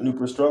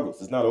nuclear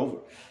struggles. It's not over.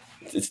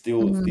 It's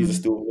still, these are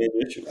still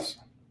major issues.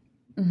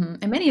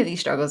 And many of these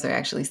struggles are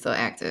actually still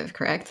active,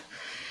 correct?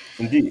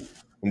 Indeed.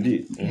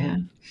 Yeah.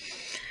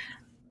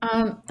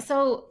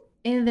 So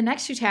in the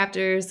next two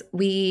chapters,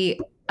 we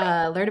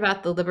learned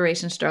about the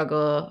liberation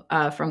struggle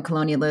from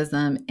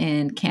colonialism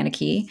in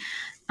Kanaki.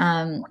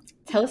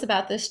 Tell us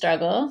about this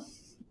struggle,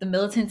 the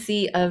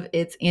militancy of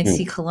its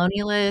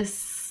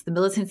anti-colonialists, the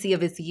militancy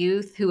of its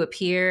youth who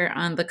appear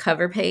on the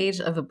cover page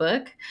of the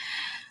book,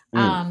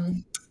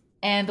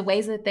 and the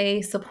ways that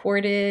they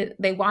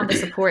won the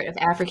support of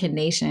African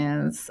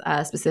nations,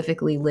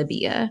 specifically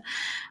Libya.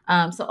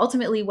 So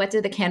ultimately, what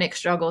did the Kanak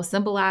struggle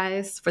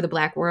symbolize for the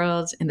Black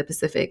world in the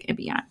Pacific and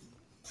beyond?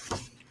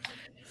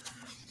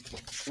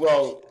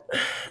 Well,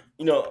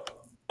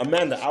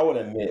 Amanda, I would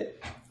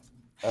admit,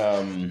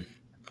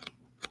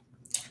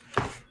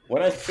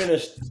 when I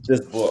finished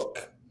this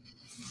book,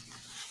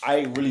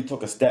 I really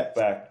took a step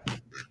back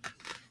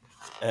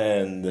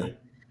and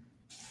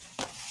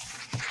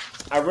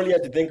I really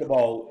had to think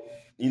about,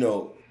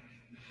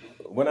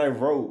 when I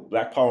wrote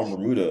Black Power in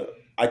Bermuda,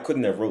 I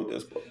couldn't have wrote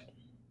this book.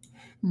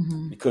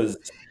 Because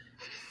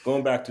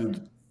going back to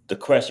the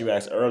question you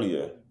asked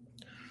earlier,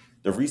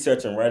 the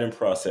research and writing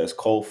process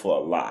called for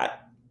a lot.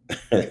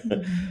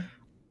 A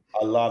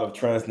lot of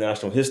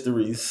transnational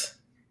histories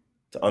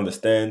to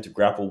understand, to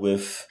grapple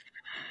with.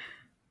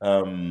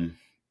 And,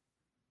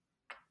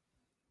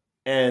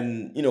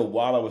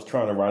 while I was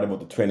trying to write about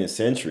the 20th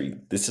century,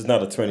 this is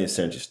not a 20th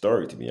century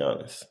story, to be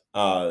honest.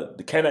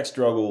 The Kanak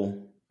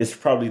struggle is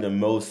probably the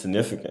most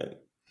significant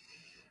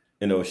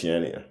in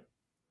Oceania.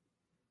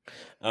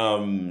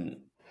 The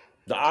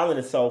island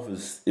itself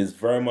is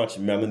very much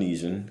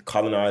Melanesian,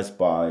 colonized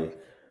by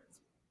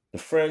the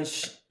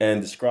French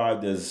and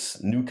described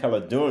as New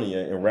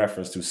Caledonia in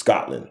reference to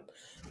Scotland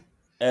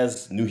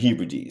as New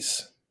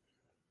Hebrides.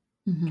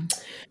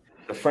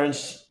 The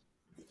French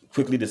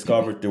quickly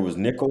discovered there was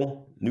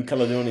nickel. New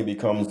Caledonia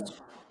becomes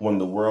one of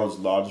the world's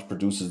largest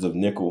producers of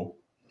nickel,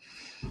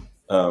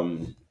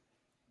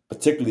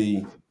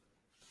 particularly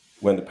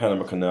when the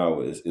Panama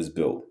Canal is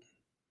built.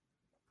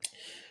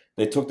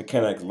 They took the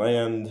Kanak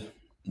land,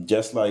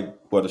 just like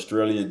what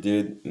Australia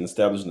did in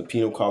establishing the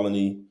penal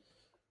colony.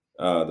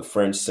 The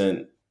French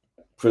sent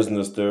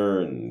prisoners there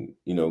and,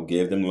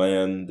 gave them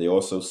land. They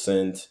also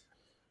sent,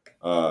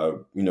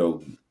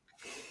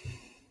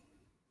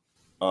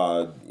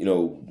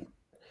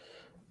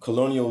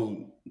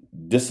 colonial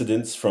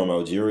dissidents from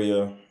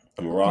Algeria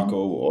and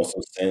Morocco were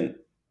also sent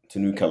to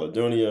New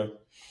Caledonia.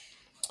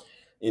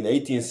 In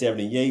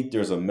 1878,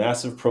 there's a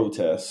massive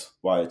protest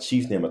by a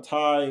chief named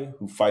Atai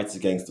who fights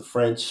against the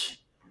French.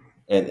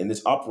 And in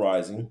this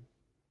uprising,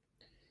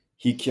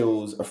 he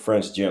kills a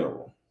French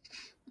general.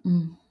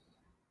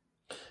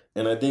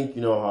 And I think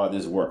you know how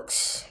this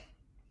works.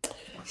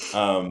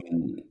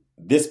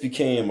 This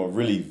became a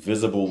really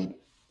visible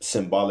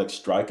symbolic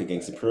strike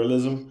against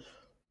imperialism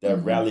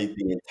that rallied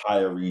the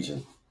entire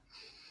region.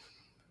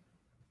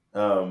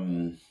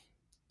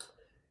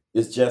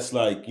 It's just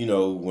like,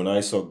 when I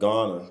saw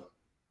Ghana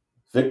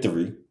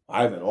victory,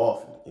 I went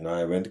off.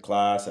 I went to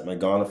class, had my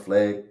Ghana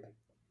flag,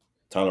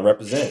 time to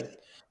represent.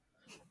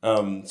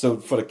 So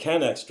for the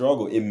Kanak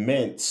struggle, it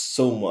meant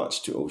so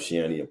much to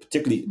Oceania,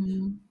 particularly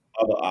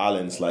other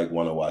islands like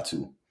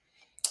Vanuatu,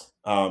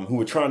 who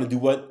were trying to do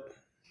what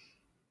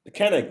the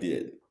Kanak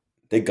did.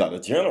 They got a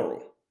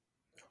general.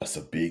 That's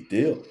a big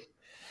deal.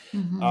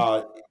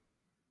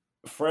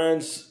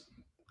 France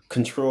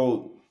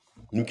controlled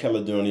New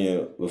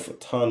Caledonia with a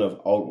ton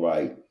of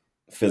outright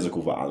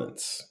physical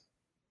violence,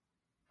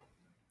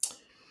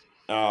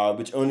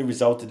 which only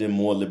resulted in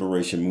more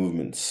liberation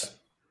movements.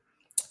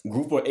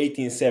 Group of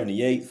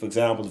 1878, for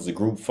example, is a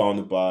group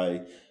founded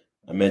by,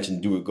 I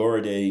mentioned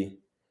Duagoride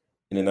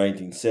in the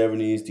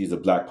 1970s. These are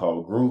Black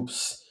Power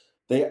groups.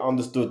 They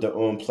understood their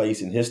own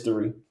place in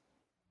history.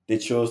 They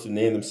chose to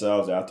name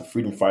themselves after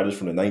freedom fighters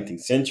from the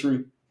 19th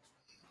century.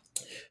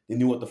 They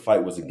knew what the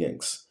fight was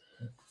against.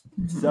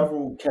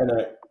 Several kind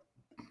of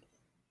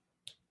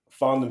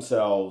found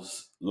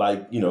themselves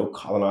like,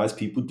 colonized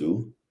people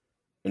do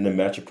in the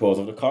metropoles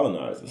of the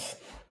colonizers.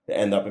 They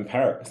end up in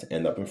Paris, they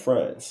end up in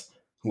France.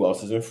 Who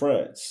else is in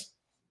France?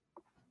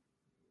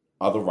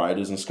 Other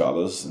writers and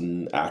scholars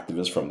and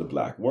activists from the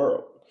Black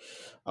world.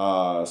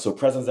 So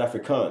Presence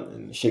Africaine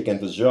and Sheikh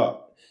Anta Diop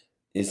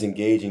is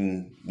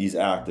engaging these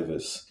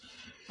activists.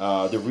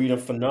 They're reading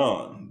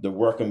Fanon. They're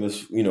working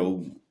with,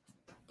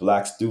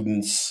 Black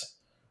students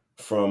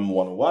from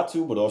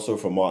Vanuatu, but also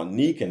from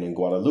Martinique and in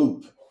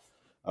Guadeloupe.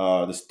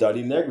 To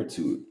study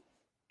negritude.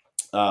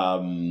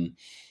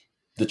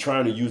 They're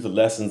trying to use the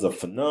lessons of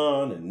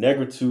Fanon and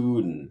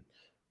negritude and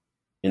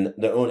in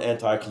their own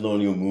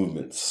anti-colonial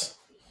movements.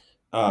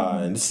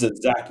 And this is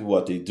exactly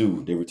what they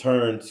do. They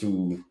return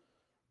to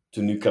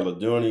New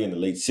Caledonia in the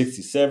late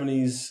 60s,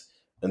 70s,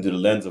 and through the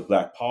lens of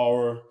Black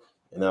power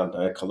and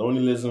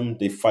anti-colonialism,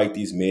 they fight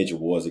these major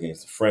wars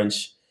against the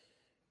French.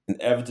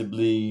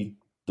 Inevitably,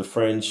 the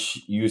French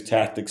use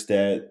tactics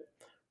that,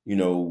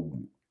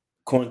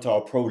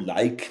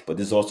 COINTELPRO but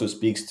this also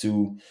speaks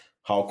to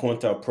how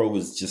COINTELPRO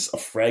is just a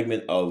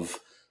fragment of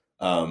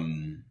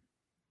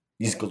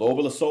these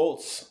global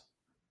assaults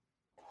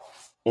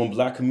on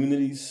Black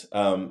communities.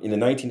 In the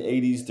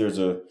 1980s,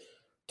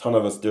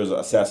 there's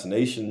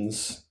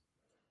assassinations,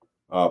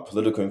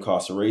 political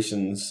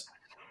incarcerations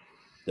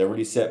that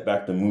really set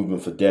back the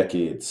movement for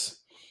decades.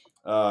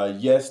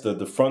 Yes,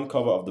 the front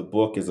cover of the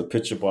book is a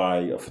picture by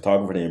a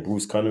photographer named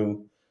Bruce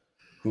Canu,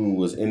 who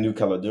was in New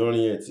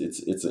Caledonia.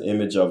 It's an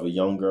image of a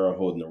young girl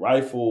holding a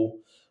rifle.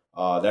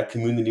 That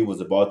community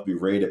was about to be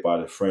raided by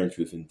the French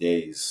within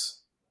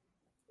days,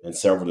 and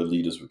several of the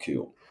leaders were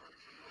killed.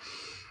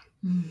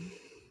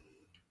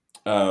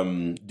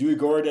 Dewey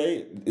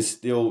Gorday is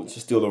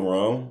still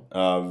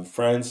around.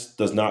 France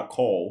does not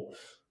call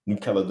New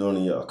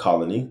Caledonia a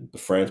colony. The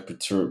French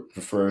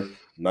prefer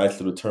nice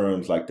little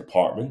terms like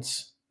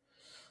departments.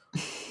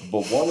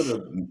 But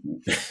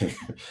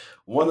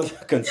one of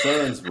the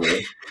concerns were,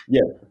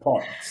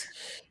 departments.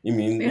 I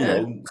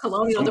mean,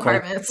 colonial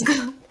departments.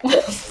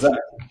 Exactly.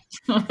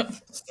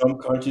 Some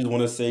countries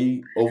want to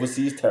say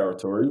overseas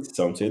territories.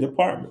 Some say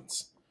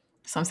departments.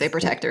 Some say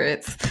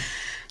protectorates.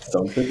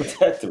 Some say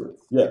protectorates.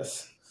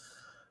 Yes.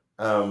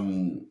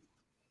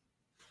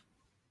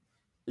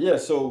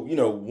 So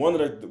one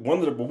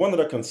of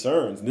the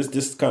concerns, and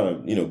this kind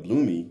of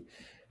blew me,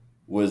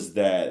 was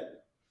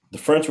that the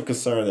French were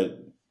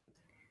concerned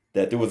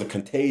that there was a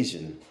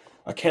contagion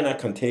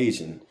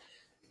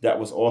that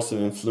was also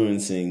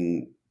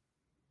influencing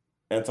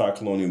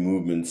anti-colonial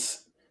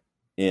movements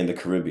in the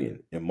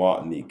Caribbean, in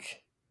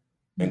Martinique,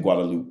 and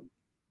Guadeloupe.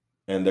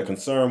 And the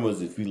concern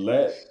was, if we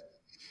let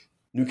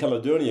New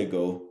Caledonia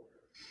go,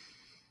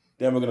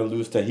 then we're going to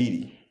lose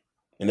Tahiti.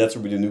 And that's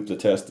where we do nuclear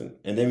testing.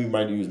 And then we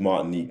might use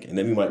Martinique, and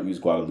then we might use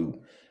Guadeloupe.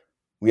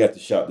 We have to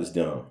shut this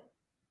down.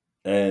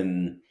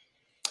 And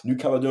New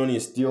Caledonia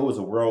still is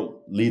a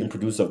world leading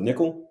producer of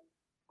nickel.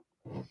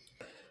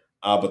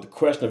 But the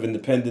question of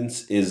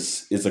independence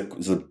is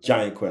a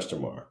giant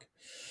question mark.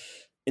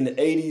 In the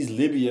 80s,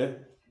 Libya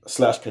 /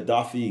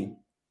 Gaddafi,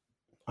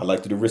 I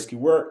like to do risky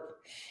work.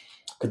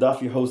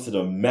 Gaddafi hosted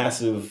a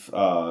massive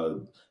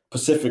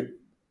Pacific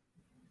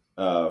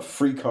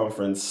free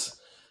conference,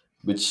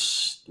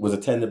 which was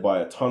attended by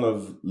a ton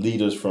of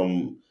leaders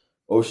from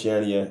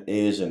Oceania,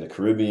 Asia, and the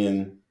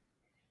Caribbean.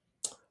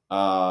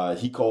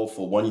 He called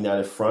for one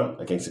united front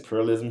against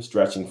imperialism,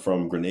 stretching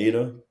from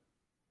Grenada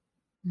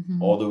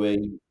all the way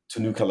to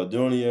New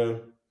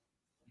Caledonia.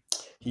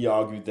 He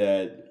argued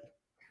that,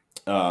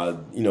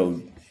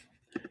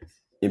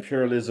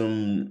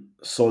 imperialism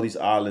saw these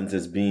islands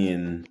as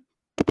being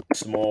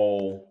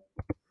small,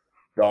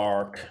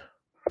 dark,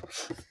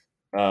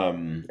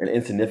 and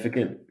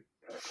insignificant,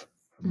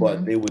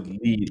 but they would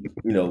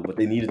but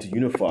they needed to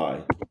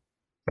unify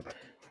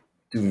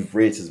to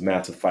raise this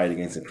massive fight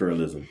against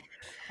imperialism.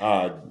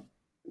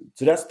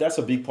 So that's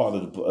a big part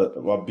of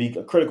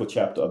a critical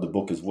chapter of the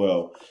book as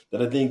well.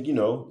 That I think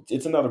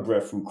it's another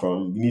breadfruit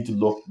crumb. We need to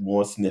look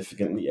more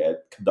significantly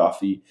at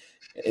Gaddafi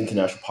and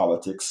international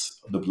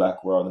politics of the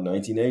Black world in the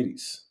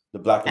 1980s. The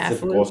Black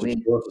Pacific also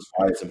shows us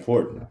why it's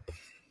important.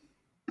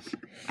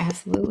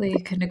 Absolutely,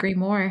 couldn't agree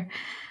more.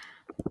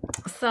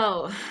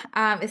 So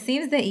it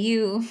seems that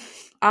you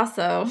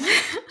also,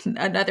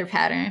 another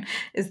pattern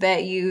is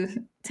that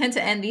you tend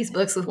to end these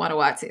books with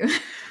Vanuatu.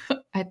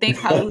 I think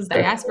Paulu's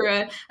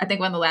Diaspora, I think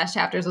one of the last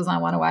chapters was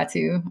on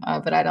Vanuatu,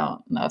 but I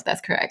don't know if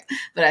that's correct,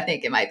 but I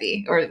think it might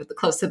be, or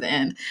close to the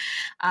end.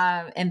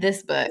 And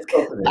this book, this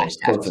book, the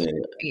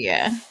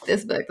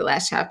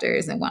last chapter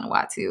is in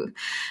Vanuatu.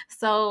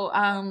 So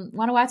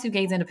Vanuatu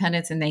gains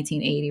independence in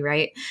 1980,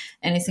 right?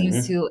 And it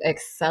seems to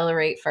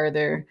accelerate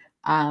further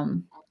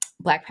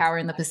Black power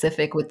in the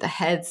Pacific, with the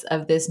heads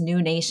of this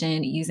new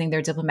nation using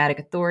their diplomatic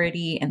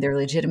authority and their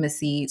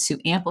legitimacy to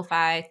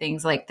amplify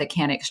things like the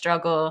Kanak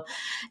struggle,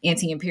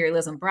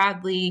 anti-imperialism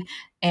broadly,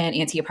 and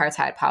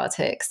anti-apartheid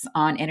politics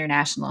on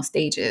international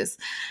stages.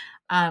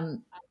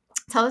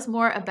 Tell us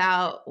more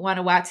about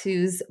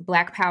Vanuatu's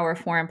Black power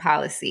foreign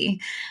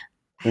policy,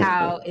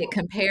 how it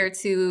compared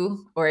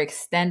to or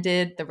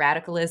extended the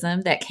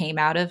radicalism that came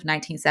out of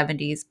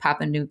 1970s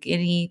Papua New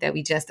Guinea that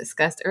we just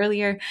discussed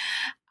earlier,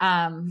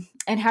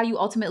 and how you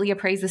ultimately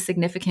appraise the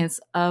significance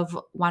of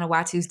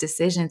Vanuatu's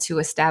decision to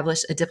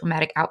establish a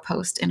diplomatic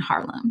outpost in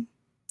Harlem,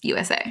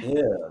 USA.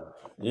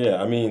 Yeah.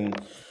 I mean,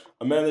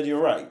 Amanda,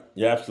 you're right.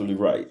 You're absolutely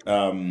right.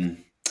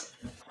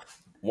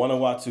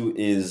 Vanuatu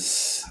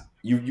is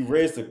you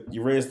raised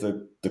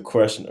the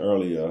question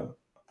earlier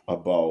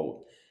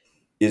about,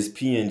 is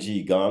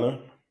PNG Ghana?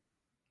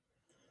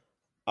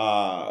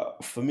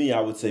 For me,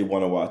 I would say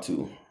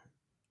Vanuatu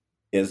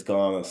is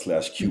Ghana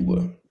 /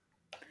 Cuba.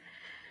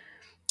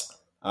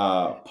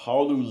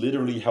 Paulu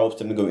literally helps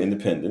them to go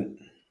independent.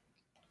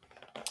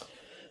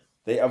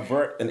 They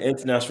avert an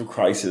international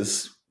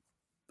crisis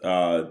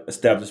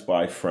established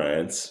by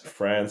France.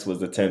 France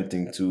was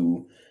attempting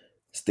to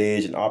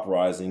stage an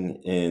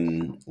uprising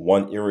in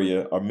one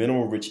area, a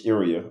mineral-rich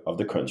area of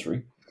the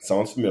country.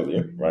 Sounds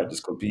familiar, right?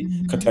 This could be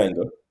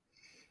Katanga.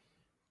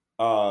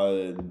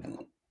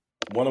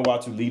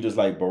 Vanuatu leaders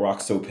like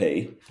Barack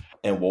Sope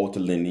and Walter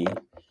Linney,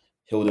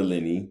 Hilda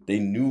Linney, they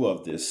knew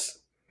of this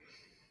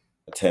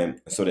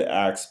attempt, so they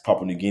asked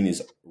Papua New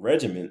Guinea's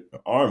regiment,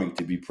 army,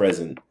 to be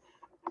present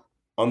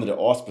under the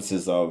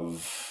auspices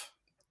of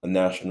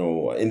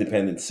national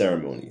independence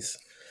ceremonies.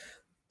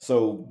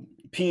 So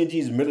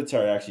PNG's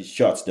military actually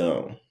shuts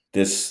down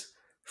this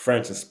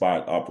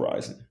French-inspired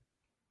uprising,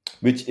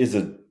 which is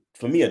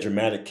for me, a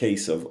dramatic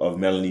case of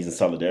Melanesian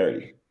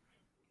solidarity.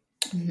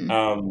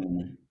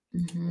 Vanuatu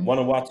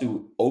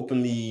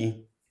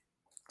openly,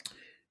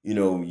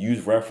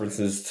 use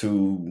references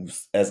to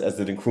as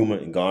the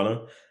Nkrumah in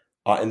Ghana.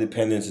 Our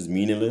independence is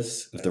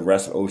meaningless if the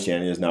rest of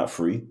Oceania is not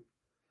free.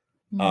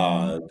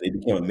 They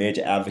became a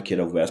major advocate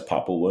of West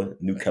Papua,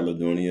 New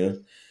Caledonia.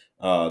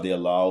 They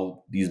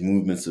allowed these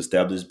movements to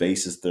establish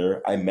bases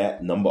there. I met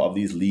a number of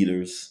these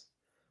leaders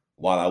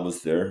while I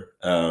was there.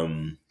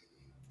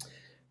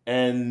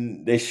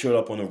 And they showed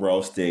up on the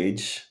world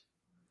stage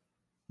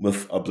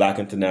with a Black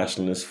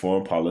internationalist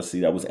foreign policy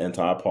that was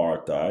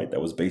anti-apartheid,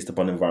 that was based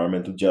upon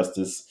environmental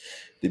justice.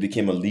 They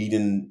became a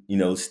leading,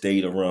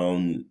 state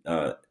around,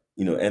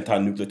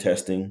 anti-nuclear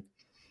testing.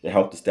 They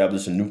helped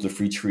establish a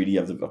nuclear-free treaty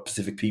of the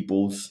Pacific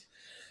peoples.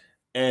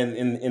 And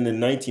in the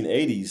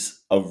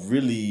 1980s, of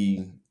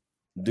really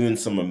doing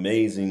some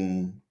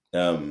amazing,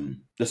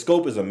 the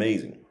scope is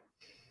amazing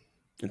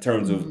in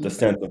terms of the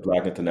sense of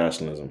Black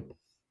internationalism.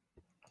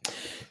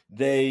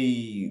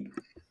 They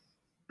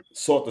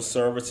sought the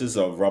services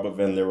of Robert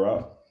Van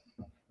Lira,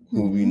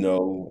 who we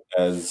know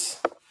as,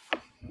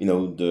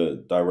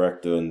 the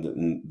director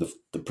and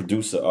the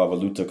producer of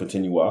Aluta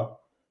Continua,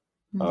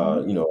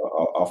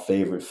 our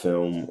favorite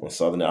film on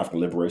Southern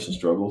African liberation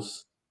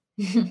struggles.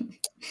 He's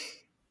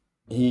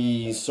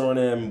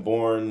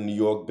Suriname-born, New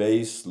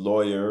York-based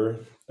lawyer.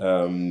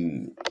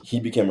 He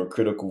became a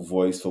critical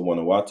voice for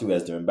Vanuatu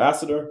as their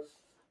ambassador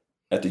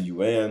at the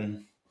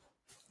UN.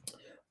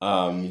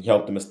 He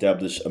helped them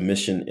establish a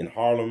mission in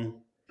Harlem.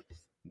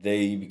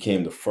 They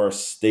became the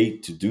first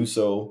state to do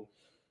so.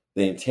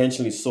 They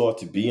intentionally sought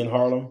to be in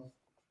Harlem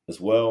as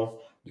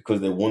well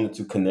because they wanted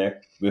to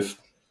connect with,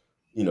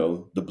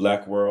 the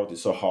Black world. They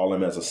saw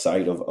Harlem as a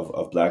site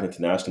of Black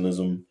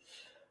internationalism.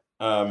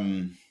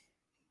 And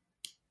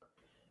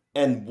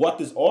what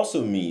this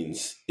also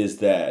means is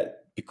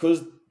that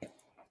because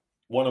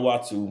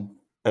Vanuatu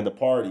and the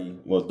party,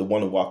 well, the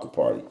Vanuatu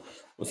Party,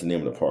 what's the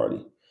name of the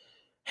party,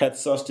 had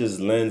such this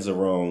lens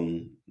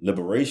around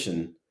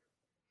liberation,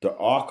 the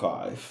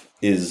archive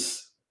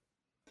is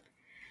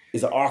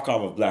an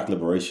archive of Black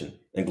liberation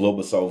and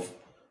global South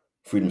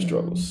freedom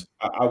struggles.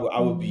 I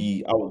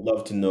would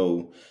love to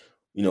know,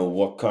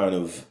 what kind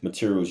of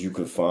materials you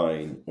could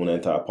find on the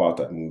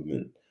anti-apartheid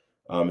movement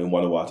in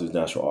Vanuatu's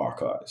national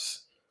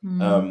archives.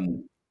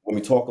 When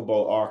we talk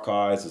about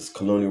archives as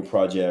colonial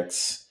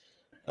projects,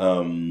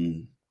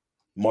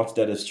 much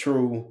that is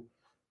true.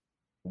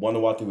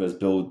 Vanuatu has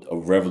built a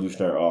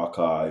revolutionary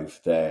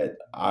archive that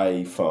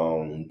I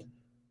found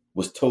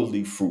was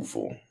totally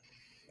fruitful.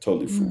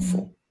 Totally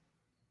fruitful.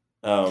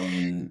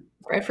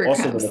 Bradford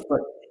Also, comes.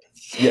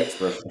 Yes,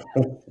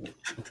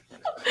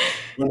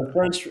 when the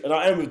French, and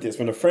I end with this,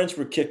 when the French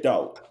were kicked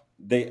out,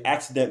 they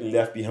accidentally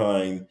left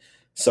behind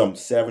some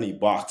 70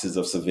 boxes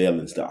of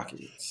surveillance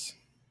documents.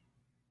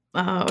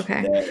 Oh,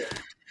 okay.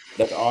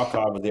 That the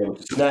archive was able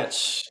to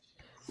snatch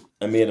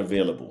and made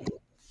available.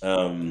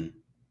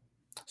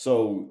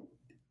 So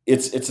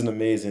it's an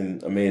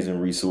amazing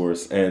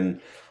resource and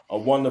a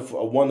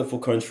wonderful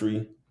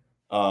country.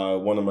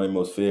 One of my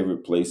most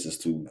favorite places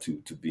to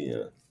be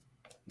in.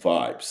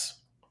 Vibes.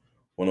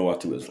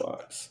 Vanuatu is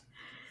vibes.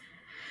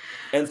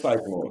 And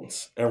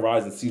cyclones and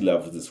rising sea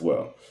levels as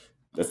well.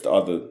 That's the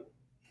other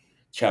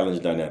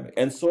challenge dynamic.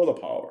 And solar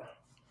power.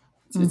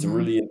 It's a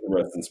really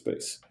interesting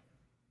space.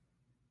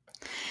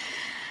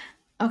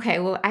 Okay,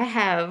 well, I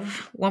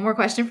have one more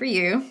question for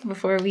you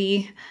before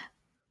we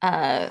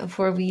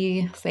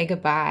say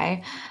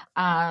goodbye.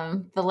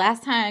 The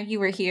last time you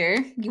were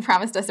here, you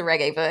promised us a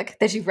reggae book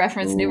that you've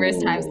referenced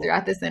numerous times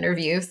throughout this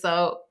interview.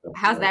 So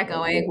how's that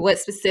going? What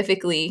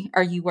specifically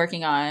are you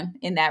working on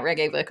in that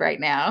reggae book right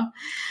now?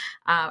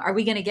 Are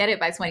we going to get it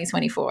by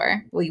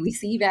 2024? Will we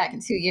see you back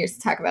in 2 years to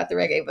talk about the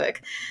reggae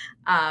book?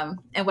 And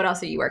what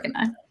else are you working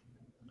on?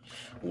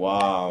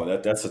 Wow,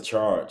 that's a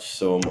charge.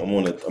 So I'm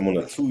on a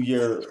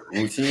 2-year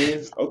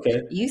routine.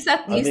 Okay. You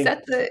set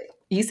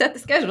the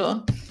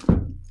schedule.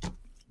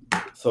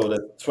 So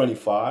that's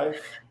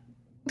 25.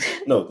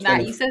 No, 20, Nah,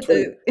 you said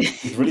 20,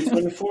 it's really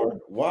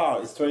 24. Wow,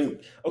 it's 20.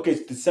 Okay,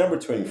 it's December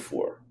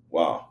 24.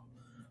 Wow.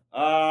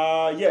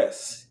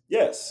 Yes.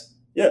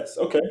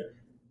 Okay,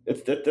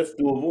 that's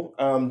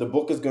doable. The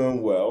book is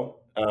going well.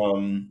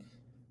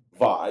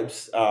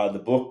 Vibes. The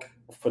book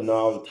for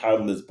now, the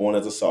title is "Born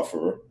as a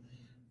Sufferer."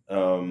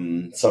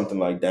 Something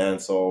like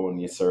dancehall and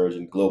the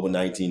insurgent global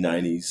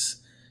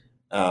 1990s.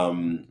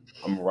 I'm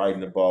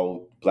writing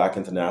about Black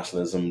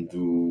internationalism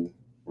through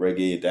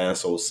reggae and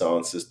dancehall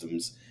sound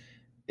systems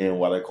in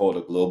what I call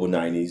the global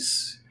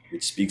 90s,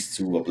 which speaks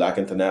to a Black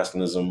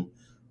internationalism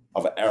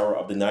of an era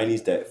of the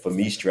 90s that for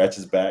me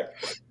stretches back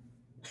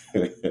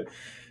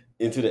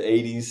into the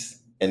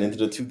 80s and into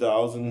the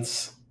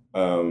 2000s.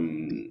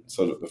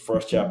 So the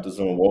first chapters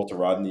on Walter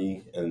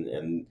Rodney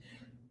and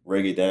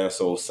reggae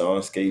dancehall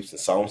soundscapes and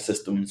sound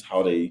systems,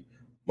 how they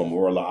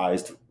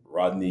memorialized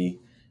Rodney.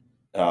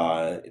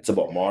 It's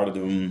about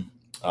martyrdom.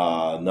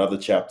 Another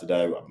chapter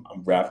that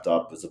I'm wrapped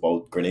up is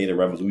about Grenada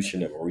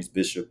Revolution and Maurice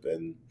Bishop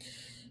and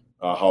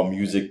how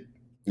music,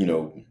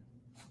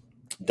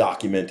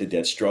 documented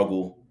that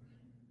struggle.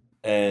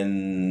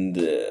 And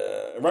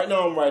right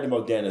now I'm writing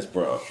about Dennis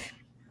Brown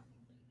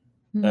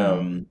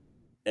um,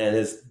 and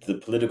the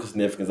political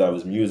significance of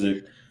his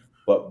music.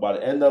 But by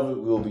the end of it,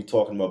 we'll be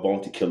talking about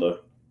Bounty Killer,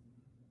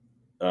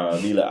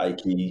 Lila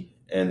Ike,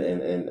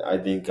 and I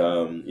think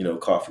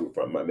Coffee will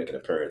probably might make an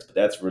appearance.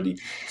 But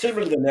she's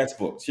really the next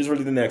book. She's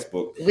really the next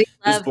book. We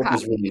This love book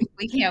is coffee. really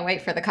We can't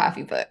wait for the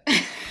coffee book.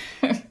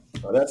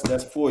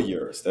 that's 4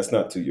 years. That's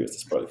not 2 years.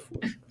 That's probably 4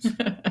 years.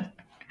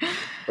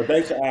 But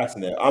thanks for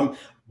asking that.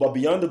 But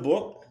beyond the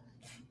book,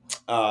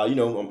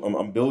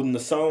 I'm building the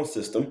sound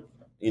system.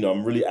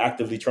 I'm really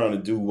actively trying to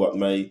do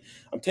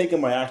I'm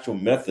taking my actual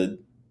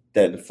method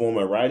that informed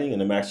my writing,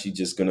 and I'm actually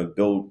just gonna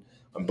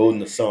I'm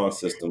building a sound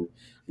system.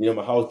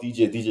 My house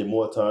DJ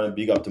More Time,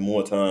 big up to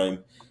More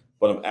Time,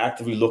 but I'm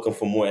actively looking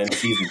for more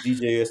MCs and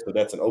DJs, so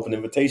that's an open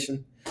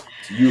invitation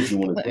to you if you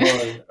want to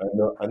join.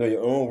 I know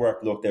your own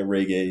work looked at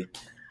reggae,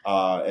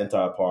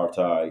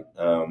 anti-apartheid,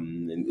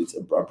 and it's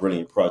a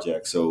brilliant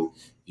project. So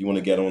if you want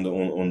to get on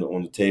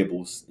the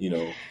tables,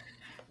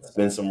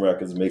 spin some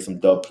records, make some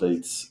dub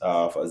plates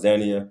for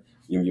Oceania,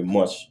 you're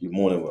more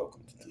than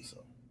welcome to do so.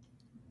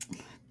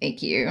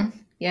 Thank you.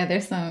 Yeah,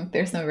 there's some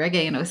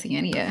reggae in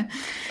Oceania.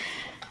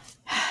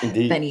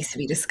 Indeed. That needs to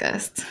be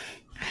discussed.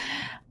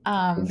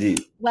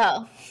 Indeed.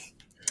 Well,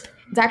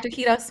 Dr.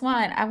 Quito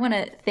Swan, I want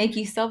to thank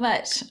you so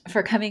much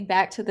for coming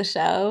back to the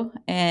show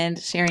and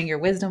sharing your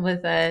wisdom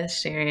with us,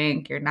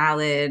 sharing your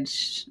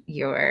knowledge,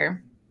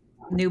 your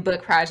new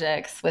book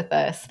projects with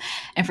us,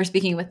 and for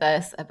speaking with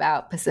us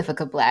about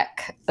Pasifika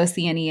Black,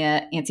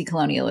 Oceania,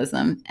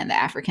 Anti-Colonialism, and the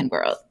African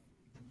world.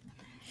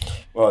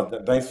 Well,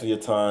 thanks for your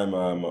time.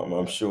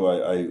 I'm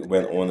sure I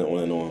went on and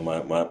on and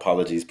on. My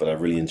apologies, but I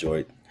really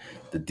enjoyed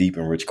the deep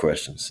and rich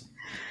questions.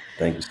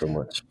 Thank you so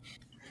much.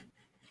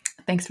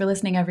 Thanks for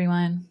listening,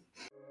 everyone.